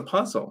that that's a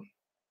puzzle.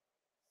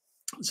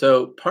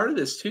 So part of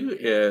this too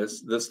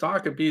is the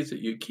stock of bees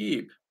that you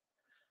keep.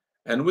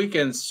 And we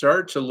can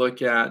start to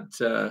look at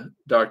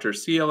Dr.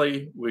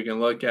 Seeley. We can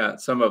look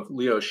at some of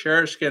Leo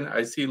Sherishkin.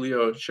 I see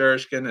Leo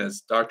Sherishkin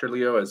as Dr.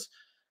 Leo is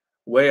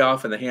way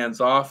off in the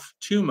hands off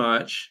too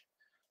much.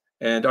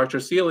 And Dr.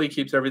 Seeley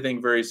keeps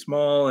everything very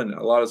small and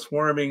a lot of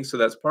swarming. So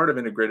that's part of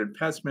integrated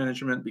pest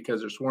management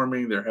because they're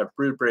swarming, they have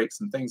brood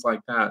breaks and things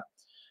like that.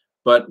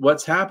 But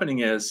what's happening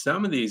is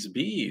some of these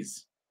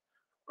bees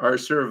are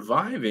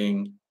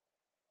surviving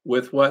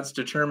with what's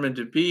determined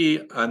to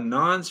be a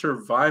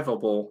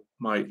non-survivable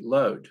mite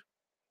load.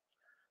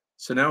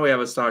 So now we have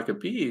a stock of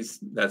bees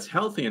that's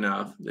healthy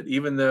enough that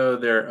even though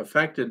they're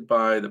affected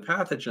by the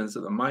pathogens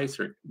that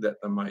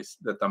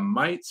the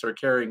mites are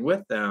carrying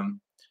with them,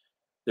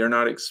 they're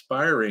not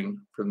expiring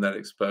from that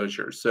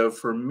exposure. So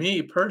for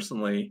me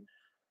personally,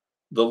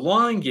 the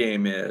long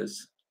game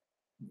is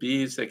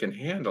bees that can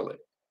handle it.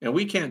 And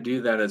we can't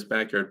do that as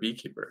backyard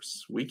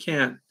beekeepers. We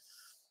can't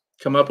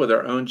come up with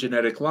our own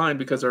genetic line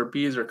because our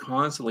bees are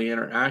constantly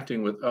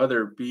interacting with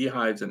other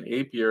beehives and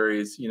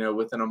apiaries,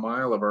 within a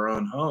mile of our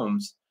own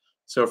homes.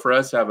 So for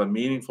us to have a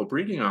meaningful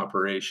breeding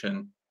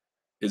operation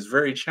is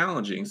very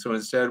challenging. So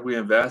instead, we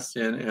invest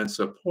in and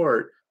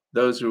support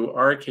those who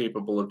are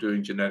capable of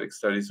doing genetic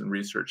studies and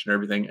research and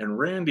everything. And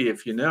Randy,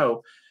 if you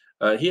know,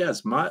 he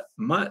has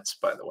mutts,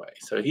 by the way.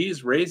 So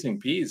he's raising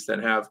bees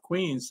that have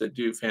queens that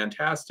do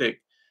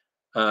fantastic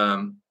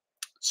um,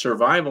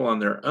 survival on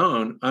their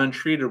own,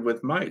 untreated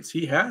with mites.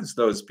 He has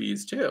those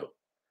bees too.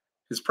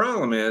 His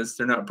problem is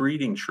they're not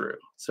breeding true.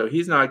 So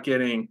he's not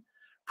getting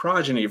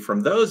progeny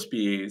from those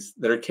bees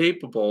that are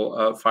capable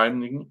of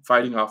fighting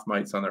off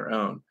mites on their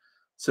own.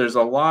 So there's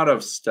a lot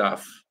of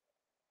stuff.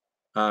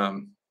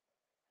 Um,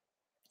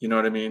 you know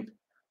what I mean?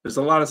 There's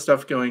a lot of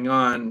stuff going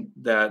on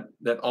that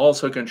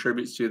also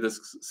contributes to the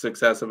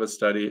success of a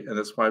study, and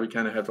that's why we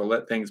kind of have to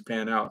let things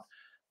pan out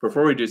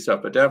before we do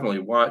stuff. But definitely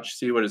watch,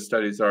 see what his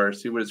studies are,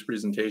 see what his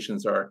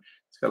presentations are.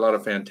 He's got a lot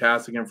of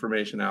fantastic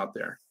information out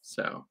there.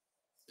 So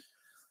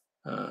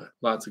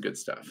lots of good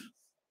stuff.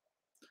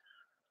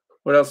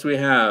 What else do we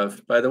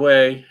have? By the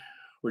way,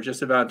 we're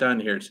just about done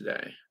here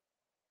today.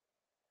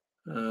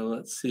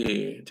 Let's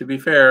see. To be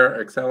fair,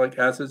 oxalic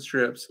acid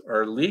strips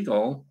are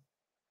legal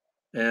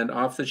and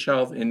off the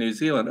shelf in New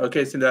Zealand.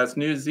 Okay, so that's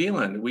New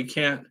Zealand. We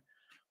can't.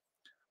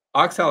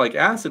 Oxalic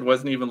acid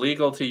wasn't even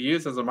legal to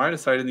use as a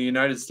miticide in the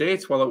United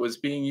States while it was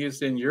being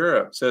used in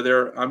Europe.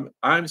 So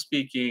I'm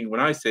speaking,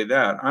 when I say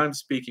that, I'm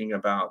speaking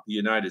about the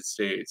United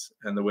States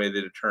and the way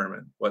they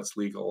determine what's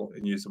legal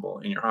and usable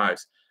in your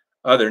hives.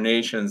 Other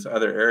nations,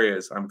 other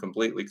areas, I'm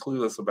completely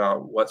clueless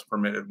about what's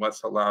permitted,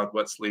 what's allowed,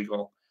 what's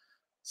legal.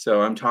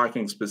 So I'm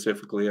talking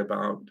specifically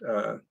about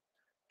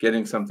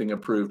getting something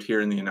approved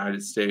here in the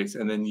United States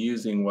and then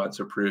using what's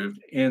approved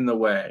in the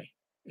way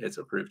it's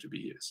approved to be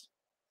used.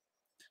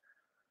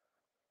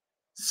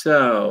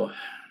 So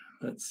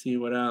let's see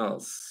what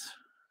else.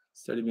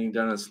 Study being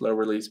done on slow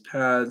release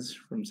pads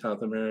from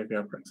South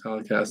America.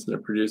 Oxalic acid, the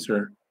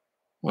producer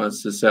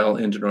wants to sell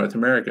into North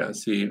America.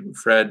 See,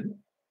 Fred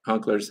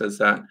Hunkler says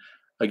that.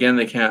 Again,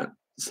 they can't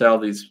sell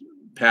these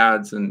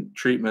pads and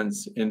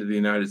treatments into the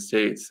United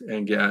States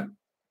and get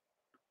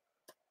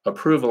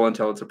approval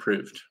until it's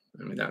approved.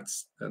 I mean,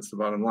 that's the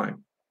bottom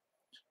line.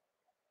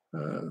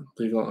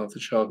 Legal off the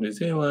shelf New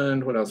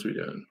Zealand. What else are we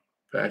doing?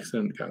 By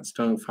accident, got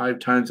stung 5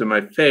 times in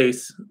my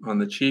face, on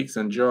the cheeks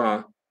and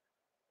jaw.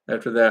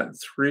 After that,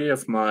 3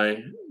 of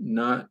my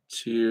not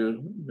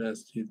too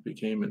best teeth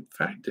became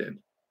infected.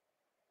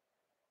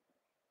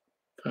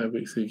 5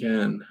 weeks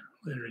again.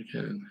 Later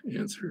again.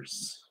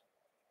 Answers.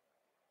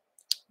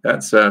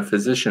 That's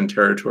physician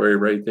territory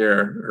right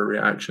there. A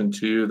reaction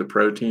to the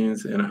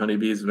proteins in a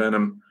honeybee's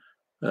venom.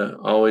 I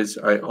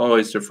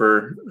always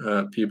defer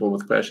people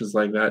with questions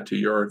like that to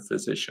your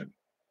physician.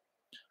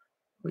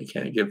 We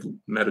can't give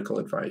medical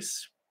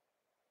advice.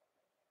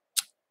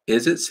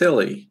 Is it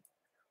silly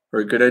or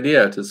a good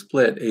idea to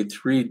split a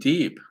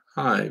 3-deep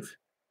hive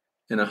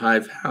in a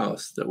hive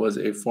house that was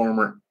a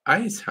former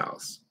ice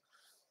house?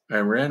 I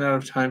ran out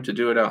of time to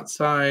do it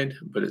outside,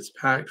 but it's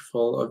packed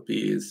full of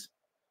bees.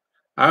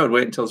 I would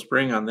wait until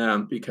spring on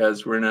them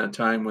because we're in a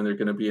time when they're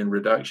going to be in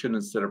reduction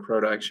instead of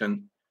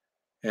production.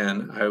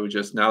 And I would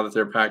just, now that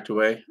they're packed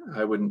away,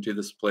 I wouldn't do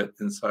the split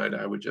inside.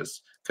 I would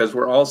just, because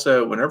we're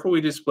also, whenever we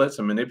do splits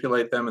and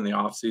manipulate them in the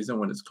off season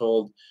when it's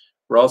cold,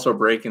 we're also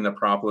breaking the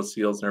propolis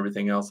seals and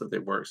everything else that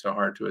they've worked so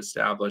hard to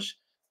establish.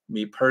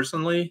 Me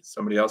personally,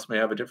 somebody else may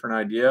have a different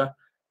idea.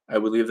 I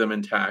would leave them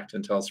intact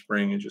until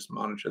spring and just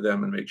monitor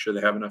them and make sure they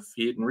have enough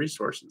feed and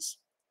resources.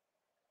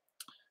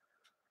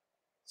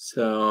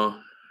 So,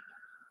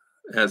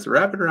 as the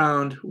rapid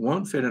round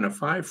won't fit in a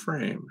 5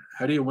 frame,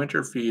 how do you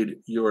winter feed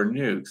your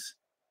nukes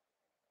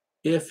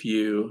if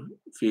you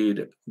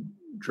feed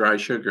dry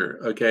sugar?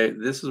 Okay,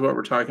 this is what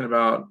we're talking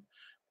about.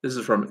 This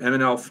is from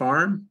M&L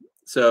Farm.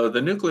 So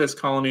the nucleus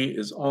colony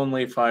is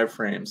only 5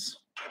 frames.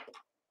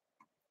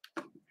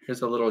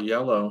 Here's a little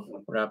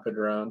yellow rapid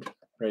round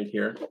right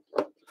here.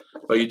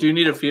 But you do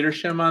need a feeder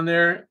shim on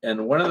there.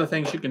 And one of the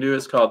things you can do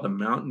is called the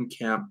mountain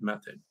camp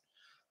method.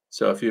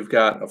 So if you've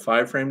got a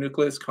 5 frame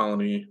nucleus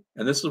colony,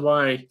 and this is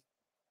why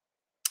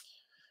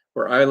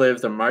Where I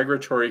live, the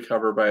migratory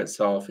cover by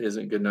itself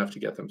isn't good enough to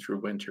get them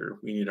through winter.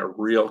 We need a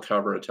real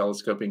cover, a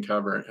telescoping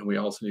cover, and we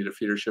also need a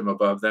feeder shim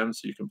above them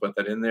so you can put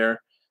that in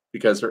there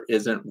because there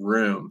isn't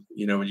room.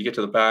 You know, when you get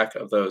to the back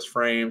of those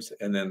frames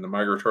and then the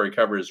migratory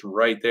cover is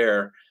right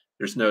there,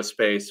 there's no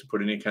space to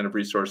put any kind of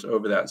resource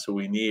over that. So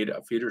we need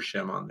a feeder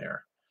shim on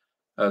there.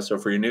 So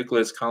for your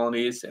nucleus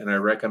colonies, and I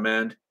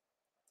recommend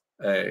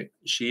a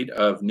sheet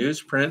of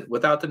newsprint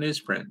without the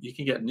newsprint. You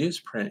can get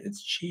newsprint,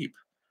 it's cheap.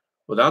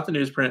 Without the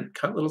newsprint,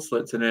 cut little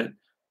slits in it,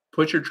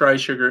 put your dry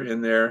sugar in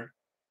there.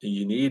 And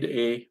you need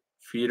a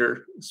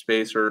feeder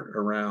spacer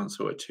around,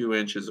 so a 2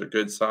 inch is a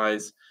good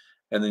size.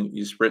 And then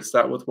you spritz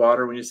that with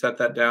water when you set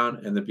that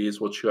down, and the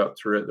bees will chew up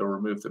through it. They'll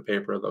remove the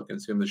paper, they'll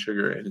consume the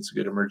sugar, and it's a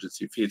good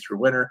emergency feed through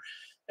winter.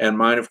 And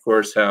mine, of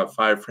course, have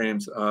 5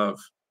 frames of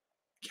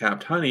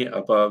capped honey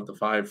above the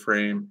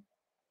 5-frame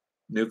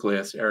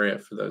nucleus area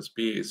for those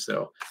bees.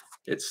 So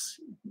it's,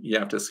 you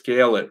have to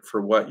scale it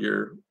for what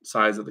your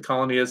size of the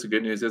colony is. The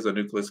good news is a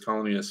nucleus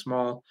colony is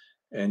small,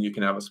 and you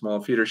can have a small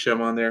feeder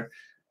shim on there.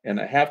 And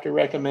I have to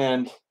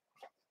recommend,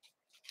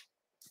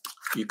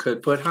 you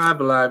could put Hive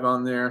Alive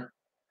on there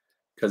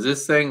because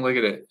this thing, look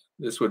at it,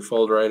 this would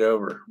fold right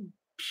over.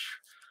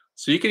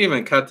 So you can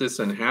even cut this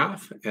in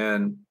half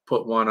and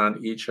put one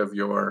on each of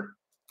your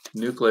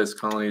nucleus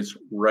colonies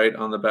right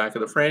on the back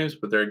of the frames.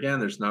 But there again,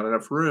 there's not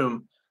enough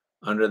room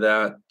under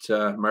that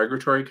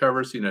migratory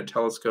cover, so you know,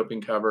 telescoping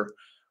cover,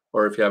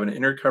 or if you have an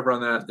inner cover on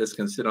that, this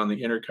can sit on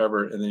the inner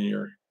cover, and then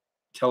your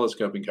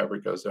telescoping cover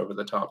goes over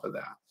the top of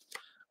that.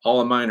 All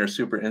of mine are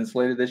super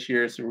insulated this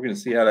year, so we're going to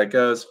see how that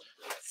goes.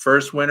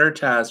 First winter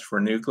test for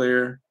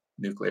nucleus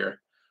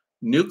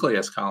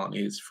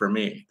colonies for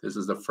me. This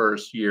is the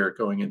first year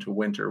going into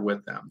winter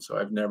with them, so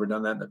I've never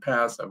done that in the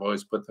past. I've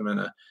always put them in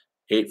a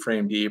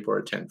 8-frame deep or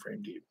a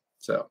 10-frame deep.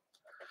 So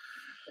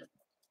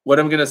what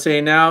I'm going to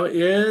say now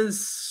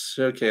is,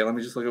 okay, let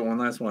me just look at one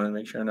last one and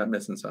make sure I'm not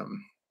missing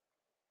something.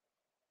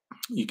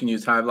 You can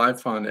use Hive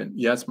Live fondant.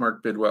 Yes,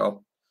 Mark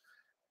Bidwell,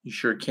 you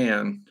sure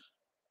can.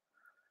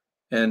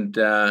 And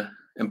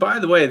by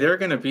the way, they're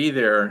going to be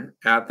there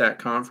at that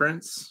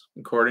conference,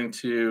 according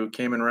to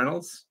Cayman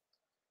Reynolds.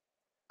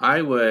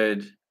 I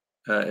would,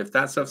 if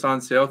that stuff's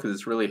on sale because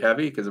it's really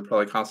heavy, because it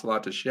probably costs a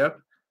lot to ship,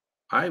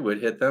 I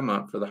would hit them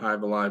up for the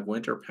Hive Alive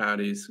winter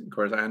patties. Of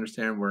course, I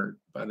understand we're,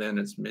 by then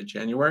it's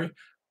mid-January,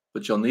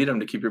 but you'll need them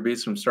to keep your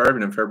bees from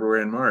starving in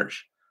February and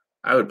March.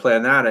 I would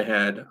plan that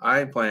ahead.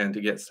 I plan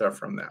to get stuff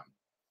from them.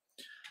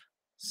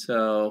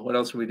 So what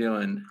else are we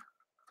doing?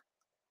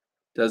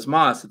 Does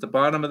moss at the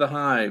bottom of the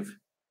hive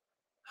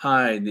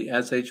hide the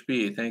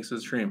SHB? Thanks for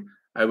the stream.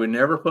 I would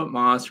never put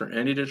moss or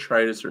any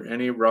detritus or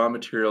any raw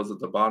materials at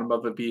the bottom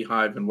of a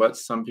beehive in what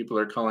some people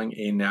are calling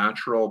a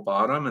natural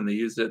bottom, and they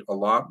use it a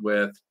lot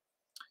with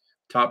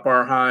top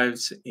bar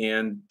hives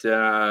and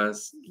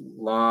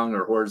long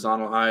or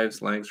horizontal hives,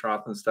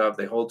 Langstroth and stuff.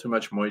 They hold too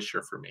much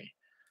moisture for me.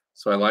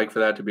 So I like for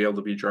that to be able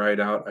to be dried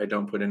out. I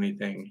don't put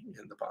anything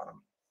in the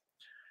bottom.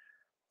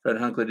 Fred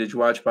Hunkley, did you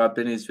watch Bob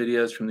Binney's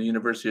videos from the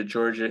University of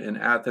Georgia in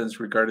Athens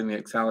regarding the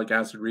oxalic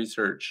acid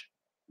research?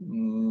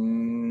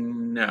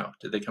 No.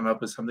 Did they come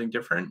up with something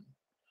different?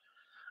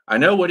 I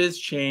know what is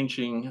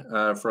changing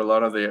for a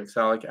lot of the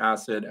oxalic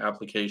acid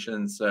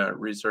applications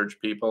research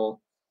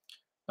people,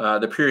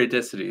 the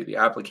periodicity, the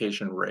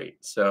application rate.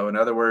 So in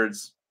other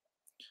words,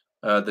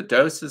 the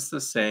dose is the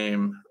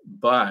same,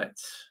 but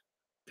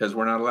because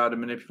we're not allowed to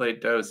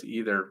manipulate dose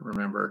either,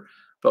 remember.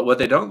 But what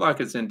they don't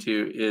lock us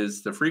into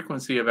is the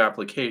frequency of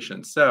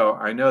application. So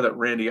I know that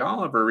Randy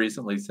Oliver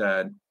recently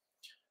said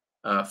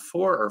 4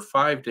 or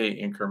 5 day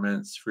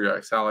increments for your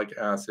oxalic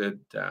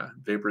acid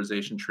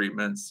vaporization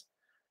treatments.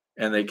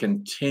 And they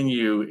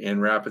continue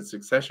in rapid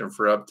succession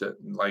for up to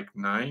like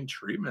 9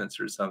 treatments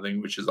or something,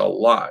 which is a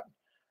lot.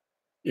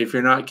 If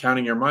you're not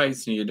counting your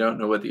mites and you don't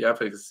know what the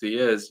efficacy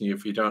is, and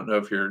if you don't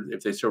know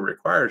if they still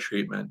require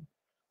treatment,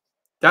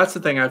 that's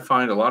the thing I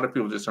find a lot of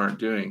people just aren't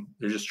doing.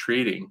 They're just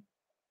treating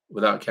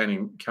without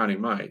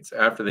counting mites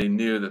after they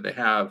knew that they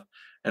have.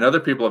 And other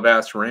people have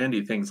asked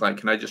Randy things like,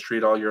 can I just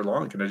treat all year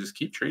long? Can I just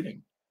keep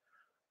treating?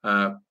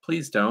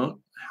 Please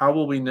don't. How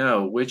will we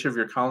know which of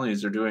your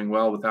colonies are doing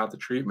well without the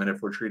treatment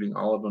if we're treating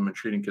all of them and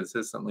treating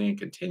consistently and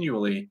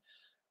continually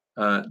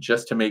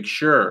just to make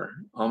sure,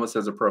 almost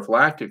as a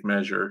prophylactic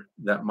measure,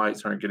 that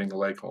mites aren't getting a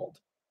leg hold?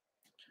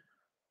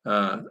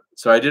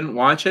 So I didn't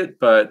watch it,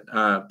 but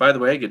by the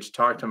way, I get to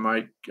talk to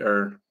Mike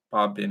or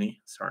Bob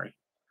Binney, sorry,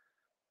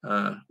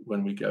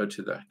 when we go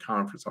to the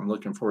conference. I'm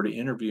looking forward to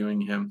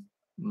interviewing him.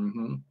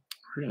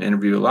 We're going to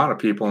interview a lot of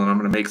people, and I'm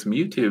going to make some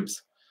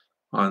YouTubes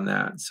on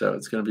that. So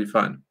it's going to be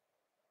fun.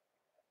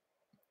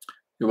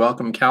 You're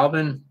welcome,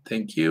 Calvin.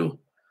 Thank you.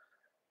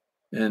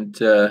 And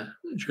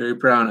Jerry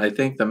Brown, I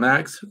think the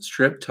max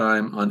strip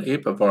time on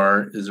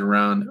Apivar is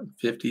around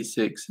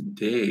 56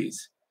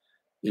 days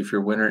if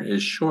your winter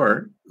is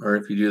short, or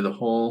if you do the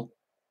whole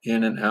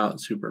in and out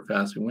super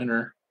fast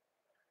winter.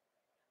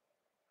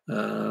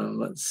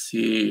 Let's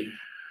see.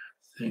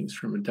 Thanks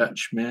from a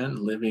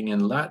Dutchman living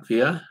in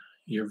Latvia.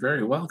 You're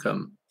very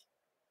welcome.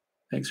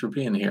 Thanks for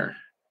being here.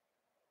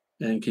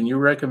 And can you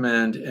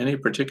recommend any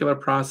particular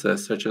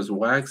process, such as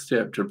wax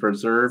dip, to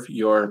preserve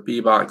your bee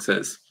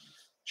boxes?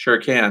 Sure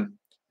can.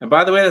 And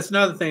by the way, that's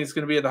another thing that's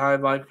going to be at the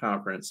Hive Life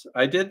Conference.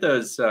 I did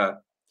those.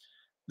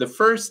 The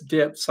first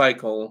dip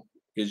cycle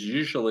is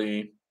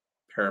usually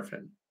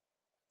paraffin,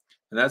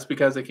 and that's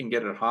because it can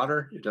get it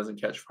hotter. It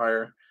doesn't catch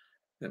fire,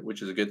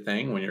 which is a good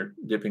thing when you're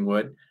dipping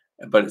wood,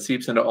 but it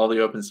seeps into all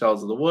the open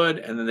cells of the wood.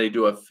 And then they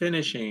do a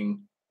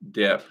finishing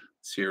dip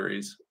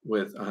series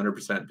with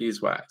 100%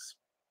 beeswax.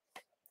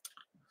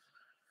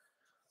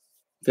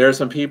 There are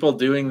some people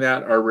doing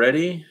that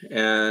already,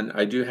 and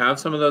I do have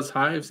some of those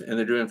hives, and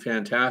they're doing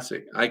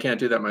fantastic. I can't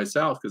do that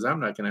myself because I'm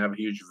not going to have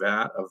a huge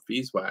vat of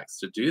beeswax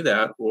to do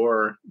that,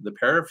 or the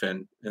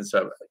paraffin and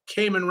stuff.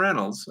 Cayman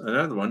Reynolds,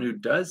 another one who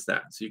does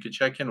that, so you could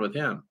check in with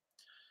him.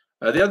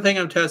 The other thing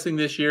I'm testing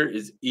this year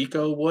is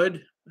Eco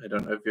Wood. I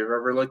don't know if you've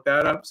ever looked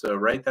that up, so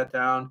write that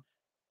down.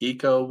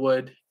 Eco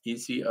Wood,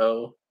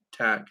 ECO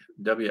TAC,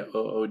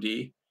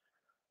 WOOD.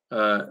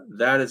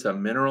 That is a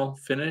mineral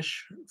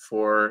finish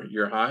for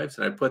your hives,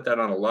 and I put that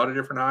on a lot of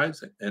different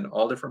hives and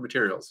all different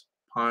materials: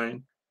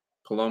 pine,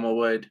 paloma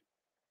wood,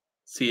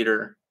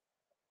 cedar,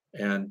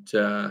 and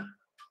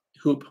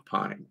hoop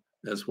pine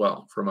as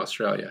well from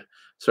Australia.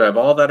 So I have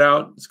all that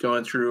out. It's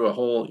going through a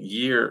whole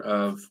year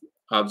of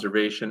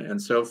observation,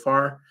 and so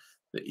far,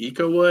 the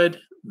Eco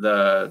Wood,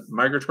 the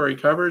migratory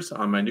covers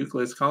on my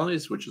nucleus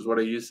colonies, which is what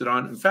I used it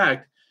on. In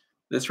fact,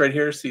 this right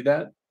here, see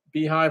that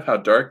beehive, how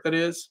dark that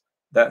is?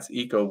 That's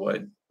Eco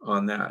Wood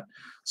on that.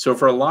 So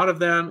for a lot of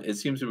them, it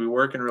seems to be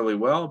working really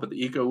well, but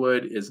the Eco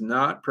Wood is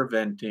not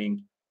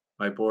preventing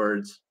my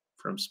boards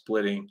from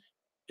splitting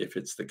if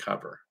it's the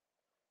cover.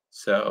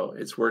 So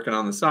it's working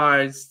on the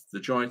sides, the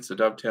joints, the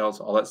dovetails,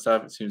 all that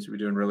stuff. It seems to be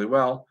doing really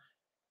well.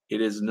 It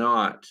is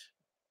not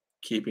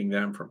keeping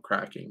them from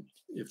cracking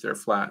if they're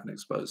flat and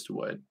exposed to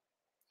wood.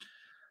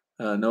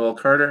 Noel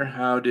Carter,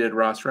 how did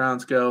Ross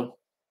Rounds go?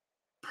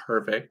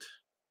 Perfect,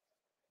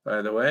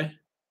 by the way.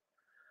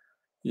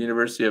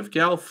 University of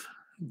Guelph,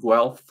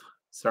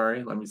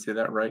 sorry, let me say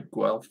that right,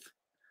 Guelph,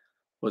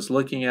 was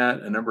looking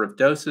at a number of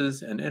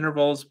doses and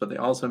intervals, but they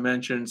also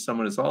mentioned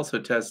someone is also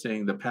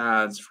testing the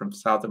pads from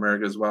South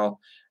America as well.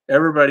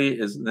 Everybody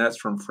is, and that's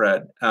from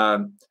Fred.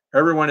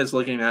 Everyone is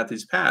looking at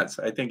these pads.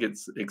 I think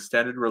it's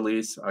extended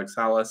release.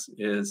 Oxalis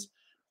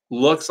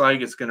looks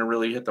like it's going to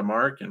really hit the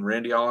mark, and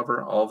Randy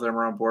Oliver, all of them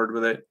are on board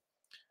with it.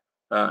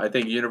 I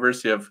think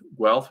University of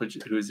Guelph,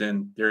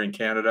 they're in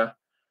Canada.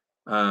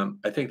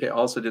 I think they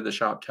also did the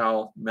shop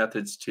towel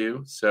methods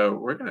too. So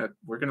we're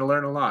gonna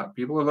learn a lot.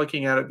 People are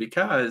looking at it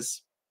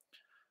because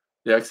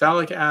the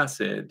oxalic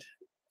acid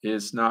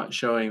is not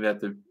showing that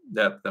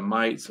the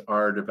mites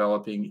are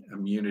developing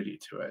immunity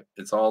to it.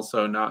 It's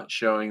also not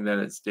showing that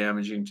it's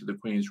damaging to the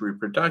queen's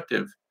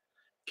reproductive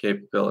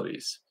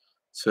capabilities.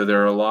 So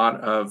there are a lot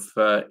of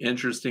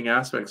interesting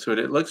aspects to it.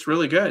 It looks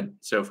really good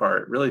so far.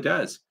 It really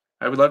does.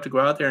 I would love to go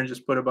out there and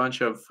just put a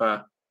bunch of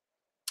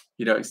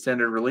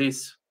extended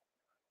release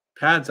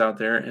pads out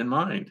there in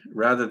mind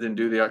rather than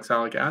do the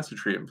oxalic acid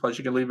treatment. Plus,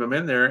 you can leave them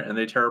in there and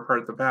they tear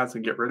apart the pads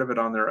and get rid of it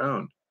on their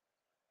own,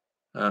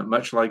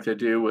 much like they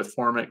do with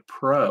Formic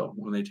Pro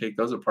when they take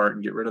those apart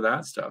and get rid of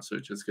that stuff. So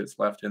it just gets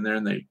left in there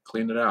and they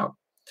clean it out.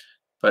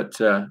 But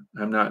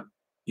I'm not,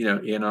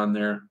 in on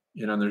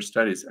their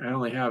studies. I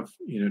only have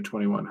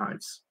 21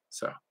 hives,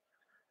 so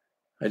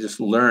I just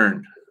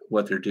learn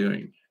what they're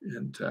doing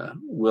and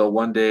will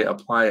one day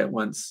apply it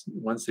once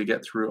they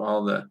get through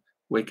all the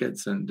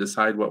wickets and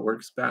decide what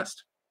works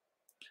best.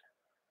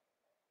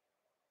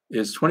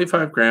 Is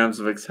 25 grams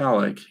of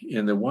oxalic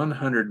in the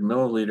 100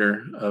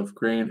 milliliter of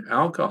grain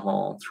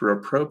alcohol through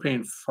a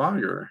propane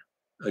fogger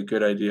a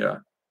good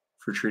idea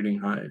for treating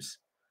hives?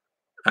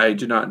 I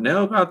do not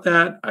know about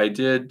that. I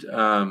did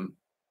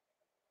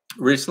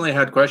recently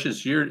had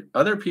questions.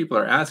 Other people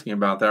are asking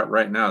about that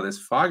right now. This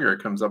fogger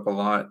comes up a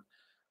lot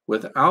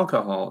with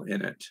alcohol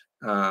in it.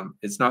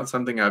 It's not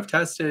something I've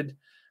tested.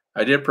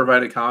 I did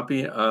provide a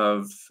copy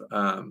of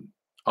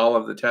all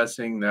of the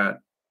testing that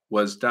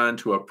was done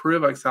to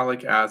approve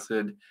oxalic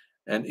acid.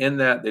 And in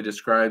that, they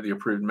describe the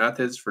approved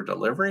methods for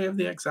delivery of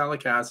the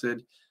oxalic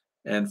acid.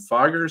 And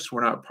foggers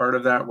were not part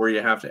of that, where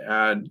you have to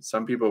add,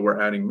 some people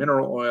were adding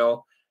mineral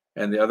oil,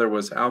 and the other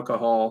was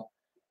alcohol.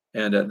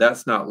 And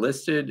that's not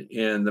listed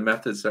in the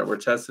methods that were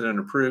tested and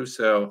approved.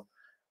 So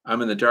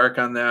I'm in the dark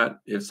on that.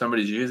 If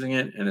somebody's using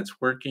it and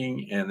it's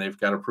working and they've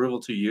got approval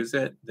to use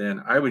it,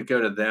 then I would go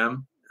to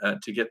them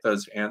to get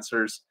those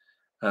answers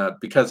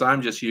because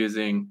I'm just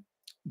using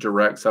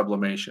direct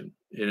sublimation.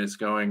 It is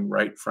going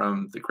right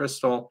from the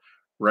crystal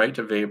right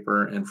to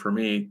vapor. And for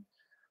me,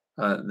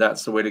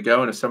 that's the way to go.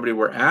 And if somebody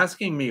were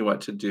asking me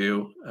what to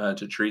do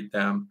to treat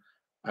them,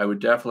 I would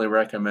definitely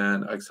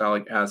recommend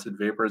oxalic acid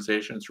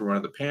vaporization through one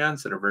of the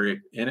pans that are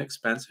very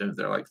inexpensive.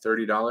 They're like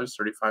 $30,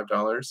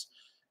 $35.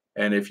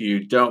 And if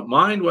you don't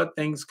mind what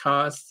things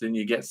cost, then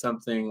you get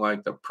something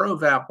like the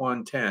ProVap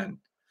 110,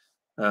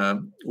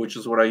 which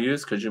is what I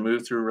use because you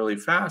move through really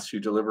fast.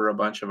 You deliver a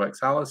bunch of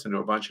oxalis into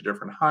a bunch of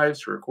different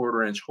hives through a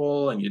 1/4 inch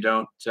hole, and you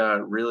don't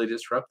really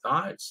disrupt the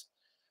hives.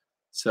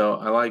 So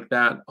I like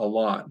that a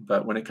lot.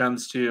 But when it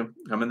comes to,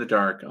 I'm in the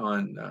dark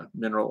on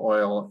mineral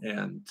oil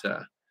and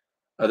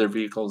other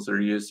vehicles that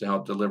are used to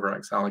help deliver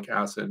oxalic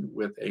acid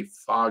with a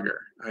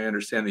fogger. I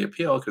understand the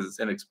appeal because it's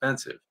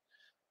inexpensive,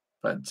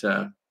 but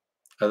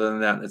other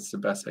than that, it's the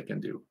best I can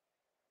do.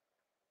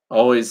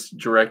 Always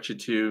direct you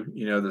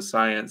to, the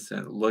science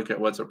and look at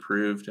what's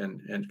approved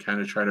and kind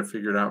of try to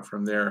figure it out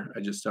from there. I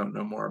just don't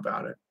know more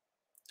about it.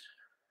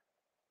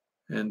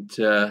 And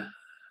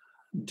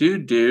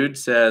dude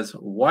says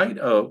white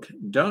oak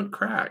don't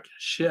crack.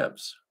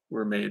 Ships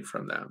were made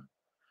from them.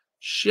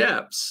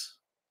 Ships.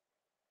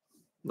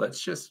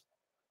 Let's just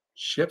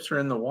ships are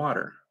in the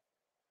water,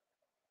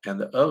 and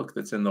the oak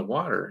that's in the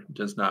water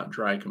does not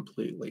dry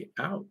completely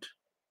out.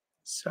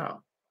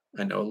 So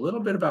I know a little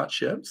bit about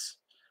ships,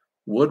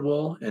 wood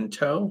wool and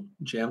tow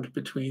jammed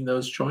between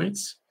those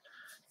joints.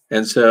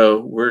 And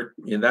so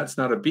that's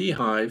not a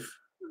beehive,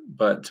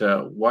 but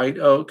white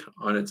oak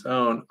on its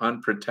own,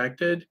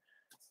 unprotected.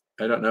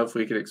 I don't know if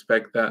we could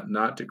expect that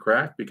not to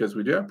crack because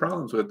we do have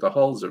problems with the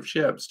hulls of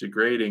ships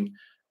degrading,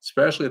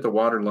 especially at the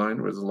water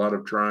line where there's a lot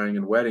of drying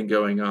and wetting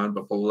going on.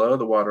 But below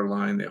the water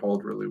line, they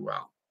hold really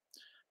well.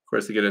 Of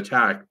course, they get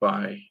attacked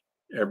by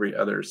every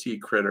other sea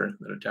critter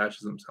that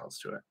attaches themselves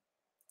to it.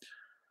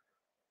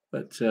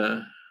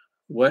 But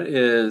what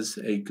is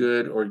a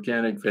good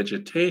organic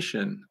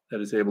vegetation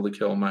that is able to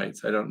kill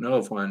mites? I don't know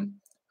of one.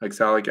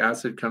 Oxalic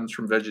acid comes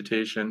from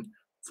vegetation.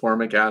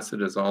 Formic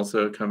acid is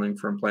also coming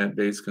from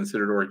plant-based,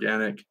 considered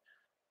organic.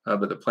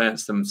 But the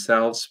plants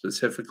themselves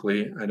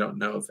specifically, I don't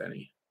know of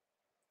any.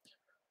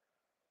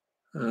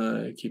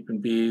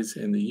 Keeping bees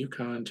in the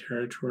Yukon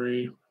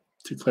Territory.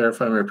 To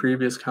clarify my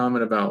previous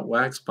comment about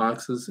wax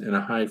boxes in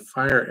a high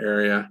fire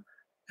area,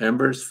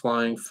 embers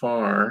flying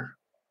far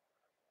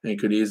and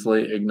could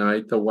easily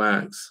ignite the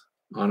wax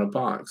on a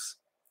box.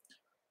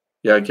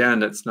 Yeah,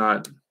 again, it's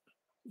not,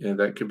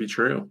 that could be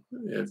true.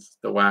 If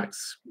the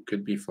wax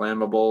could be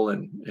flammable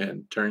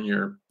and turn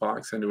your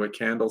box into a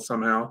candle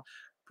somehow,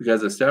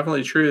 because it's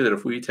definitely true that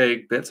if we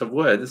take bits of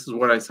wood, this is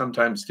what I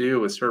sometimes do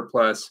with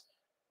surplus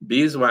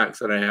beeswax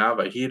that I have.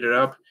 I heat it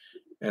up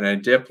and I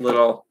dip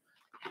little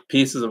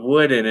pieces of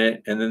wood in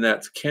it, and then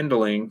that's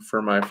kindling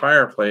for my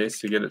fireplace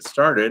to get it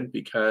started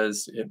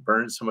because it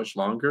burns so much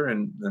longer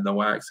and then the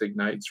wax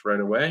ignites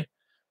right away.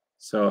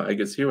 So I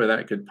could see where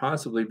that could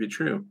possibly be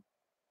true.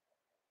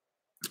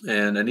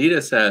 And Anita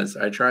says,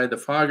 I tried the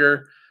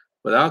fogger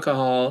with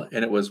alcohol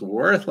and it was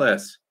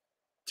worthless.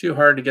 Too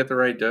hard to get the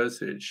right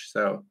dosage.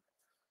 So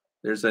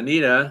there's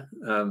Anita.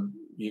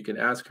 You can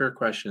ask her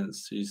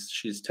questions.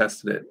 She's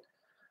tested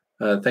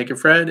it. Thank you,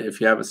 Fred. If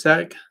you have a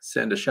sec,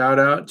 send a shout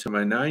out to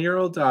my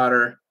 9-year-old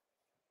daughter,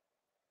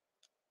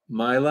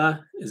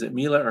 Mila. Is it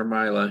Mila or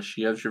Mila?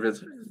 She has your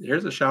visit.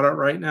 Here's a shout out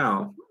right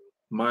now.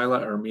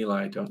 Mila or Mila,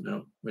 I don't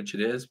know which it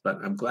is, but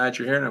I'm glad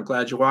you're here and I'm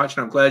glad you're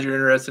watching. I'm glad you're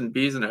interested in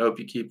bees, and I hope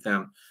you keep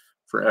them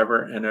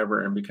forever and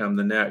ever and become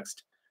the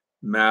next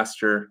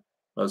master,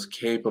 most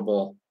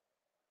capable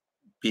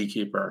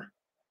beekeeper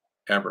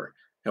ever.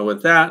 And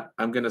with that,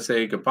 I'm going to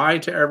say goodbye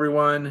to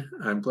everyone.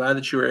 I'm glad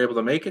that you were able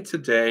to make it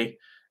today.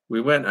 We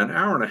went an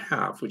hour and a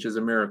half, which is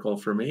a miracle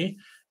for me.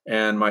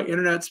 And my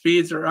internet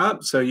speeds are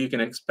up, so you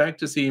can expect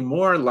to see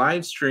more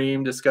live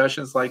stream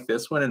discussions like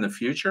this one in the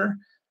future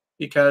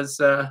because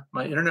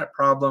my internet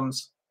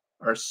problems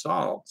are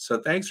solved.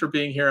 So thanks for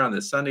being here on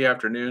this Sunday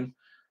afternoon.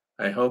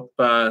 I hope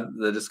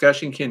the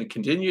discussion can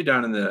continue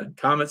down in the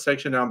comment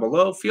section down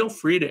below. Feel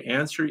free to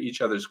answer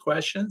each other's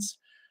questions.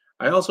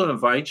 I also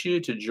invite you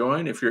to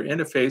join if you're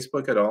into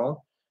Facebook at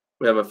all.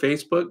 We have a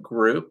Facebook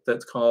group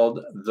that's called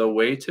The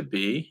Way to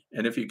Be.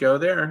 And if you go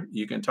there,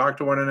 you can talk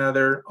to one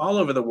another all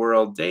over the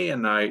world, day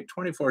and night,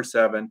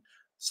 24/7.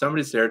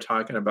 Somebody's there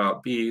talking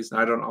about bees. And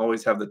I don't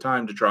always have the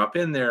time to drop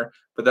in there,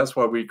 but that's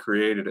why we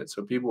created it.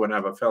 So people would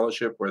have a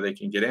fellowship where they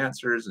can get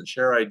answers and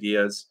share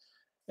ideas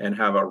and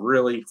have a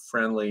really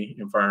friendly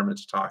environment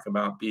to talk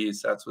about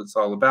bees. That's what it's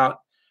all about.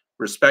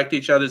 Respect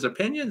each other's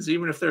opinions,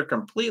 even if they're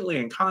completely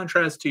in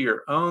contrast to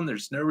your own.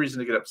 There's no reason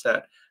to get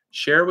upset.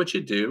 Share what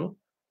you do,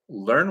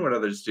 learn what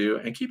others do,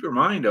 and keep your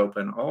mind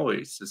open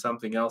always to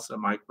something else that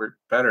might work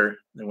better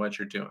than what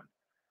you're doing.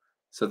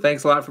 So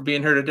thanks a lot for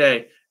being here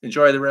today.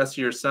 Enjoy the rest of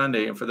your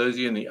Sunday. And for those of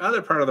you in the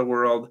other part of the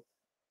world,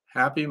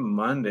 happy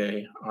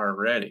Monday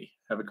already.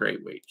 Have a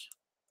great week.